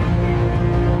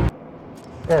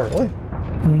 Oh, really?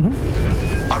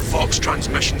 Our Vox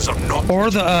transmissions are not. Or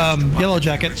the yellow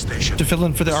jacket to fill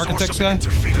in for the architect's guy.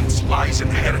 Interference lies in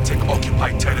heretic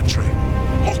occupied territory.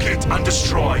 Locate and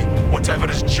destroy whatever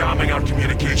is jamming our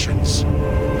communications.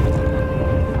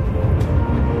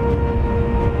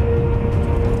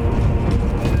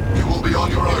 You will be on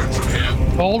your own from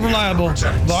here. All reliable.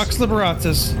 Vox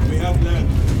Liberatus. We have land.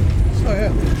 Oh,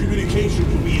 yeah. Communication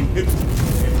will be inhibited.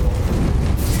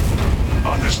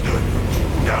 Understood.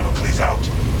 Damocles out.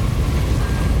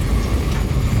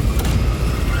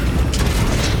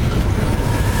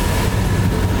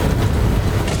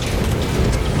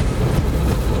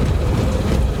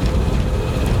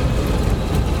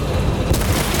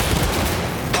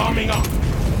 Arming up.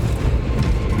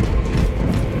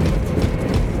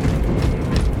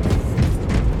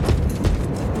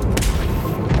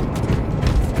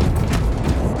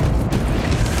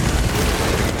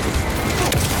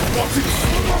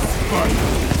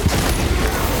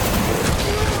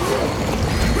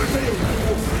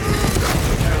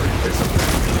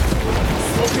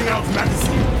 Smoking out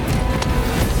magazine.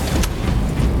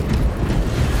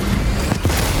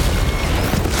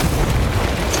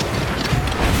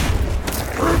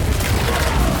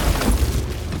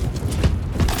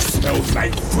 Smells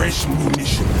like fresh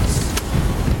munitions.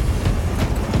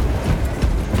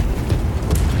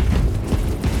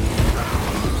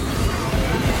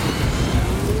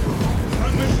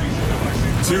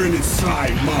 Tyranid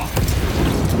slide marked.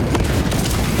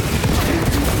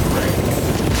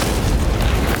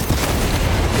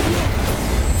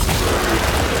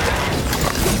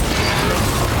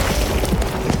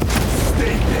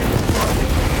 Stay there.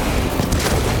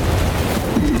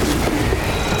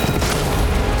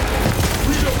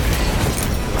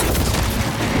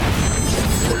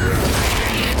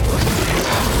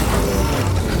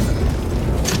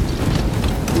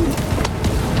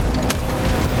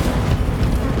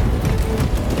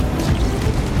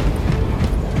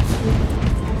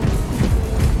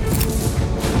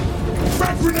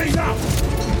 Frag grenade out!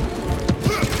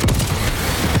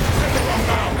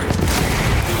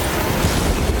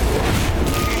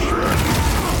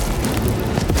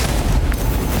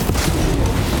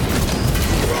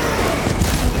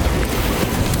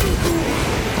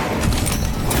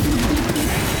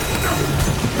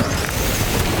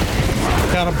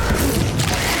 Got him.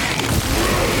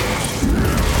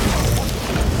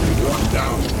 One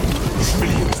down.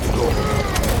 Trillions to go.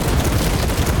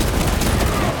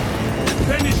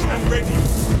 Finished and ready.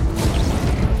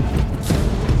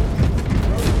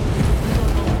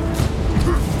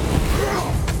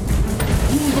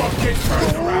 Who not get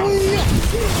turned around?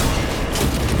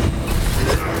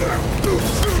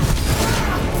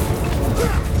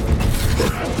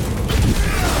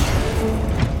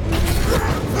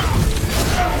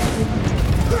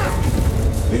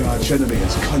 The archenemy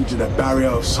has conjured a barrier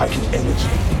of psychic energy.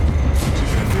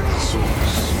 Defending the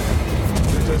source.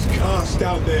 Let us cast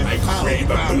out their crave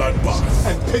a bloodbath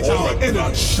and pit our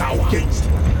inner shower against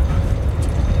them.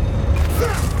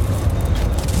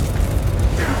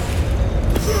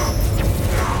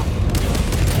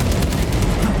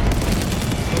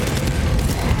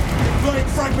 Flying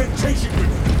fragmentation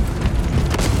grenade.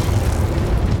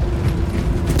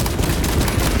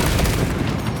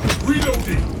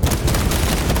 Reloading.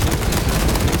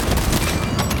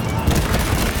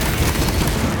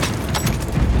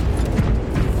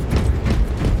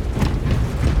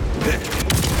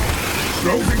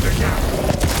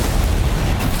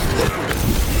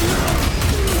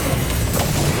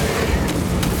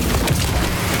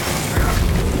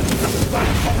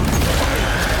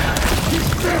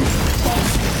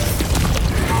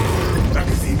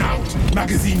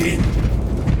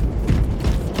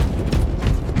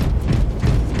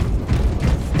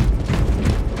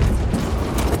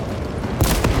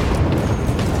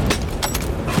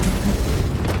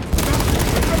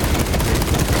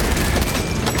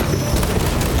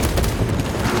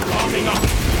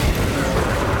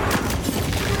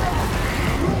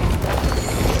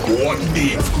 What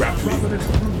needs grappling?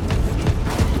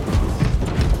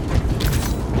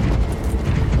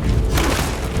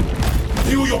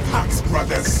 Heal your packs,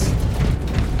 brothers.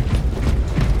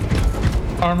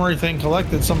 Armory thing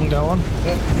collected. Someone got one.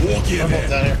 Walk in there.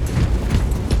 Down here.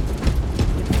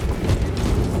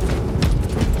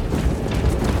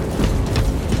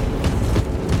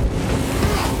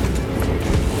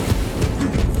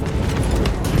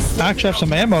 I actually have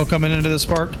some ammo coming into this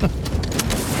part.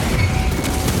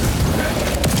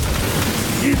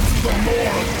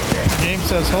 Game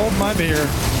says, hold my beer.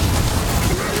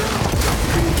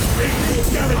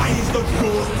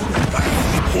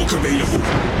 Hook available.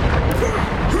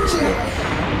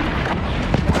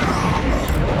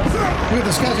 Dude,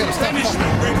 this guy's gotta stop fucking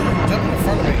jumping in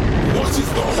front of me. What is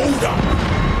the holdup?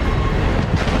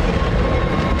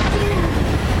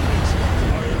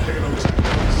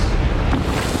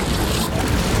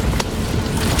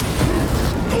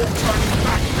 No turning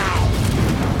back now.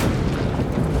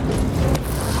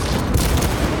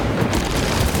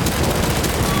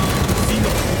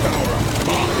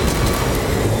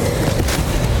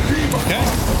 Okay.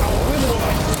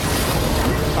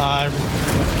 I'm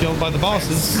killed by the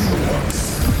bosses.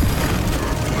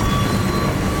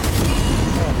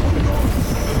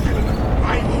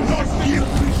 I will not yield.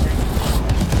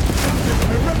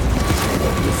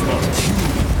 If not you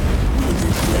will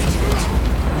regret it.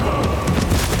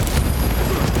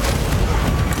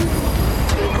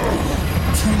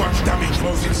 Too much damage,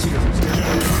 Moses.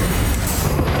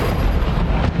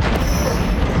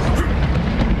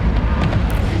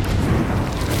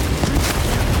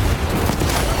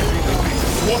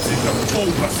 What is the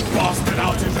bulbous bastard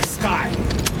out in the sky?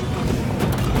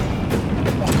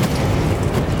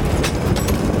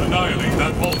 Annihilate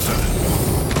that vulture.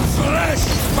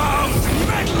 Flesh-bound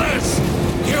meddlers!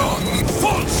 Your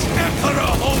false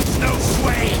emperor holds no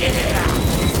sway here!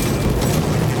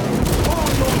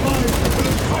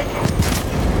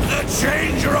 The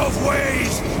changer of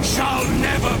ways shall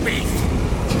never be!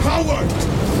 Coward!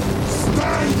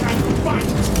 Stand and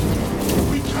fight!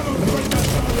 We cannot break that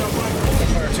barrier by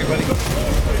Fire too, buddy.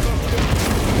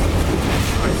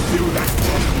 I feel that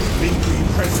lingering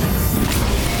presence,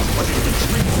 but it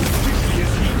retreats as quickly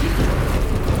as he did.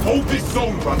 Hold this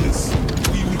zone, brothers.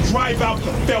 We will drive out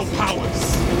the fell powers.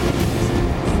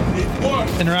 It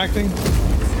worked. Interacting.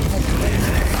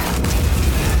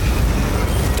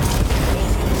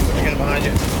 I got it behind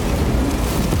you.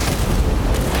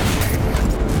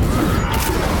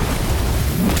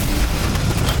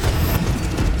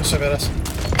 What's up, us?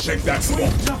 Check that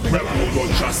spot. Rebel will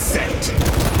just set.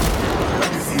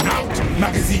 Magazine out.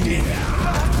 Magazine in.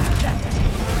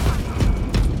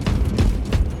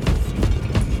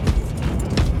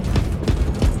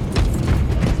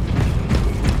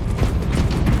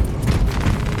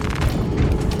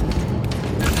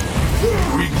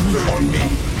 On me.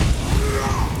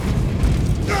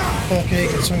 Okay, you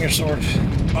can swing your sword.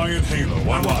 Iron Halo,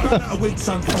 one line. Await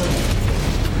something.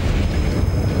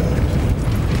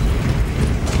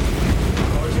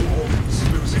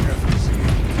 Losing efficacy.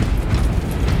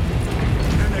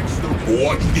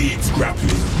 What needs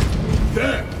grappling?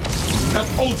 There! That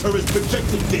altar is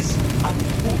projecting this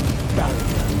barrier.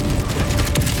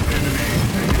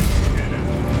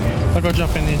 I'll go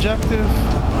jump in the objective.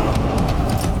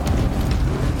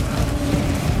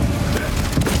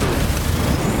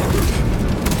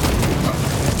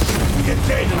 Get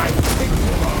dead and I think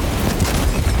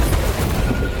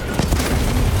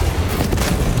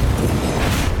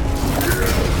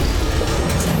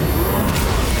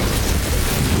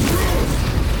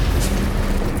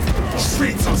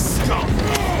streets of scum.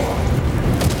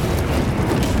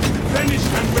 Vanish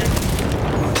and ready.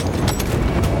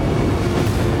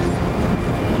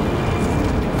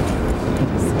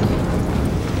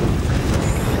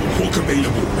 Hook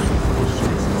available.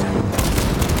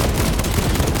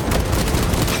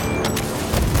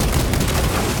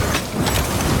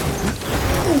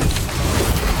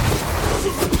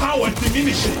 Power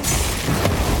diminishes.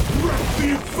 Wreck the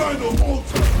infernal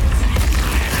altar.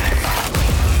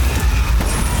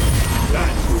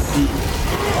 That will do.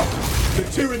 The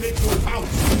Tyranids will out.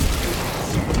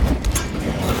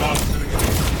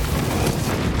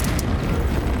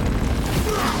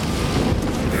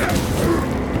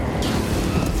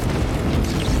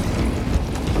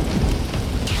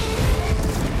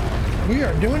 We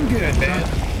are doing good, man.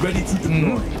 Ready to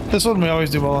deploy. This one we always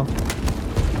do well on.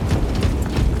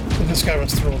 If this guy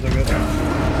was thrilled, they're good.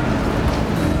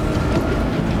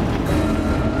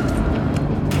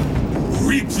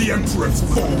 Reap the Emperor's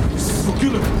forms. For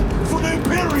Gilligan. For the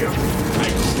Imperium. I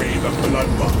crave a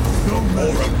bloodbath. No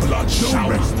more a blood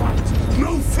shower.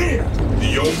 No fear!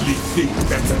 The only thing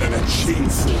better than a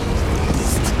chainsaw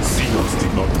is Xenos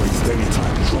did not waste any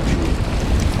time dropping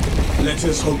in. Let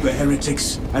us hope the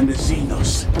heretics and the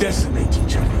Xenos decimate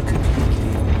each other completely.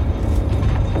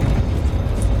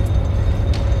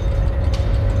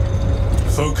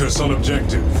 Focus on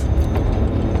objective.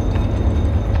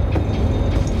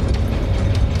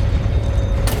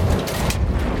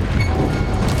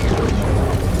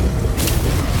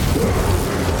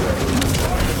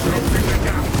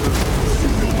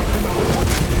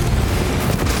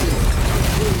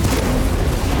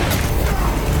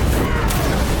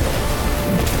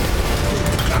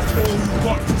 That's all you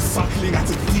got for suckling at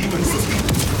a demon's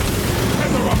teeth.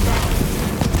 Feather up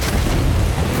now!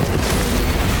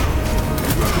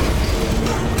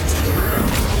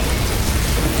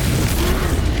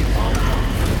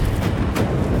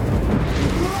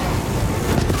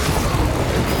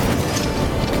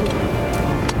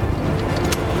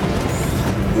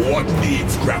 What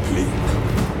needs grappling?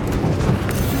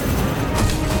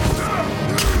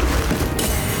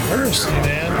 Mercy,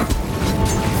 man.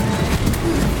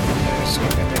 Just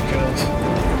gonna get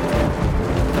killed.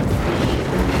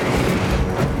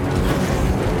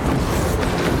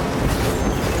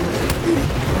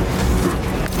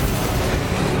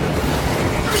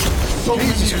 So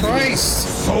Jesus many Christ!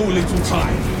 enemies, so little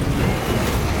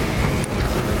time.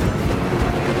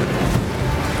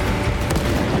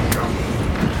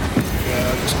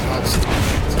 Yeah, just constant.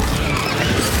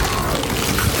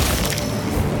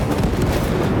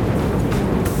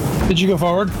 Did you go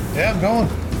forward? Yeah, I'm going.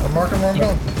 I'm marking where I'm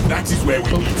going. That is where we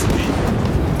need to be.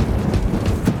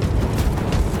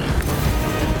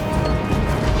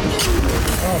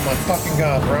 Oh my fucking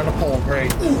god, we're on a pole,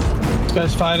 great. This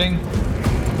guy's fighting.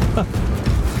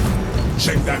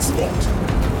 Check that spot.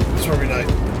 It's where we night.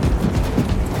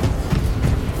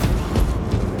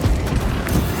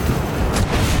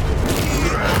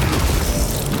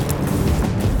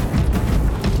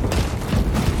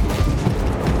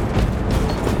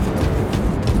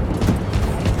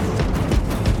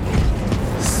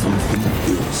 Something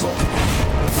feels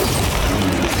off.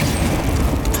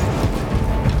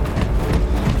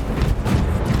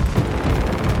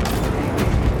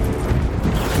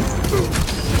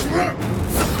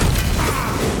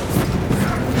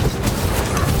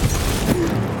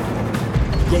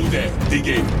 Go there, dig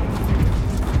in.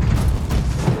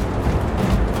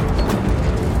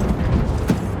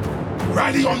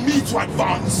 Rally on me to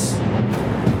advance.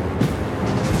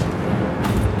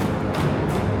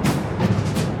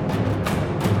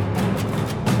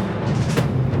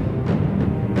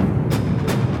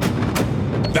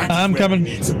 That's I'm where coming. we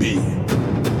need to be.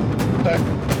 Okay.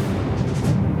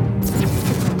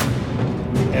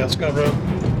 Yeah, let's go, bro.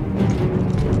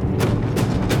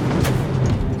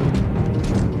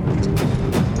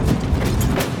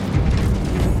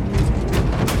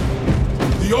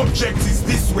 The object is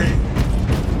this way.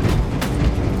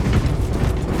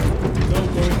 No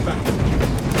going back.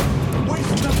 Wait,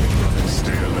 nothing.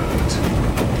 Stay alert.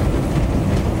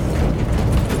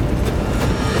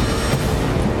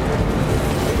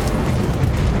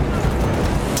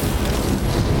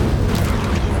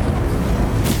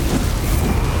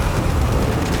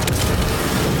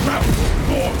 Grab,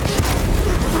 launch.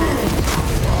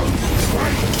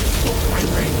 My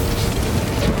range.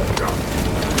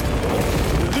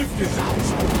 Lift is out.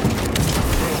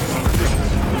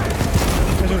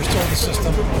 There's restore the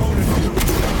system.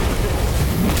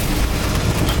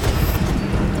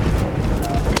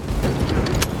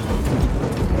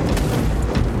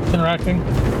 Interacting.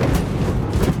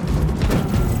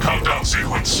 Countdown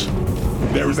sequence.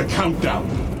 There is a countdown.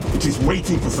 It is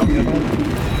waiting for something.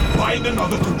 Find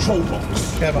another control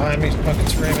box. Yeah, behind me, fucking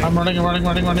screaming. I'm running. Alright,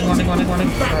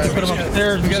 Put him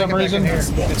upstairs we for gotta some get back reason. in here.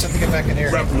 It's time to get back in here.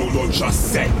 Grapple launcher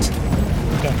set.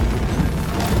 Okay.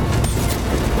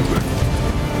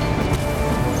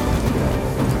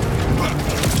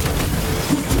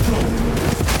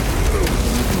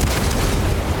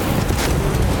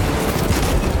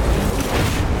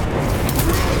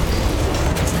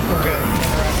 We're good.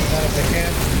 Interact with that if they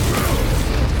can.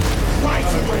 Right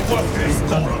away, what this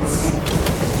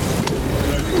does.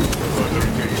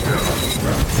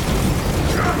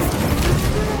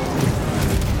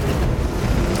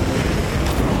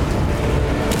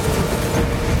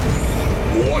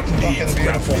 What Fucking needs beautiful.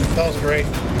 grappling? That was great.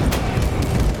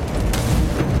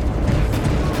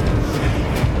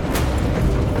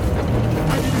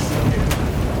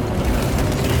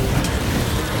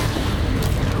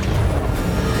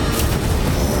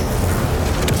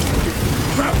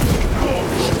 Grappling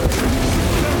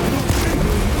launch.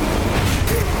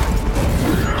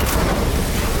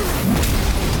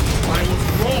 My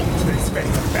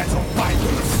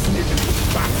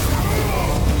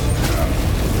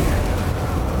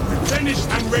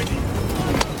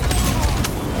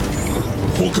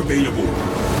available.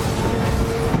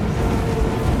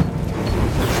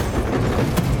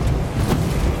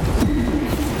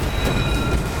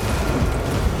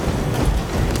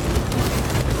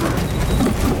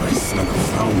 I smell a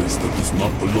foulness that does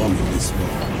not belong in this world.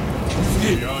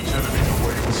 The arch enemy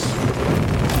awaits.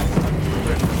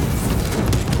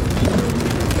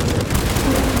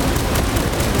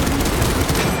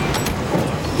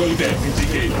 Go there,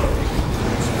 indicate.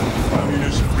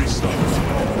 Ammunition restocked.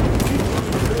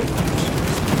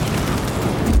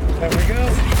 There we go.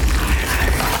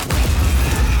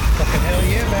 Fucking hell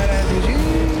yeah, bad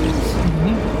RPGs.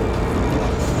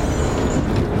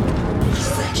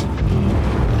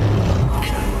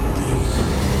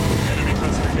 Enemy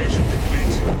classification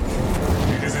complete.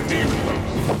 It is indeed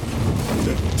close.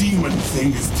 The demon thing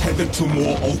is tethered to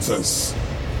more altars.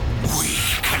 We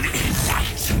can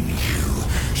enlighten you,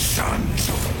 sons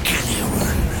of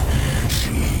Gideon.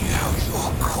 See how your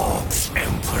corpse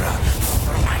emperor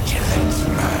flagellates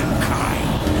mankind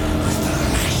with the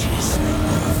lashes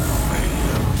of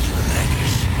failed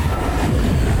legacy.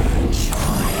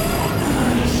 Join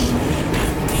us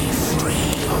and be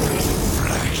free of his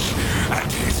flesh and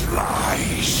his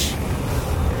lies.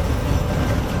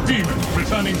 Demon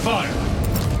returning fire.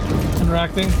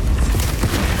 Interacting.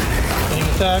 Being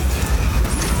attacked.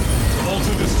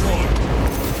 Altar destroyed.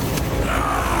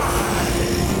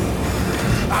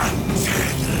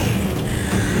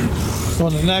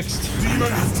 Going to next.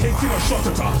 Demon is taking a shot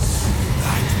at us.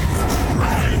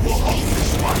 I will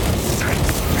always want to set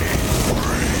me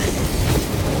free.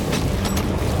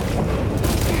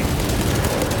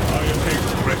 I am here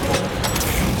to recall.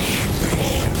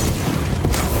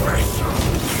 The vessel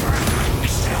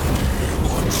tracks.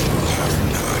 What you have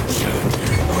nurtured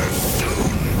will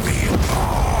soon be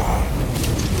born.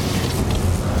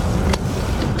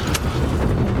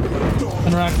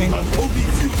 Interacting.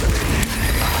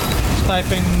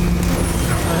 Typing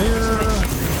right here.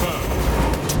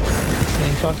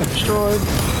 Being fucking destroyed.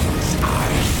 I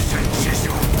sense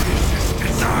your weakest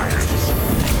desires.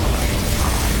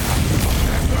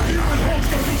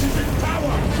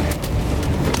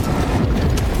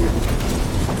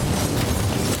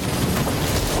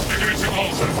 Engaging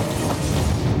altar.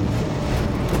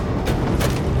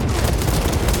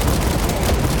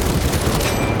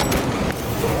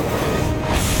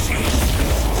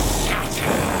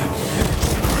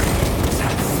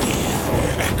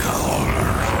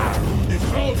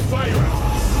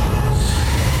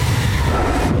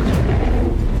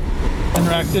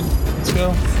 Interacted. Let's go.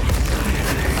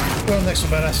 Go to the next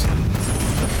one, badass.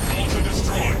 Altar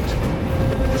destroyed.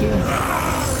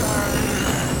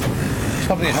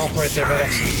 Probably a help right there,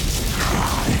 badass.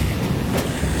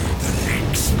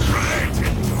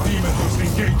 Demon host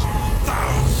engaging.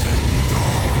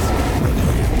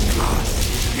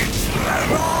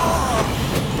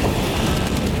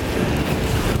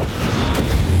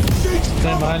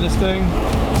 Stand behind this thing.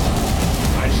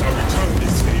 I shall return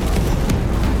this favor.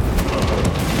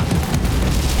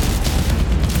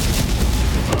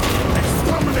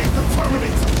 Exterminate the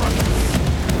Terminator brothers!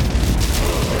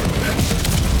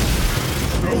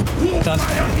 No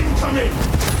warfire incoming!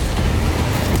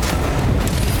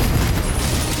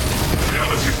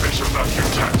 Reality Bishop vacuum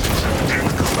tactics and the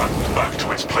demon combatant back to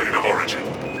its plane of origin.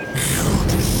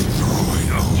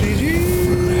 GG.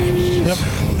 Yep.